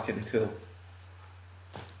always fucking cool.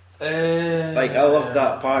 Like, I love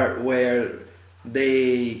that part where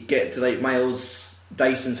they get to like Miles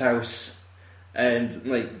Dyson's house, and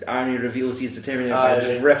like Arnie reveals he's the Terminator by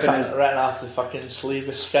just ripping off the fucking sleeve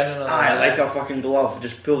of skin and all that. Like a fucking glove,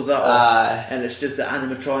 just pulls that off, and it's just the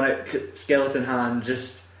animatronic skeleton hand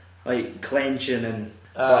just like clenching and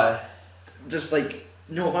but just like,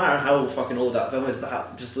 no matter how fucking old that film is,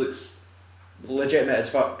 that just looks legitimate as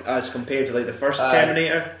fuck as compared to like the first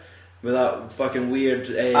Terminator with that fucking weird with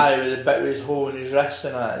the bit where he's holding his wrist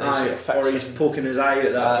and that, or he's poking his eye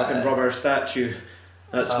at that fucking rubber statue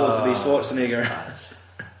that's supposed to be Schwarzenegger.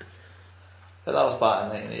 But that was back in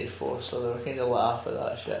 1984, so they were kind of laugh at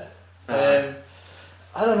that shit. I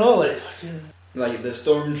don't know, like fucking like the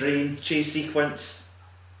storm drain chase sequence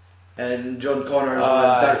and John Connor's on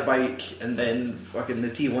his dirt bike, and then fucking the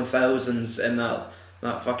T-1000s in that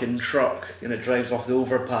fucking truck, and it drives off the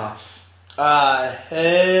overpass.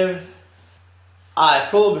 Probably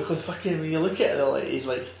because fucking when you look at it, like he's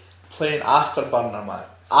like playing Afterburner, man.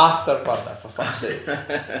 Afterburner, for fuck's sake.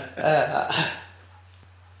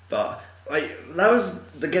 But like, that was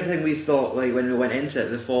the good thing we thought, like when we went into it,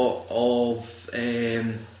 the thought of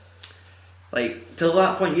like, till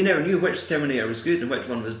that point you never knew which Terminator was good and which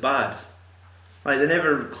one was bad. Like, they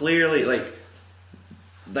never clearly, like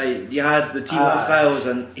you had the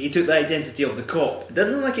T-1000, he took the identity of the cop. It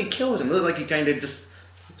didn't look like he killed him, it looked like he kind of just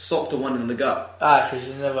socked the one in the gut. Because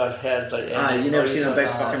you never heard like you never seen a big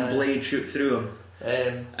fucking blade shoot through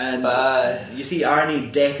him. And you see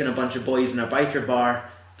Arnie decking a bunch of boys in a biker bar,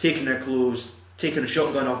 taking their clothes, taking a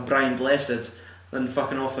shotgun off Brian Blessed, then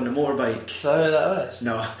fucking off on the motorbike. Is that who that was?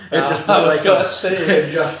 No, it just looked like him. It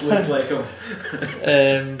just looked like him.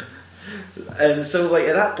 And so, like,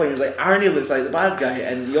 at that point, like, Arnie looks like the bad guy,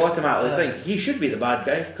 and you automatically think he should be the bad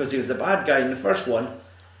guy because he was the bad guy in the first one.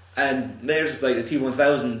 And there's like the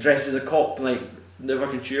T-1000 dressed as a cop, like the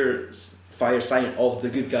fucking fire sign of the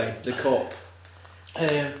good guy, the cop.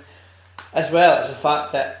 As well as the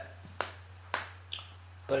fact that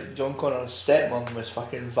like John Connor's stepmom was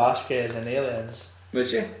fucking Vasquez in Aliens.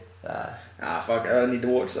 Was she? Fuck, I need to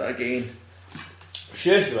watch that again.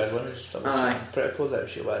 Sure she was, wasn't she? I'm pretty cool that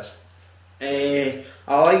she was. I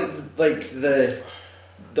like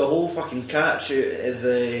the whole fucking catch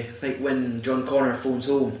the like when John Connor phones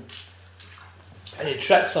home and he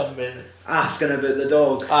tricks him with asking about the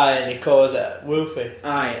dog. And he calls it Wolfie.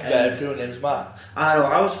 And his real name's Matt. I know,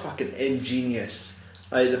 I was fucking ingenious.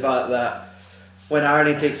 Like the fact that when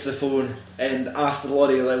Arnie takes the phone and asks the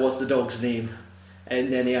lorry, like, what's the dog's name,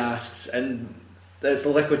 and then he asks, and it's the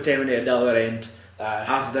Liquid Terminator at the other end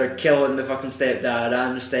after killing the fucking stepdad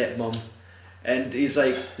and the stepmom. And he's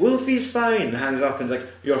like, Wolfie's fine. Hangs up and he's like,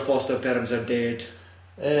 your foster parents are dead.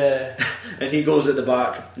 And he goes at the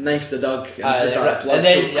back, knifes the dog, and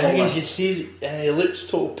then I think you see, and he looks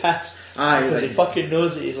total pissed because he fucking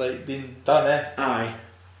knows that he's like been done.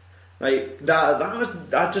 Like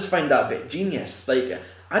I just find that a bit genius. Like,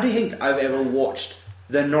 I don't think I've ever watched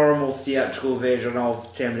the normal theatrical version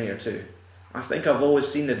of Terminator 2. I think I've always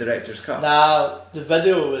seen the director's cut. Nah, the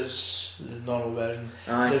video was the normal version.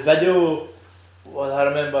 The video, well, I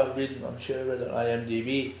remember reading, I'm sure I read it on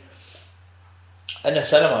IMDb, in the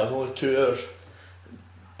cinema, it was only 2 hours.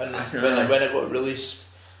 And when it got released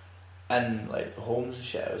in like the homes and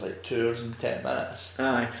shit, it was like 2 hours and 10 minutes.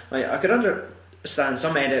 Aye, like I could understand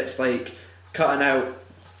some edits like cutting out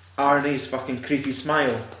Arnie's fucking creepy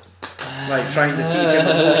smile, like trying to teach him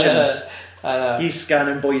emotions. He's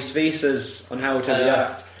scanning boys' faces on how to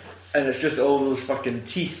react, and it's just all those fucking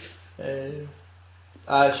teeth. She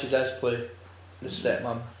does play the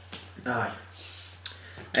stepmom. Aye.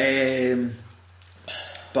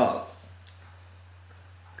 But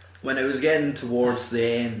when it was getting towards the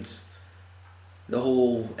end, the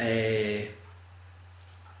whole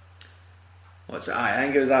what's it? I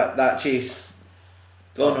think it was that chase.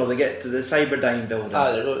 Oh no, they get to the Cyberdyne building. They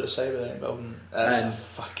go to the Cyberdyne building. That's a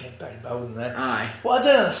fucking big building there. Aye. What I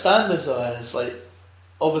don't understand is like,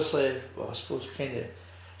 obviously, well, I suppose kind of,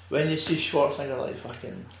 when you see Schwarzenegger like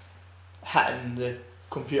fucking hitting the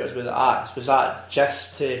computers with the axe, was that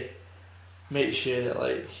just to make sure that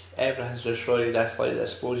like everything's destroyed if like the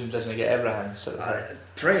explosion doesn't get everything?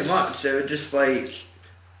 Pretty much. It would just like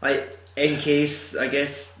in case, I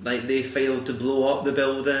guess, like they failed to blow up the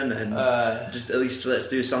building and just at least let's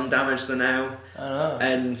do some damage to now. I know.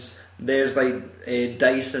 And there's like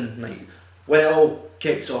Dyson, like when it all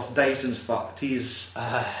kicks off, Dyson's fucked. He's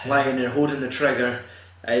lying there holding the trigger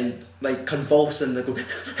and like convulsing the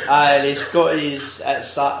and he's got it's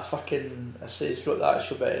that fucking, I say he's got the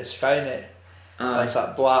actual bit of Skynet. It's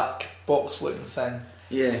that black box looking thing.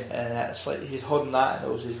 Yeah. And it's like he's holding that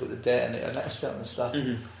and he's got the detonator next to him and stuff.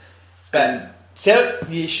 Mm-hmm. But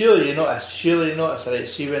surely you noticed, right?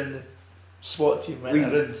 See when the SWAT team went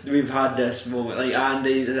around. We've had this moment, like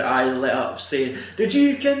Andy's eye lit up saying, "Did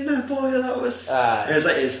you kidnap the boy that was?" It was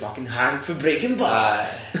like it's fucking Hank for Breaking Bad.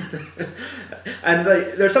 And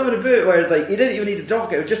like there's something about it where it's like he didn't even need to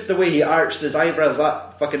talk. It was just the way he arched his eyebrows,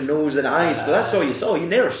 that fucking nose and eyes. But that's all you saw. You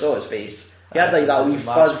never saw his face. He had like that wee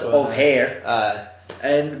fuzz of hair.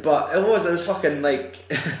 But it was fucking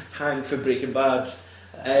like Hank for Breaking Bad.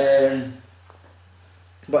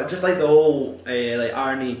 But just like the whole like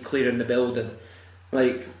Arnie clearing the building,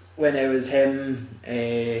 like when it was him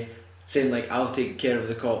saying like I'll take care of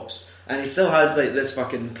the cops, and he still has like this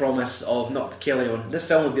fucking promise of not to kill anyone. This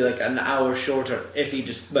film would be like an hour shorter if he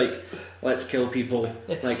just like let's kill people.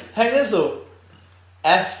 Like thing is though,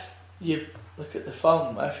 if you look at the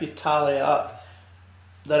film, if you tally it up,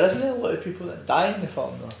 there isn't a lot of people that die in the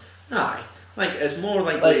film though. Aye. Like it's more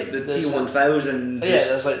like the T-1000. Yeah,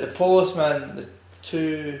 there's like the policeman, the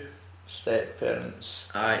 2 step parents.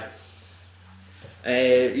 Aye.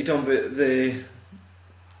 You talking about the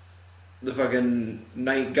fucking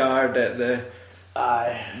night guard at the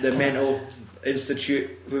mental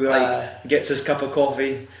institute who like gets his cup of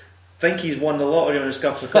coffee. Think he's won the lottery on his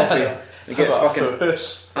cup of coffee. He gets fucking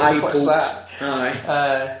eye poked.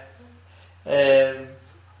 Aye.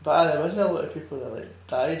 But there wasn't a lot of people that like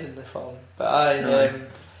died in the film. But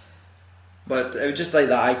but it was just like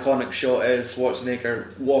that iconic shot of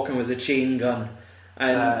Schwarzenegger walking with a chain gun,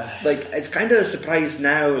 and like it's kind of a surprise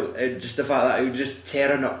now, just the fact that he was just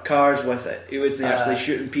tearing up cars with it. He wasn't actually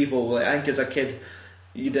shooting people. Like I think as a kid,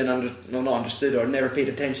 you didn't not understood or never paid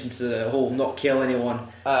attention to the whole not kill anyone.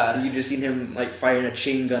 And you just seen him like firing a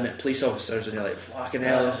chain gun at police officers, and you're like, fucking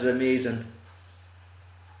hell, this is amazing.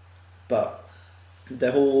 But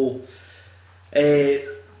the whole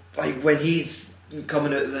like when he's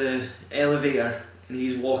coming out the elevator and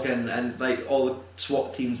he's walking and like all the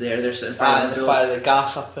SWAT teams there, they're sitting firing the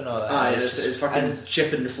gas up and all that. It's fucking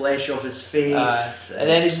chipping the flesh off his face. And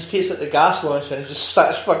then he just takes out the gas launcher and just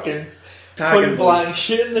starts fucking point blank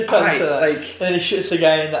shooting the cunts. And then he shoots the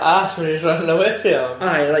guy in the ass when he's running away from him.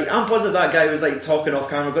 I'm positive that guy was like talking off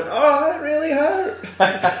camera going, "Oh, that really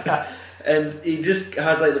hurt." And he just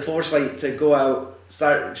has like the foresight to go out,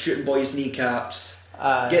 start shooting boys' kneecaps,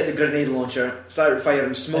 get the grenade launcher, start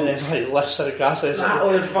firing smoke, and then like lifts the gas. It's that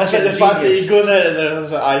like, was fucking the fact that he goes out and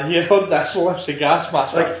there's like, you hold this, lifts the gas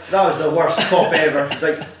mask. Like that was the worst cop ever. He's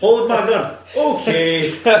like, hold my gun,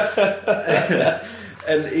 okay.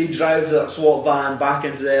 And he drives that SWAT van back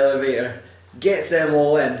into the elevator, gets them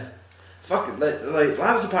all in. Fuck, like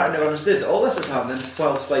that was the part I never understood. All this is happening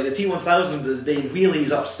whilst like the T-1000 is doing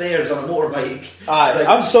wheelies upstairs on a motorbike.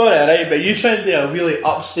 I'm sorry, right, but you trying to do a wheelie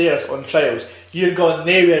upstairs on trials, you're going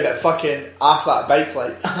nowhere but fucking off that bike,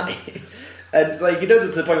 like. And like he does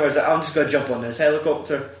it to the point where he's like, I'm just gonna jump on this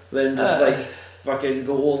helicopter, then just like fucking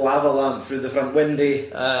go whole lava lamp through the front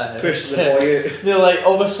window, push the boy out. No, like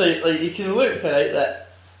obviously, like you can look right that.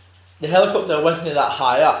 The helicopter wasn't that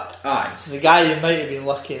high up. So the guy might have been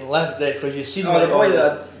lucky and lived there because you seen the boy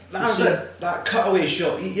that cutaway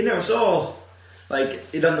shot. You never saw.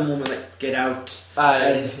 Like he done the moment like get out.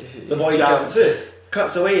 And the boy jumped too.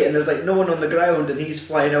 cuts away and there's like no one on the ground and he's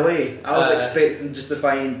flying away. I was expecting just to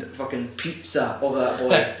find fucking pizza of that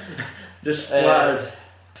boy. Just splattered.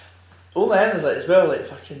 Only thing is like as well, like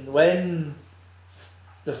fucking when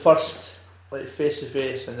the first like face to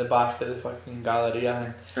face in the back of the fucking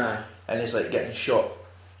Galleria thing, and he's like getting shot.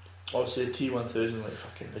 Obviously the T1000 like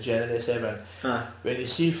fucking regenerates everyone. When you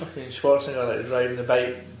see fucking Schwarzenegger like driving the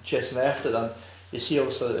bike, chasing after them, you see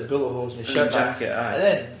also like, the bullet holes in his shirt jacket, and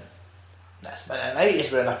then this man at night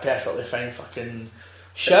he's wearing a perfectly fine fucking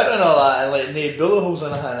shirt and all that, and like no bullet holes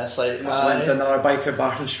in it, and it's like he must have went to another biker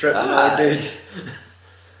bar and stripped another dude.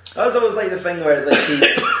 That was always like the thing where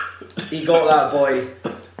like he got that boy,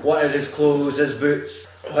 wanted his clothes, his boots.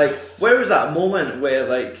 Like, where was that moment where,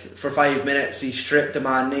 like, for 5 minutes he stripped a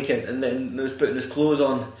man naked and then was putting his clothes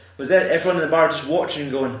on? Was there everyone in the bar just watching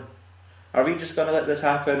and going, are we just going to let this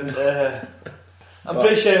happen? I'm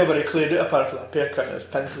pretty sure everybody cleared out apart from that haircut and was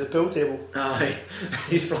pinned to the pool table. Aye.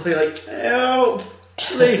 He's probably like, help,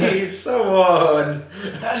 please, someone.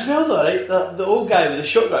 As well though, right? The old guy with the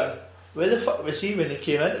shotgun, where the fuck was he when he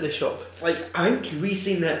came into the shop? Like, I think we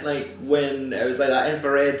seen it, like, when it was like that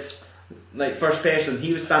infrared... Like first person,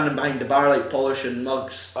 he was standing behind the bar like polishing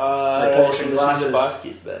mugs, like polishing glasses.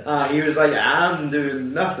 He was like, I'm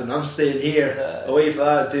doing nothing, I'm staying here, away from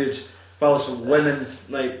that dude. While some women's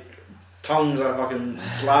like tongues are fucking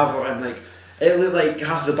slavering. Like it looked like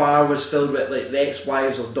half the bar was filled with like the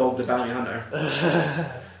ex-wives of Dog the Bounty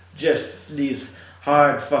Hunter. Just these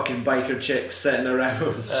hard fucking biker chicks sitting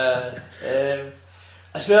around.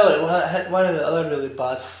 As well, like one of the other really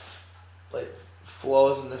bad like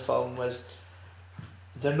flaws in the film was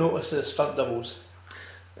the notice of the stunt doubles.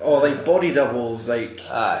 Oh, like body doubles, like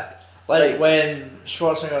when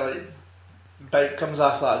Schwarzenegger like bike comes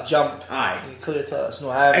off that jump, you clearly tell it's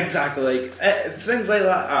no him. Exactly, like things like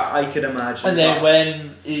that. I could imagine. And then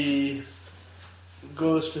when he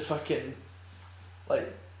goes to fucking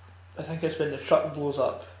like, I think it's when the truck blows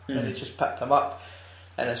up and he just picked him up,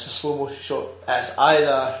 and it's a slow motion shot. It's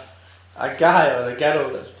either a guy or a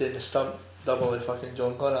girl that's doing the stunt double with fucking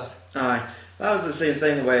John Connor. Aye, that was the same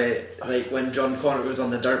thing where, like, when John Connor was on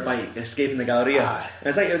the dirt bike escaping the Galleria.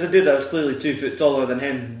 It's like it was a dude that was clearly 2 foot taller than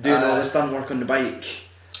him doing all the stunt work on the bike.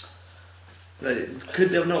 Like, could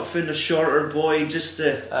they have not found a shorter boy just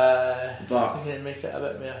to? But you can make it a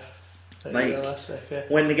bit more like realistic.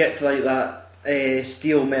 When they get to like that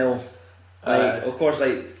steel mill, like of course,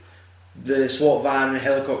 like the SWAT van and the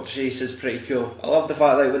helicopter chase is pretty cool. I love the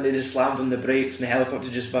fact like when they just slammed on the brakes and the helicopter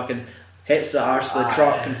just fucking hits the arse of the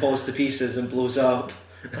truck and falls to pieces and blows up.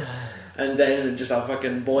 And then just a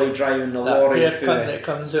fucking boy driving the lorry through it. That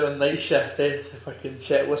comes out on night shift to fucking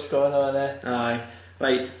check what's going on there. Aye.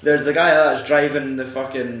 Like, there's the guy that's driving the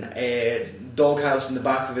fucking doghouse in the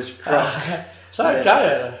back of his truck. Is that a guy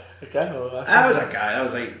or a girl? That was a guy. That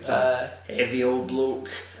was like some heavy old bloke.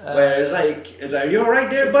 Where it's like, are you alright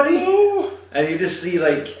there, buddy? No. And you just see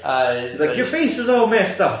like, your face is all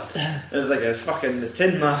messed up. It was like it's fucking the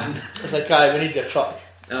Tin Man. It's like, we need your truck.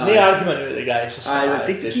 No argument with the guy. It's just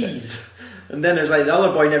take the keys. And then there's like the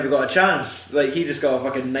other boy never got a chance. Like he just got a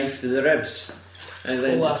fucking knife to the ribs. And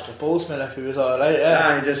then that's the policeman if he was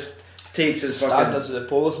alright. He just takes his standards of the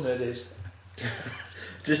police nowadays.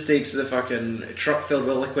 Just takes the fucking truck filled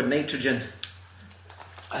with liquid nitrogen.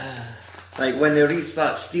 Like when they reach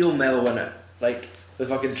that steel mill when it like the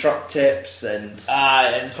fucking truck tips and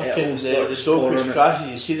fucking the door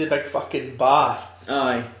crashes, you see the big fucking bar.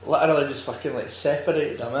 Literally just fucking like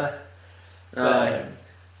separated them.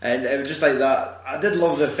 And it was just like that. I did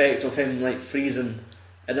love the effect of him like freezing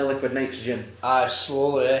in the liquid nitrogen.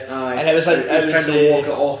 Slowly. And it was like he was trying to walk it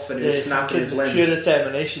off and he was snapping his limbs. Pure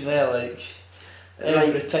determination there, like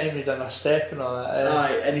every time he done a step and all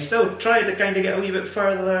that. And he still tried to kind of get a wee bit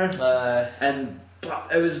further.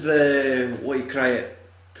 But it was the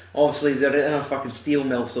obviously they're in a fucking steel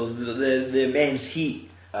mill, so the immense heat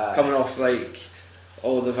coming off like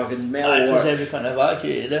all the fucking metal. Because every kind of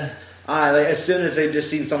evacuated. Like as soon as they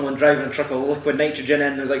just seen someone driving a truck of liquid nitrogen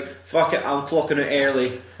in, it was like, fuck it, I'm clocking out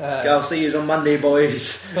early. I'll see you on Monday,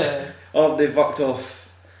 boys. They fucked off.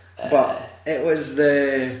 But it was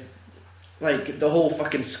the whole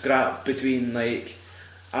fucking scrap between like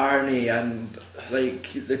Arnie and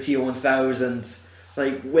like the T1000,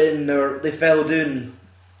 like when they fell down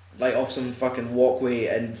like off some fucking walkway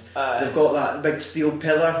and they've got that big steel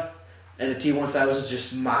pillar and the T1000's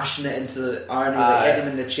just mashing it into Arnie, like hitting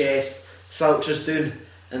him in the chest, slouches down,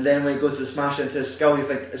 and then when he goes to smash it into his skull you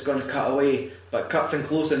think it's going to cut away, but it cuts in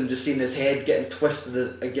close and just seeing his head getting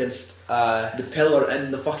twisted against the pillar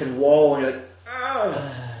in the fucking wall and you're like,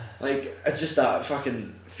 like it's just that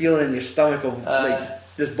fucking feeling in your stomach of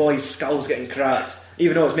like this boy's skull's getting cracked.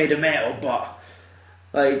 even though it's made of metal, but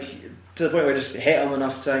like to the point where it just hit him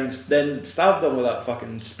enough times, then stabbed him with that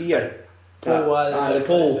fucking spear. Pole, The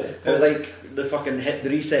pole. It was like the fucking hit the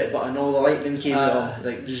reset button, all the lightning came on,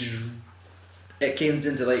 like it came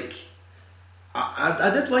into like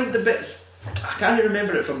I did like the bits. I can't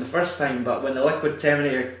remember it from the first time, but when the Liquid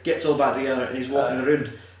Terminator gets all back together and he's walking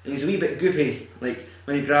around and he's a wee bit goofy, like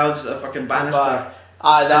when he grabs a fucking banister.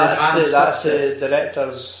 That's the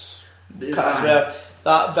director's cut as well.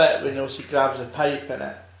 That bit when he grabs a pipe in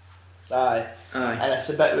it. Aye. And it's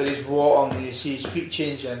the bit where he's walking and you see his feet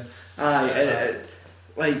changing.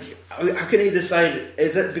 Like I couldn't decide,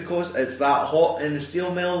 is it because it's that hot in the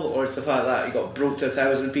steel mill, or it's the fact that he got broke to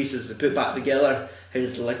 1,000 pieces to put back together.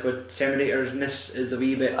 His Liquid Terminator-ness is a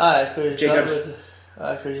wee bit jiggered.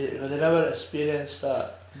 Because they never experienced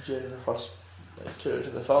that during the first 2 hours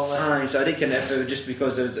of the film. So I reckon if it was just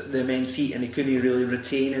because it was the immense heat and he couldn't really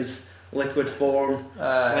retain his liquid form.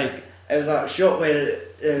 Like it was that shot where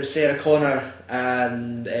it was Sarah Connor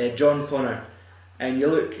and John Connor, and you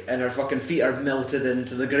look and her fucking feet are melted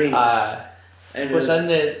into the grates. And it was in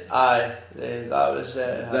that was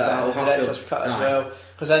the director's cut as well.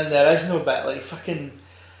 Because in the original bit, like fucking,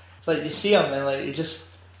 it's like you see him and like he just,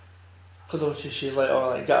 because obviously she's like, oh,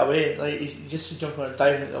 like get away, like you just see John Connor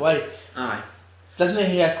diving out the way. Doesn't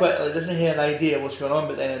he hear quick? Like doesn't he hear an idea of what's going on?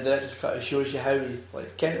 But then the director's cut it shows you how he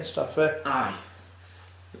like Kent and stuff.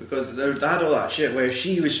 Because they had all that shit where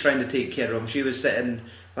she was trying to take care of him. She was sitting,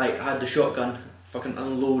 like, had the shotgun fucking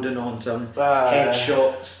unloading onto him,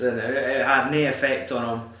 headshots, and it had no effect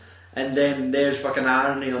on him. And then there's fucking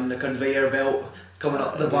Arnie on the conveyor belt coming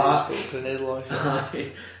up the back.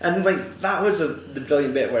 And like that was the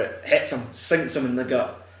brilliant bit where it hits him, sinks him in the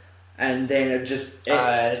gut, and then it just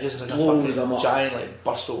like blows him up. Giant like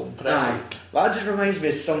burst open press. That just reminds me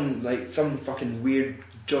of some fucking weird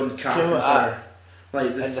John Carpenter.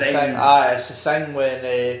 Like the thing. It's the thing when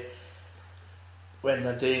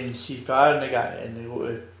they're doing CPR and they go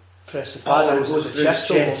to press the paddles goes and through the chest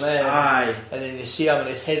his chest. and then you see him and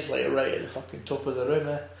his head's like right at the fucking top of the room.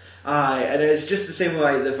 And it's just the same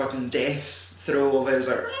way the fucking death throw of it was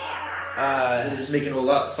like and just making all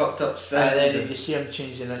that fucked up sound. And then you see him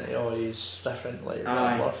changing into all these different like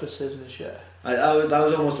metamorphoses and shit. That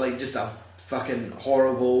was almost like just a fucking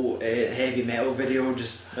horrible heavy metal video,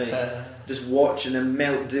 just watching him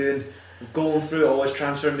melt down, going through all his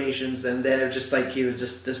transformations, and then it was just like he was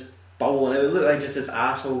just bowling out. It looked like just his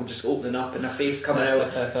asshole just opening up and a face coming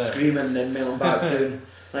out, screaming and then melting back down.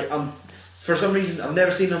 Like for some reason I've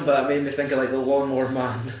never seen him, but it made me think of like the Lawnmower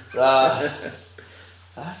Man.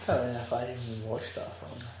 I can't remember if I even watched that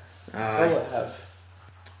film. Probably have.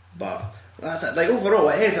 But that's it. Like overall,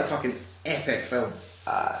 it is a fucking epic film.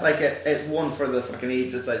 Like it's one for the fucking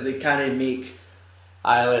age. It's like they can't make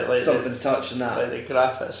like something touching that. Like the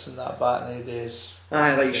graphics and that back in the days.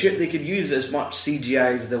 Shit, they could use as much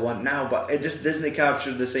CGI as they want now, but it just doesn't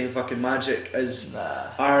capture the same fucking magic as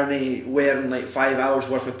Arnie wearing like 5 hours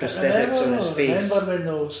worth of prosthetics on his face. Remember when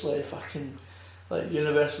those like fucking like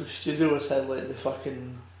Universal Studios had like the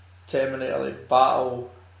fucking Terminator like battle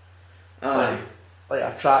like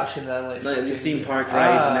attraction and like the theme park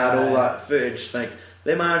rides and had all that footage. Like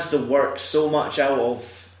they managed to work so much out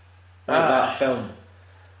of that film.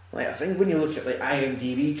 Like I think when you look at like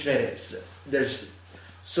IMDb credits, there's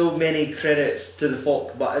so many credits to the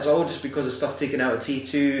folk, but it's all just because of stuff taken out of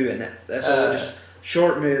T2, and it's all just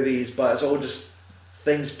short movies, but it's all just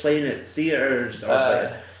things playing at theatres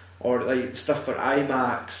or like stuff for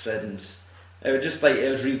IMAX, and it was just like it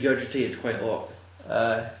was regurgitated quite a lot.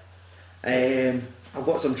 I've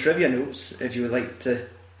got some trivia notes if you would like to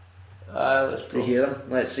hear them.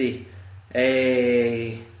 Let's see.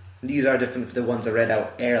 These are different from the ones I read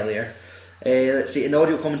out earlier. Let's see. In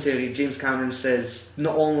audio commentary, James Cameron says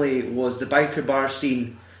not only was the biker bar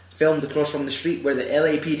scene filmed across from the street where the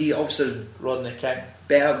LAPD officer Rodney King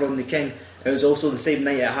beat up Rodney King, it was also the same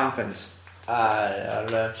night it happened.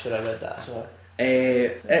 I'm sure I read that as well.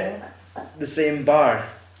 At the same bar,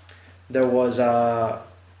 there was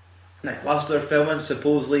whilst they were filming,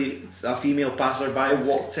 supposedly a female passerby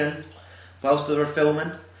walked in whilst they were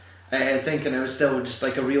filming, thinking it was still just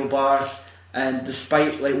like a real bar, and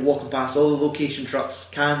despite like walking past all the location trucks,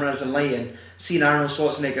 cameras and lighting, seeing Arnold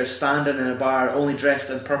Schwarzenegger standing in a bar only dressed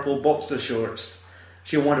in purple boxer shorts,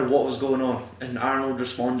 she wondered what was going on, and Arnold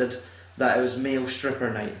responded that it was male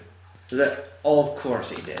stripper night. Is it? Of course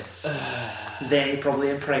he did. Then he probably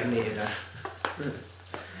impregnated her.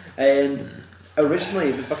 And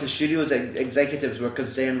originally the fucking studios executives were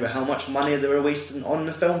concerned with how much money they were wasting on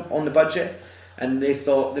the film, on the budget, and they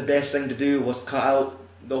thought the best thing to do was cut out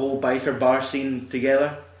the whole biker bar scene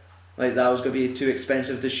together like that was going to be too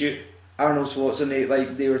expensive to shoot. Arnold Schwarzenegger,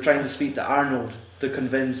 like they were trying to speak to Arnold to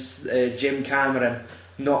convince Jim Cameron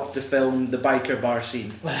not to film the biker bar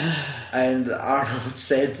scene, and Arnold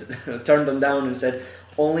turned him down and said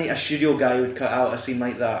only a studio guy would cut out a scene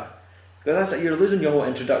like that. Because that's you're losing your whole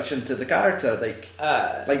introduction to the character, like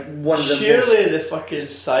one of the surely the fucking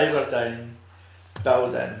Cyberdyne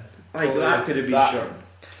building, like that could have been short.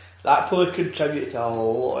 That probably contributed to a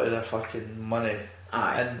lot of their fucking money.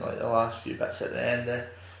 Aye. In like the last few bits at the end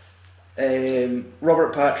there.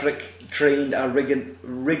 Robert Patrick trained a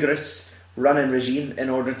rigorous running regime in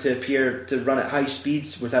order to appear to run at high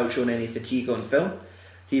speeds without showing any fatigue on film.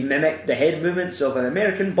 He mimicked the head movements of an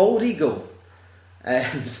American bald eagle,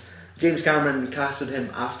 and James Cameron casted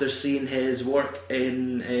him after seeing his work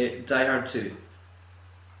in Die Hard 2.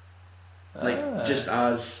 Just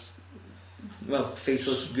as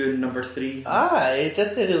Faceless Goon number 3. He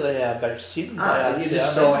didn't really have a big scene. You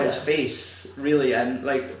just saw his face, really, and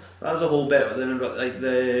like that was a whole bit. Then like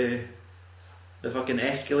the fucking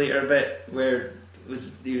escalator bit where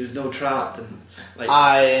he was no trapped and like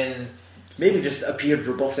and maybe just appeared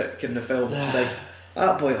robotic in the film. Like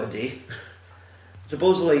that boy all day.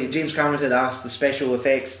 Supposedly, James Cameron had asked the special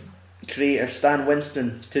effects creator Stan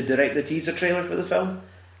Winston to direct the teaser trailer for the film.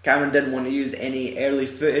 Cameron didn't want to use any early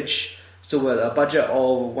footage, so with a budget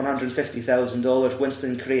of $150,000,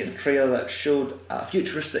 Winston created a trailer that showed a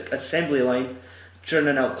futuristic assembly line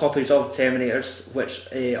churning out copies of Terminators, which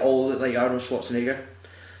all looked like Arnold Schwarzenegger.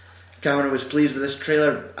 Cameron was pleased with this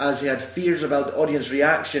trailer as he had fears about the audience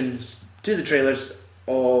reactions to the trailers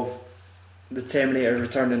of the Terminator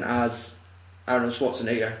returning as Arnold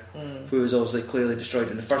Schwarzenegger, who was obviously clearly destroyed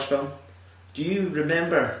in the first film. Do you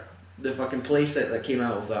remember the fucking playset that came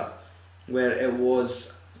out of that? Where it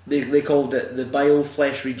was, they called it the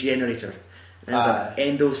Bioflesh Regenerator. And it was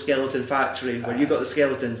an endoskeleton factory where you got the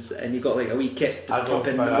skeletons and you got like a wee kit to pump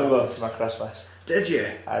in the I mold. got for my Christmas. Did you?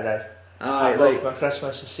 I did. I got for my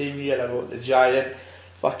Christmas the same year I got the giant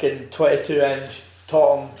fucking 22-inch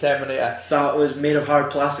Totem Terminator. That was made of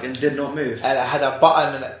hard plastic and did not move. And it had a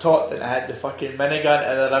button and it talked and it had the fucking minigun,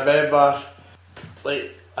 and I remember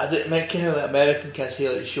like I didn't kind of like American kids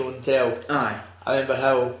here like show and tell. Aye. I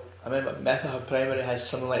remember Methodist Primary had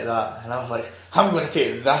something like that, and I was like, I'm going to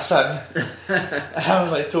take this in. And I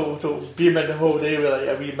was like total beaming the whole day with like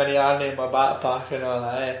a wee mini Arnie in my backpack and all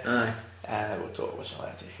that. Aye. And I got told was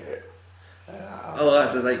I to take it.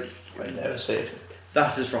 That's like devastated.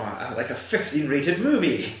 That is from like a 15 rated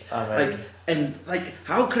movie. I mean,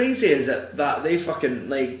 How crazy is it that they fucking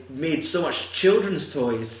like made so much children's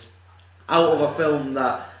toys out of a film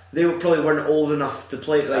that they probably weren't old enough to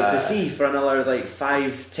play to see for another like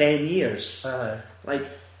 5-10 years. Like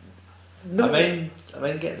no, I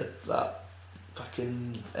mean getting that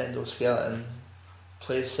fucking endoskeleton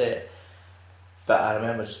play set, but I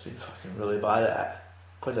remember just being fucking really bad at it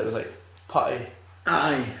because it was like putty.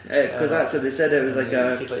 Aye, because that's what they said. It was like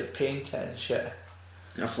you could like paint it and shit.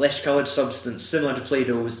 A flesh-coloured substance similar to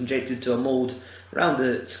Play-Doh was injected to a mould around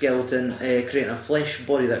the skeleton, creating a flesh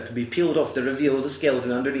body that could be peeled off to reveal the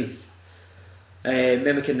skeleton underneath,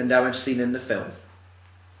 mimicking the damage seen in the film.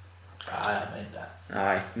 I mean that.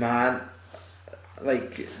 Aye, man.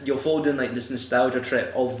 Like, you'll fall down like this nostalgia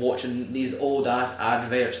trip of watching these old ass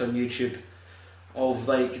adverts on YouTube of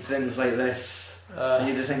like things like this. And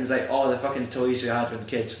you just think like, oh, the fucking toys we had when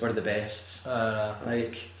kids were the best.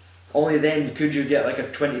 Like, only then could you get like a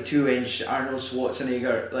 22-inch Arnold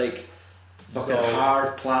Schwarzenegger like fucking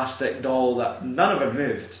hard plastic doll that none of it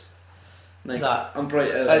moved. Like, nah, I'm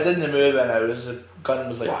probably. It didn't move, and the gun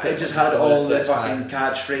was like. It just had all the fucking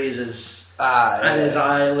catchphrases, and his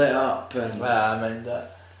eye lit up. And I mean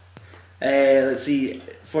that. Let's see,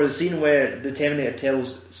 for the scene where the Terminator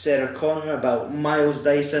tells Sarah Connor about Miles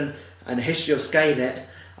Dyson and the history of Skynet,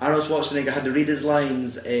 Arnold Schwarzenegger had to read his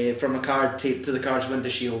lines from a card taped to the car's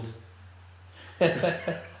windshield. It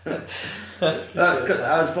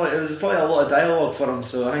was probably a lot of dialogue for him,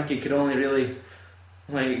 so I think he could only really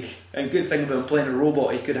and good thing about him playing a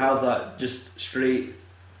robot, he could have that just straight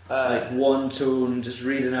one tone, just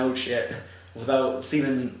reading out shit without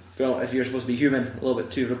seeming, well, if you're supposed to be human, a little bit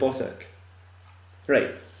too robotic. Right.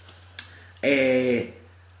 I'm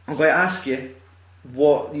going to ask you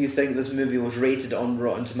what you think this movie was rated on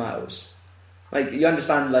Rotten Tomatoes. Like, you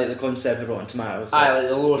understand like the concept of Rotten Tomatoes. Like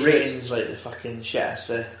the lowest ratings, like the fucking shit.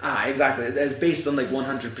 Exactly. It's based on like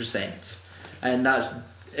 100%, and that's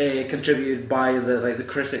contributed by the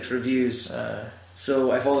critics' reviews.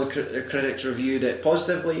 So if all the critics reviewed it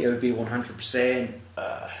positively, it would be 100%.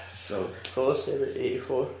 So let's say about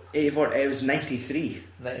 84. 84. It was 93.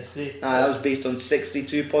 93. That was based on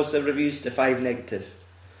 62 positive reviews to 5 negative.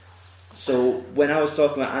 So when I was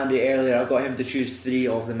talking about Andy earlier, I got him to choose 3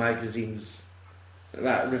 of the magazines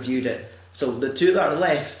that reviewed it. So the 2 that are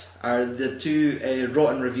left are the 2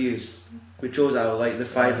 rotten reviews. We chose out like the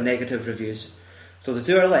 5 negative reviews. So the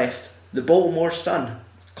 2 are left. The Baltimore Sun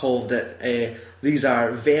called it, these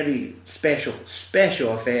are very special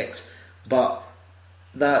effects, but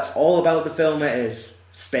that's all about the film it is,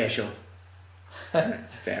 special. Fair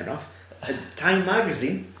enough. Time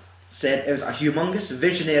magazine said it was a humongous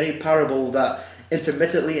visionary parable that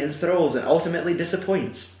intermittently enthralls and ultimately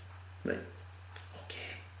disappoints. Like,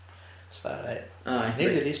 okay. Is that right? Aye.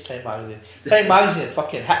 Neither of these Time magazine. Time magazine had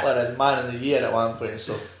fucking Hitler as Man of the Year at one point,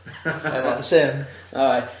 so you know what I'm saying.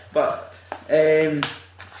 Aye, but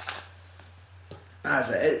that's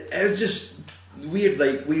it. It was just weird.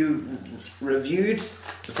 Like, we reviewed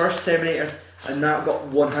the first Terminator, and that got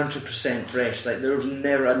 100% fresh. Like, there was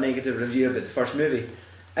never a negative review about the first movie,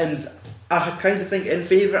 and I kind of think in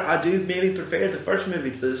favour. I do maybe prefer the first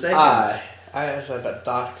movie to the second. Aye, it's a bit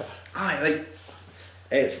darker. Aye, like,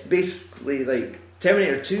 it's basically like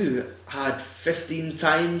Terminator 2 had 15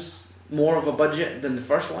 times more of a budget than the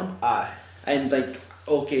first one. Aye. And like,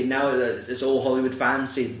 okay, now that it's all Hollywood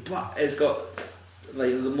fancy, but it's got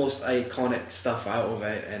like the most iconic stuff out of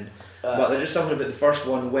it, and but there's just something about the first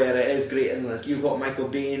one where it is great, and like you've got Michael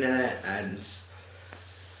Biehn in it, and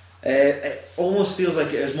it almost feels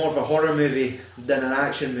like it was more of a horror movie than an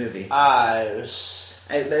action movie. Aye,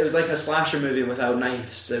 It was like a slasher movie without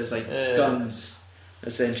knives. It was like guns,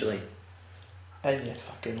 essentially. and you had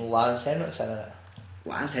fucking Lance Henriksen in it.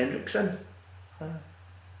 Lance Henriksen,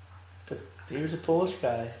 He was a Polish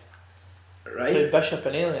guy. right? Played Bishop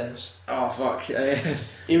in Aliens. Oh fuck!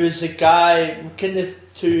 He was the guy, kind of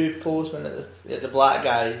 2 policemen at the black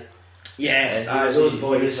guy. Yes, And those he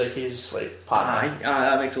boys. was like his partner.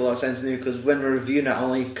 That makes a lot of sense now, because when we're reviewing it, I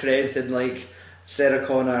only credited like Sarah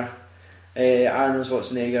Connor, Arnold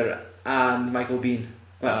Schwarzenegger, and Michael Biehn,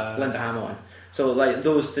 Linda Hamilton. So like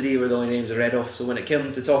those 3 were the only names I read off. So when it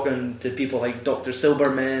came to talking to people like Dr.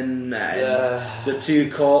 Silberman and the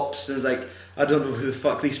 2 cops, it was like, I don't know who the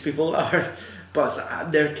fuck these people are,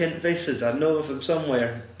 but they're Kent faces. I know them from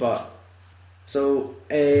somewhere. But so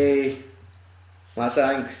last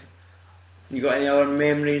thing, you got any other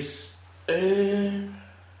memories? Any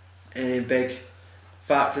big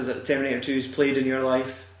factors that Terminator 2's played in your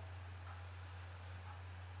life?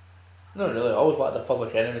 Not really. I always wanted a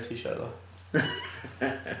Public Enemy t-shirt though.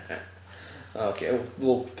 Okay,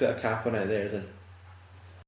 we'll put a cap on it there then.